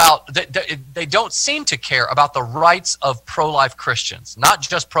about, they don't seem to care about the rights of pro-life Christians, not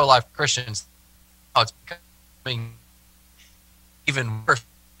just pro-life Christians. It's becoming even worse,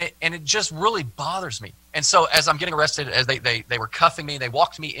 and it just really bothers me. And so as I'm getting arrested, as they were cuffing me, they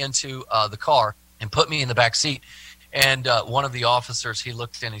walked me into the car and put me in the back seat. And one of the officers, he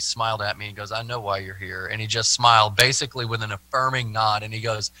looked in, he smiled at me and goes, I know why you're here. And he just smiled basically with an affirming nod. And he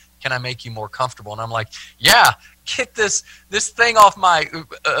goes, can I make you more comfortable? And I'm like, yeah, get this thing off my,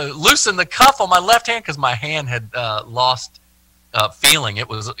 loosen the cuff on my left hand, because my hand had lost feeling. It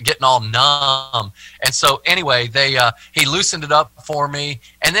was getting all numb. And so anyway, he loosened it up for me.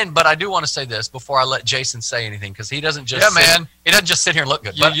 And then, but I do want to say this before I let Jason say anything, because he doesn't just he doesn't just sit here and look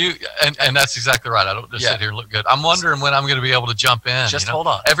good. And that's exactly right. I don't just sit here and look good. I'm wondering when I'm going to be able to jump in. Just hold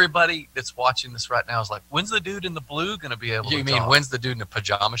on. Everybody that's watching this right now is like, when's the dude in the blue going to be able to You mean talk? When's the dude in a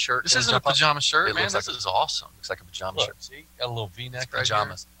pajama shirt? This isn't a pajama shirt, man. This is awesome. Looks like a pajama shirt. See, got a little V-neck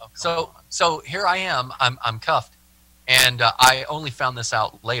pajamas. So here I am. I'm cuffed. And I only found this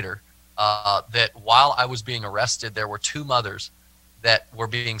out later, that while I was being arrested, there were two mothers that were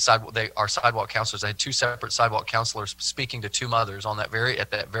being they are sidewalk counselors. I had two separate sidewalk counselors speaking to two mothers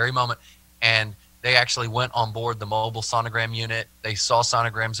at that very moment. And they actually went on board the mobile sonogram unit. They saw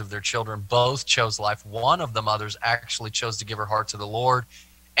sonograms of their children. Both chose life. One of the mothers actually chose to give her heart to the Lord.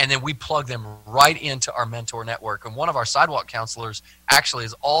 And then we plugged them right into our mentor network. And one of our sidewalk counselors actually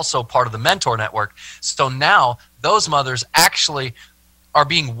is also part of the mentor network. So now those mothers actually are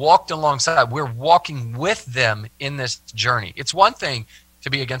being walked alongside. We're walking with them in this journey. It's one thing to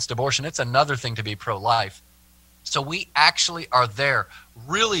be against abortion. It's another thing to be pro-life. So we actually are there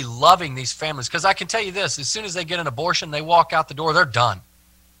really loving these families. Because I can tell you this, as soon as they get an abortion, they walk out the door, they're done.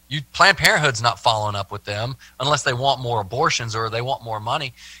 Planned Parenthood's not following up with them unless they want more abortions or they want more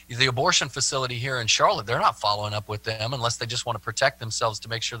money. The abortion facility here in Charlotte, they're not following up with them unless they just want to protect themselves to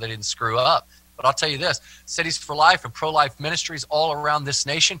make sure they didn't screw up. But I'll tell you this, Cities for Life and pro-life ministries all around this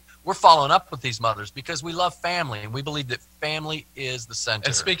nation, we're following up with these mothers because we love family and we believe that family is the center.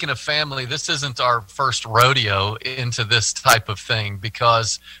 And speaking of family, this isn't our first rodeo into this type of thing,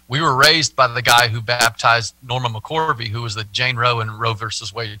 because we were raised by the guy who baptized Norma McCorvey, who was the Jane Roe and Roe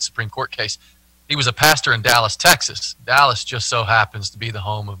versus Wade Supreme Court case. He was a pastor in Dallas, Texas. Dallas just so happens to be the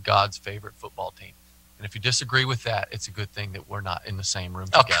home of God's favorite football team. And if you disagree with that, it's a good thing that we're not in the same room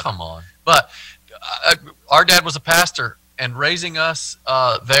together. Oh, come on. But our dad was a pastor, and raising us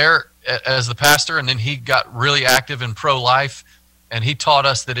there as the pastor, and then he got really active in pro-life, and he taught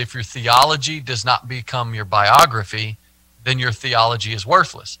us that if your theology does not become your biography, then your theology is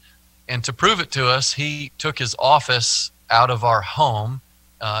worthless. And to prove it to us, he took his office out of our home.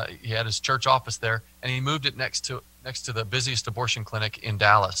 He had his church office there, and he moved it next to the busiest abortion clinic in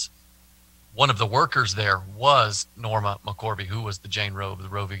Dallas. One of the workers there was Norma McCorvey, who was the Jane Roe of the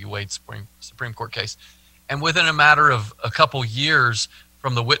Roe v. Wade Supreme Court case. And within a matter of a couple years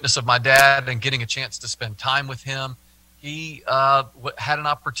from the witness of my dad and getting a chance to spend time with him, he had an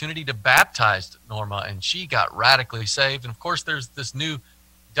opportunity to baptize Norma, and she got radically saved. And of course, there's this new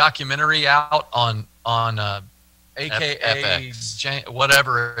documentary out on AKA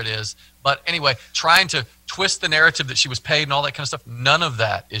whatever it is. But anyway, trying to twist the narrative that she was paid and all that kind of stuff. None of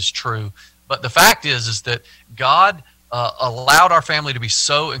that is true. But the fact is that God allowed our family to be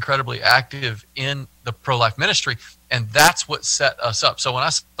so incredibly active in the pro-life ministry, and that's what set us up. So when I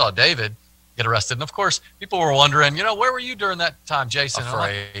saw David get arrested, and of course, people were wondering, where were you during that time, Jason?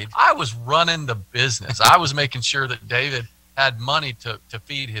 Afraid. I was running the business. I was making sure that David had money to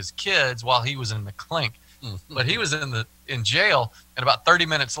feed his kids while he was in the clink. But he was in jail, and about 30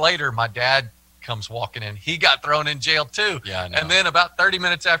 minutes later, my dad comes walking in. He got thrown in jail too. Yeah, I know. And then about 30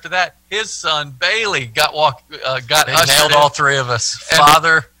 minutes after that, his son Bailey got They nailed all three of us: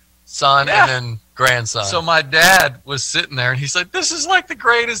 father, son, and then grandson. So my dad was sitting there, and he said, "This is like the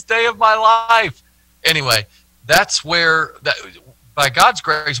greatest day of my life." Anyway, that's where by God's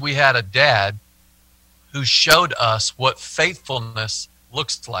grace, we had a dad who showed us what faithfulness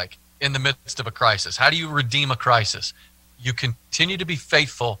looks like in the midst of a crisis. How do you redeem a crisis? You continue to be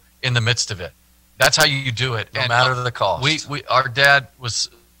faithful in the midst of it. That's how you do it, no matter the cost. Our dad was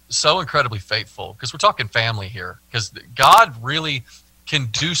so incredibly faithful, because we're talking family here, because God really can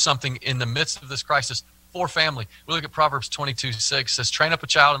do something in the midst of this crisis for family. We look at Proverbs 22:6, says, train up a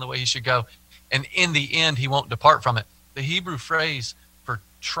child in the way he should go, and in the end he won't depart from it. The Hebrew phrase for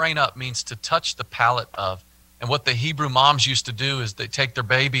train up means to touch the palate of. And what the Hebrew moms used to do is they take their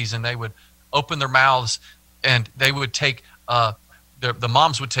babies and they would open their mouths, and they would take, the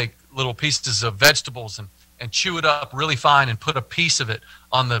moms would take little pieces of vegetables and chew it up really fine and put a piece of it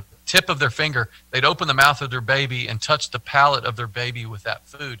on the tip of their finger. They'd open the mouth of their baby and touch the palate of their baby with that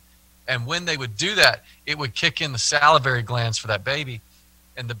food. And when they would do that, it would kick in the salivary glands for that baby,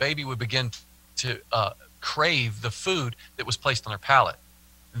 and the baby would begin to crave the food that was placed on their palate.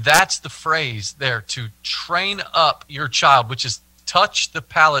 That's the phrase there, to train up your child, which is touch the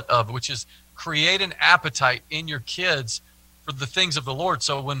palate of, which is create an appetite in your kids for the things of the Lord.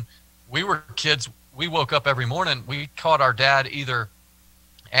 So when we were kids, we woke up every morning, we caught our dad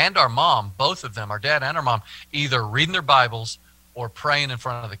and our mom, both of them, our dad and our mom, either reading their Bibles or praying in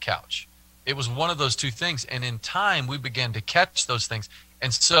front of the couch. It was one of those two things. And in time, we began to catch those things.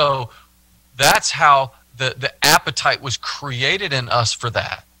 And so that's how the appetite was created in us for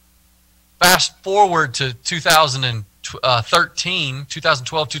that. Fast forward to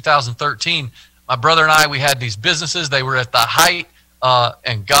 2012, 2013, my brother and I, we had these businesses. They were at the height,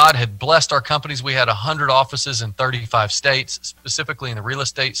 and God had blessed our companies. We had 100 offices in 35 states, specifically in the real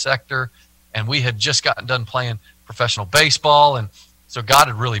estate sector. And we had just gotten done playing professional baseball. And so God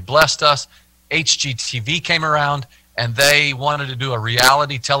had really blessed us. HGTV came around, and they wanted to do a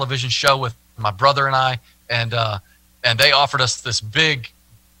reality television show with my brother and I. And they offered us this big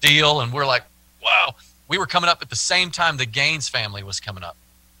deal. And we're like, wow. We were coming up at the same time the Gaines family was coming up.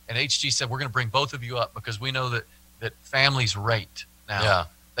 And HG said, we're going to bring both of you up because we know that families rate now. Yeah.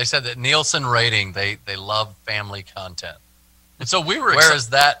 They said that Nielsen rating, they love family content. And so we were Where is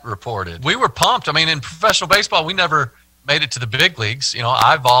that reported? We were pumped. I mean, in professional baseball, we never made it to the big leagues. You know,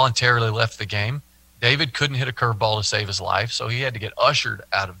 I voluntarily left the game. David couldn't hit a curveball to save his life, so he had to get ushered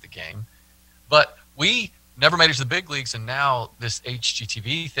out of the game. But we never made it to the big leagues, and now this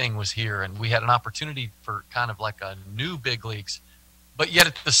HGTV thing was here, and we had an opportunity for kind of like a new big leagues. But yet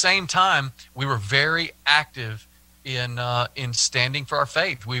at the same time, we were very active in standing for our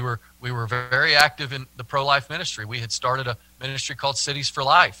faith. We were very active in the pro-life ministry. We had started a ministry called Cities for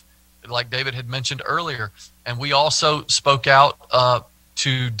Life, like David had mentioned earlier. And we also spoke out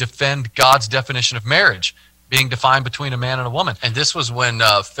to defend God's definition of marriage, being defined between a man and a woman. And this was when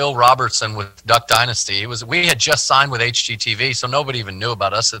Phil Robertson with Duck Dynasty, we had just signed with HGTV, so nobody even knew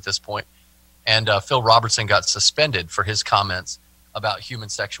about us at this point. And Phil Robertson got suspended for his comments about human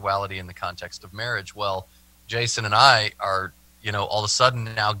sexuality in the context of marriage. Well, Jason and I are, all of a sudden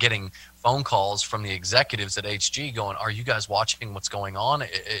now getting phone calls from the executives at HG going, are you guys watching what's going on?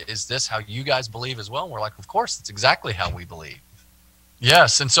 Is this how you guys believe as well? And we're like, of course, it's exactly how we believe.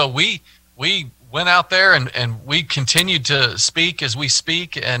 Yes, and so we went out there and we continued to speak as we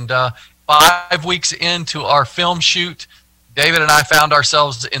speak. And 5 weeks into our film shoot, David and I found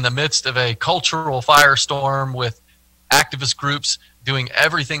ourselves in the midst of a cultural firestorm with activist groups doing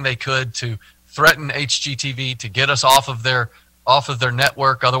everything they could to threaten HGTV to get us off of their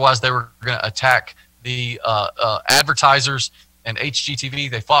network. Otherwise, they were going to attack the advertisers. And HGTV,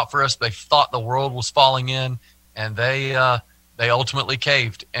 they fought for us. They thought the world was falling in, and they ultimately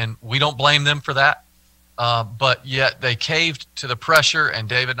caved. And we don't blame them for that. But yet they caved to the pressure, and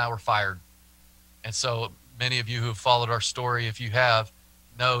David and I were fired. And so many of you who have followed our story, if you have,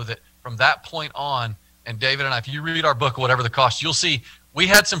 know that from that point on, and David and I, if you read our book, Whatever the Cost, you'll see we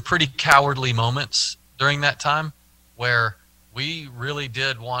had some pretty cowardly moments during that time where we really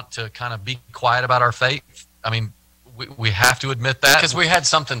did want to kind of be quiet about our faith. I mean, we have to admit that. Because we had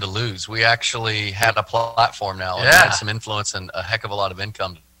something to lose. We actually had a platform now and Yeah. had some influence and a heck of a lot of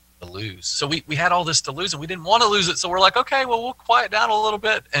income to lose. So we had all this to lose, and we didn't want to lose it. So we're like, okay, well, we'll quiet down a little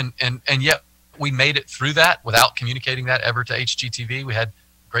bit. And yet we made it through that without communicating that ever to HGTV. We had a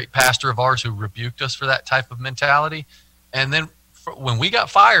great pastor of ours who rebuked us for that type of mentality. And then when we got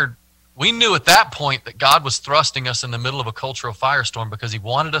fired, we knew at that point that God was thrusting us in the middle of a cultural firestorm because he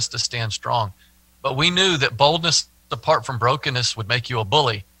wanted us to stand strong. But we knew that boldness apart from brokenness would make you a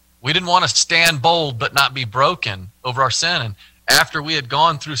bully. We didn't want to stand bold but not be broken over our sin. And after we had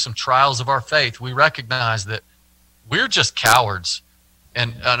gone through some trials of our faith, we recognized that we're just cowards.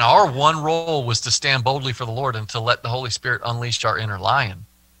 And our one role was to stand boldly for the Lord and to let the Holy Spirit unleash our inner lion.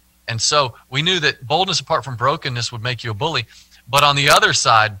 And so we knew that boldness apart from brokenness would make you a bully. But on the other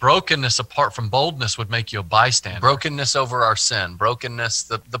side, brokenness apart from boldness would make you a bystander. Brokenness over our sin. Brokenness,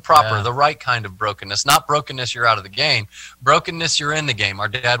 the proper, the right kind of brokenness. Not brokenness you're out of the game. Brokenness you're in the game. Our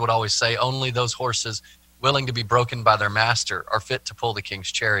dad would always say, only those horses willing to be broken by their master are fit to pull the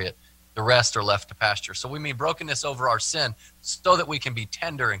king's chariot. The rest are left to pasture. So we mean brokenness over our sin so that we can be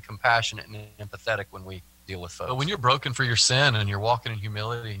tender and compassionate and empathetic when we deal with folks. But when you're broken for your sin and you're walking in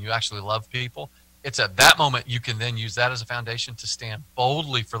humility and you actually love people, it's at that moment you can then use that as a foundation to stand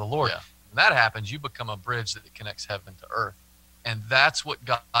boldly for the Lord. Yeah. When that happens, you become a bridge that connects heaven to earth. And that's what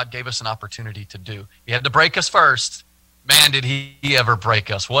God gave us an opportunity to do. He had to break us first. Man, did he ever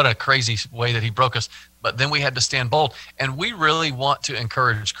break us. What a crazy way that he broke us. But then we had to stand bold. And we really want to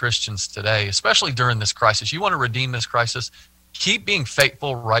encourage Christians today, especially during this crisis. You want to redeem this crisis? Keep being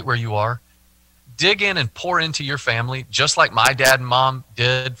faithful right where you are. Dig in and pour into your family, just like my dad and mom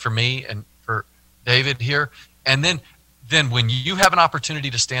did for me and for David here. And then when you have an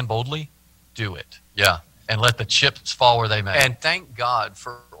opportunity to stand boldly, do it. Yeah. And let the chips fall where they may. And thank God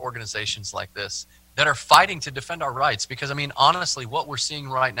for organizations like this that are fighting to defend our rights. Because, I mean, honestly, what we're seeing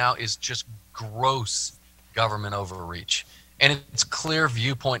right now is just gross government overreach. And it's clear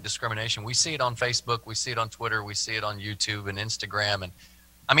viewpoint discrimination. We see it on Facebook. We see it on Twitter. We see it on YouTube and Instagram. And,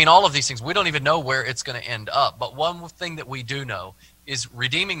 I mean, all of these things, we don't even know where it's going to end up. But one thing that we do know is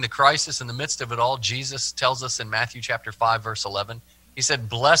redeeming the crisis in the midst of it all. Jesus tells us in Matthew chapter 5, verse 11, he said,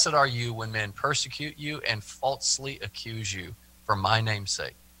 "Blessed are you when men persecute you and falsely accuse you for my name's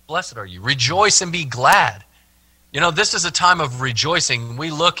sake." Blessed are you. Rejoice and be glad. You know, this is a time of rejoicing.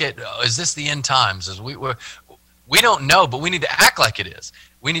 We look at, is this the end times? We don't know, but we need to act like it is.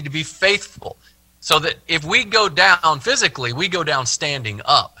 We need to be faithful so that if we go down physically, we go down standing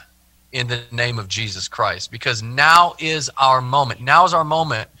up in the name of Jesus Christ, because now is our moment. Now is our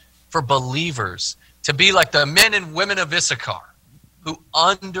moment for believers to be like the men and women of Issachar, who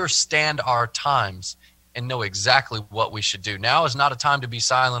understand our times and know exactly what we should do. Now is not a time to be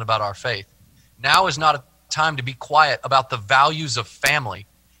silent about our faith. Now is not a time to be quiet about the values of family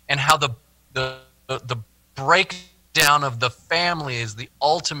and how the breakdown of the family is the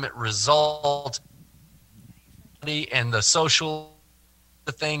ultimate result and the social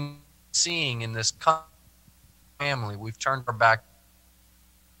thing seeing in this family. We've turned our back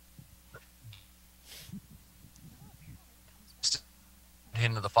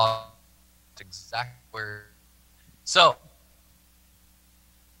into the Father. That's exactly where. So,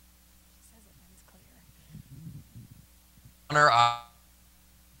 honor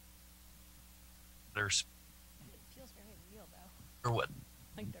others. It feels very real, though. Or what?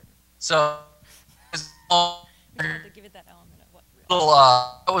 Like they're. So, to give it that element of what.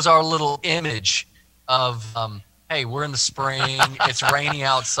 That was our little image of. Hey, we're in the spring. It's rainy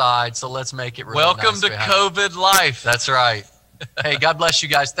outside, so let's make it. Really Welcome nice to COVID life. That's right. Hey, God bless you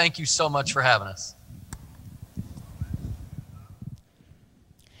guys. Thank you so much for having us.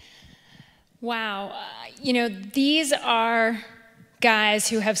 Wow. You know, these are guys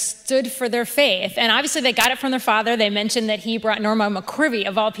who have stood for their faith. And obviously they got it from their father. They mentioned that he brought Norma McCrivy,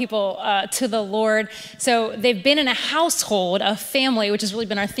 of all people, to the Lord. So they've been in a household, a family, which has really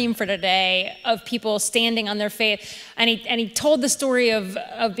been our theme for today, of people standing on their faith. And he told the story of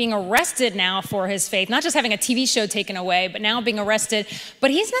being arrested now for his faith, not just having a TV show taken away, but now being arrested. But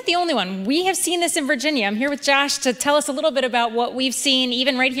he's not the only one. We have seen this in Virginia. I'm here with Josh to tell us a little bit about what we've seen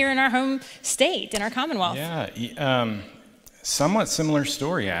even right here in our home state, in our Commonwealth. Yeah. Somewhat similar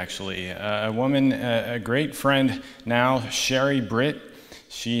story, actually. A woman, a great friend now, Sherry Britt.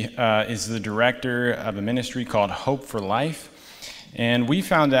 She is the director of a ministry called Hope for Life. And we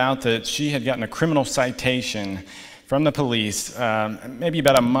found out that she had gotten a criminal citation from the police maybe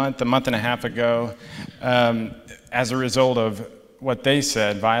about a month and a half ago as a result of what they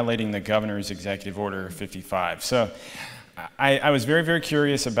said violating the governor's executive order 55. So I was very, very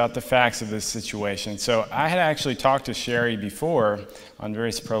curious about the facts of this situation. So I had actually talked to Sherry before on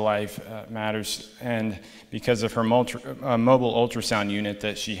various pro-life matters, and because of her mobile ultrasound unit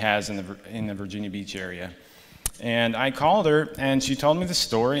that she has in the Virginia Beach area. And I called her, and she told me the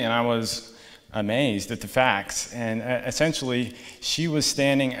story, and I was amazed at the facts. And essentially, she was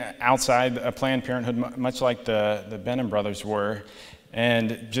standing outside a Planned Parenthood, much like the Benham brothers were,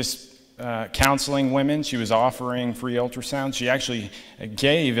 and just counseling women. She was offering free ultrasounds. She actually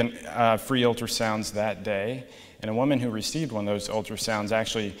gave free ultrasounds that day, and a woman who received one of those ultrasounds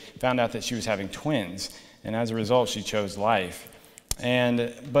actually found out that she was having twins, and as a result, she chose life.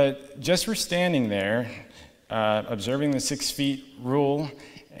 But just for standing there, observing the 6 feet rule,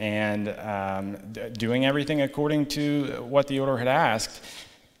 and doing everything according to what the order had asked,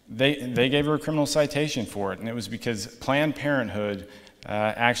 they gave her a criminal citation for it, and it was because Planned Parenthood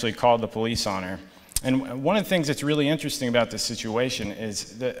actually called the police on her. And one of the things that's really interesting about this situation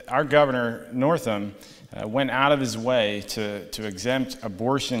is that our governor, Northam, went out of his way to exempt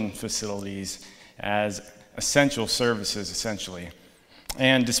abortion facilities as essential services, essentially.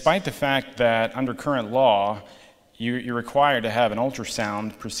 And despite the fact that under current law, you're required to have an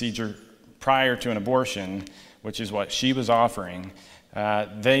ultrasound procedure prior to an abortion, which is what she was offering,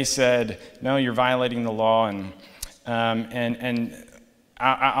 they said, no, you're violating the law. And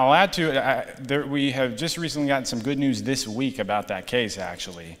I'll add to it, we have just recently gotten some good news this week about that case,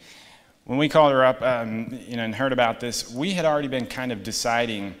 actually. When we called her up and heard about this, we had already been kind of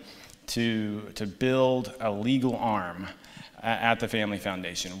deciding to build a legal arm at the Family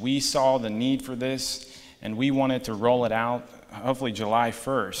Foundation. We saw the need for this, and we wanted to roll it out, hopefully July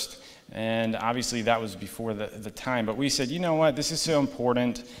 1st. And obviously that was before the time. But we said, you know what, this is so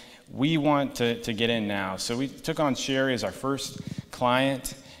important. We want to get in now. So we took on Sherry as our first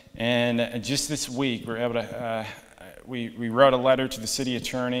client. And just this week, we were able to, we wrote a letter to the city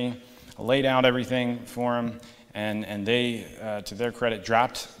attorney, laid out everything for him, and they, to their credit,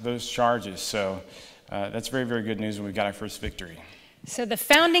 dropped those charges. So that's very, very good news when we got our first victory. So the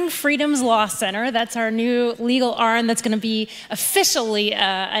Founding Freedoms Law Center, that's our new legal arm that's going to be officially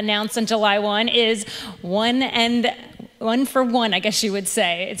announced on July 1, is one for one, I guess you would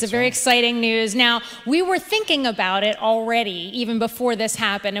say. It's a very exciting news. Now, we were thinking about it already, even before this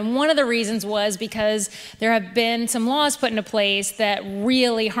happened, and one of the reasons was because there have been some laws put into place that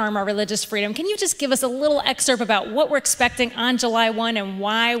really harm our religious freedom. Can you just give us a little excerpt about what we're expecting on July 1 and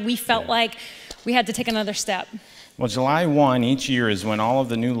why we felt like we had to take another step? Well, July 1 each year is when all of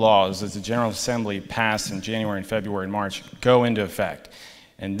the new laws that the General Assembly passed in January and February and March go into effect.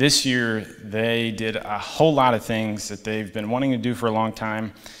 And this year, they did a whole lot of things that they've been wanting to do for a long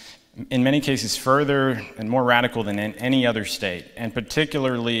time, in many cases further and more radical than in any other state, and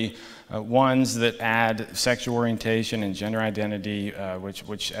particularly ones that add sexual orientation and gender identity,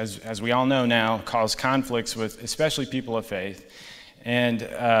 which as we all know now, cause conflicts with especially people of faith.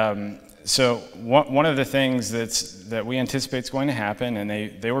 And so one of the things that we anticipate is going to happen,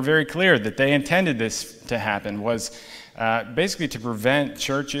 and they were very clear that they intended this to happen, was basically to prevent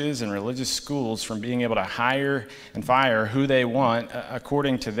churches and religious schools from being able to hire and fire who they want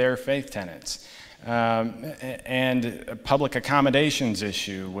according to their faith tenets. And a public accommodations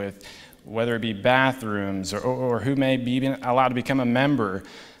issue with whether it be bathrooms or who may be allowed to become a member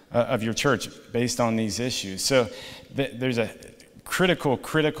of your church based on these issues. So there's a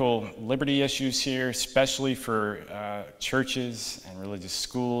critical liberty issues here, especially for churches and religious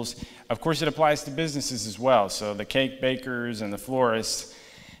schools. Of course, it applies to businesses as well, so the cake bakers and the florists.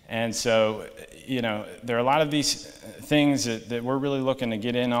 And so, there are a lot of these things that we're really looking to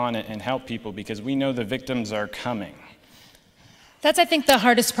get in on and help people because we know the victims are coming. That's, I think, the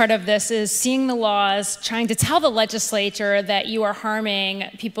hardest part of this is seeing the laws, trying to tell the legislature that you are harming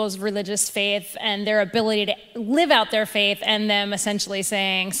people's religious faith and their ability to live out their faith, and them essentially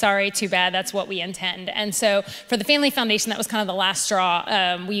saying, sorry, too bad, that's what we intend. And so for the Family Foundation, that was kind of the last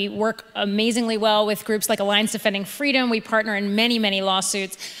straw. We work amazingly well with groups like Alliance Defending Freedom. We partner in many, many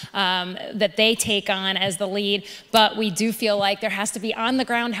lawsuits that they take on as the lead, but we do feel like there has to be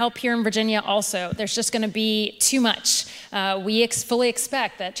on-the-ground help here in Virginia also. There's just going to be too much. We fully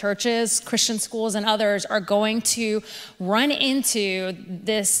expect that churches, Christian schools, and others are going to run into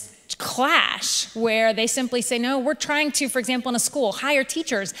this clash where they simply say, no, we're trying to, for example, in a school, hire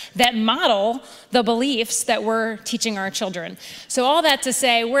teachers that model the beliefs that we're teaching our children. So all that to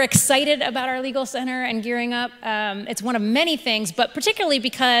say, we're excited about our legal center and gearing up. It's one of many things, but particularly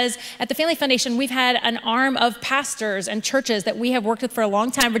because at the Family Foundation, we've had an arm of pastors and churches that we have worked with for a long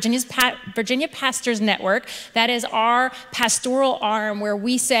time, Virginia Pastors Network. That is our pastoral arm where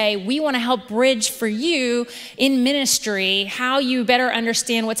we say, we want to help bridge for you in ministry how you better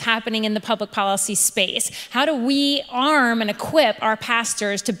understand what's happening in the public policy space. How do we arm and equip our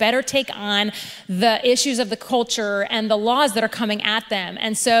pastors to better take on the issues of the culture and the laws that are coming at them?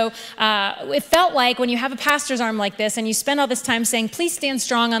 And so it felt like when you have a pastor's arm like this and you spend all this time saying, please stand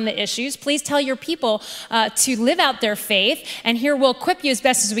strong on the issues, please tell your people to live out their faith, and here we'll equip you as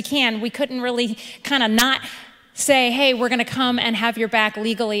best as we can, we couldn't really kind of not say, hey, we're going to come and have your back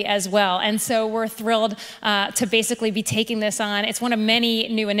legally as well. And so we're thrilled to basically be taking this on. It's one of many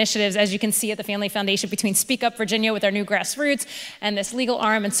new initiatives, as you can see at the Family Foundation, between Speak Up Virginia with our new grassroots and this legal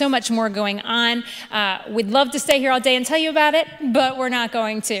arm and so much more going on. We'd love to stay here all day and tell you about it, but we're not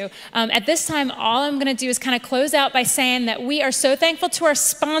going to. At this time, all I'm going to do is kind of close out by saying that we are so thankful to our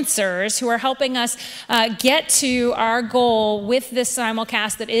sponsors who are helping us get to our goal with this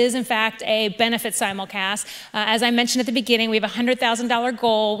simulcast that is, in fact, a benefit simulcast. As I mentioned at the beginning, we have a $100,000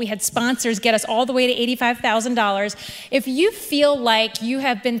 goal. We had sponsors get us all the way to $85,000. If you feel like you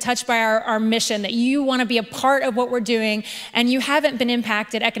have been touched by our mission, that you want to be a part of what we're doing, and you haven't been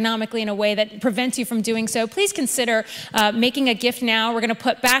impacted economically in a way that prevents you from doing so, please consider making a gift now. We're going to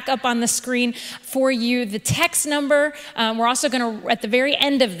put back up on the screen for you the text number. We're also going to, at the very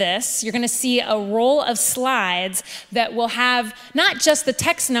end of this, you're going to see a roll of slides that will have not just the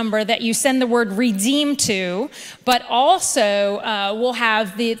text number that you send the word redeem to, but also we'll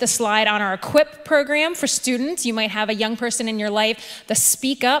have the slide on our Equip program for students. You might have a young person in your life, the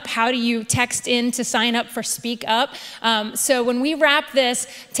Speak Up. How do you text in to sign up for Speak Up? So when we wrap this,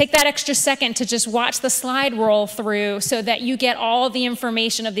 take that extra second to just watch the slide roll through so that you get all the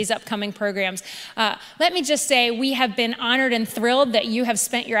information of these upcoming programs. Let me just say, we have been honored and thrilled that you have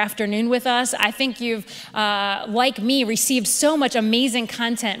spent your afternoon with us. I think you've, like me, received so much amazing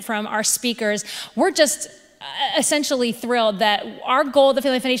content from our speakers. We're just essentially thrilled that our goal at the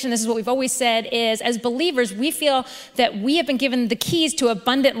Family Foundation, this is what we've always said, is as believers, we feel that we have been given the keys to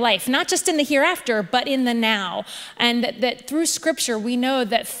abundant life, not just in the hereafter, but in the now. And that through Scripture, we know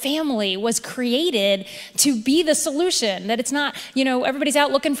that family was created to be the solution, that it's not, you know, everybody's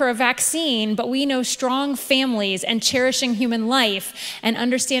out looking for a vaccine, but we know strong families and cherishing human life and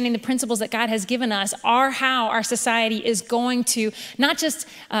understanding the principles that God has given us are how our society is going to not just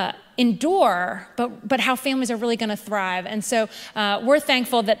endure, but how families are really going to thrive. And so we're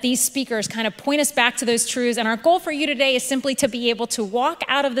thankful that these speakers kind of point us back to those truths. And our goal for you today is simply to be able to walk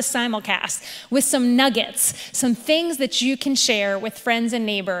out of the simulcast with some nuggets, some things that you can share with friends and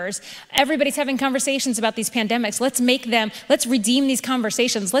neighbors. Everybody's having conversations about these pandemics. Let's redeem these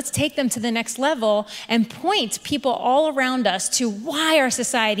conversations. Let's take them to the next level and point people all around us to why our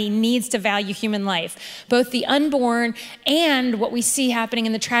society needs to value human life, both the unborn and what we see happening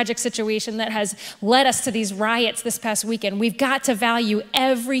in the tragic situation that has led us to these riots this past weekend. We've got to value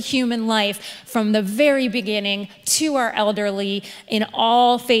every human life from the very beginning to our elderly in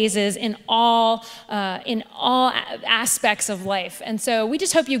all phases, in all aspects of life. And so we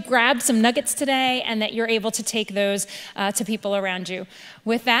just hope you grabbed some nuggets today and that you're able to take those to people around you.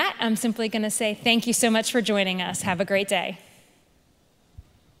 With that, I'm simply going to say thank you so much for joining us. Have a great day.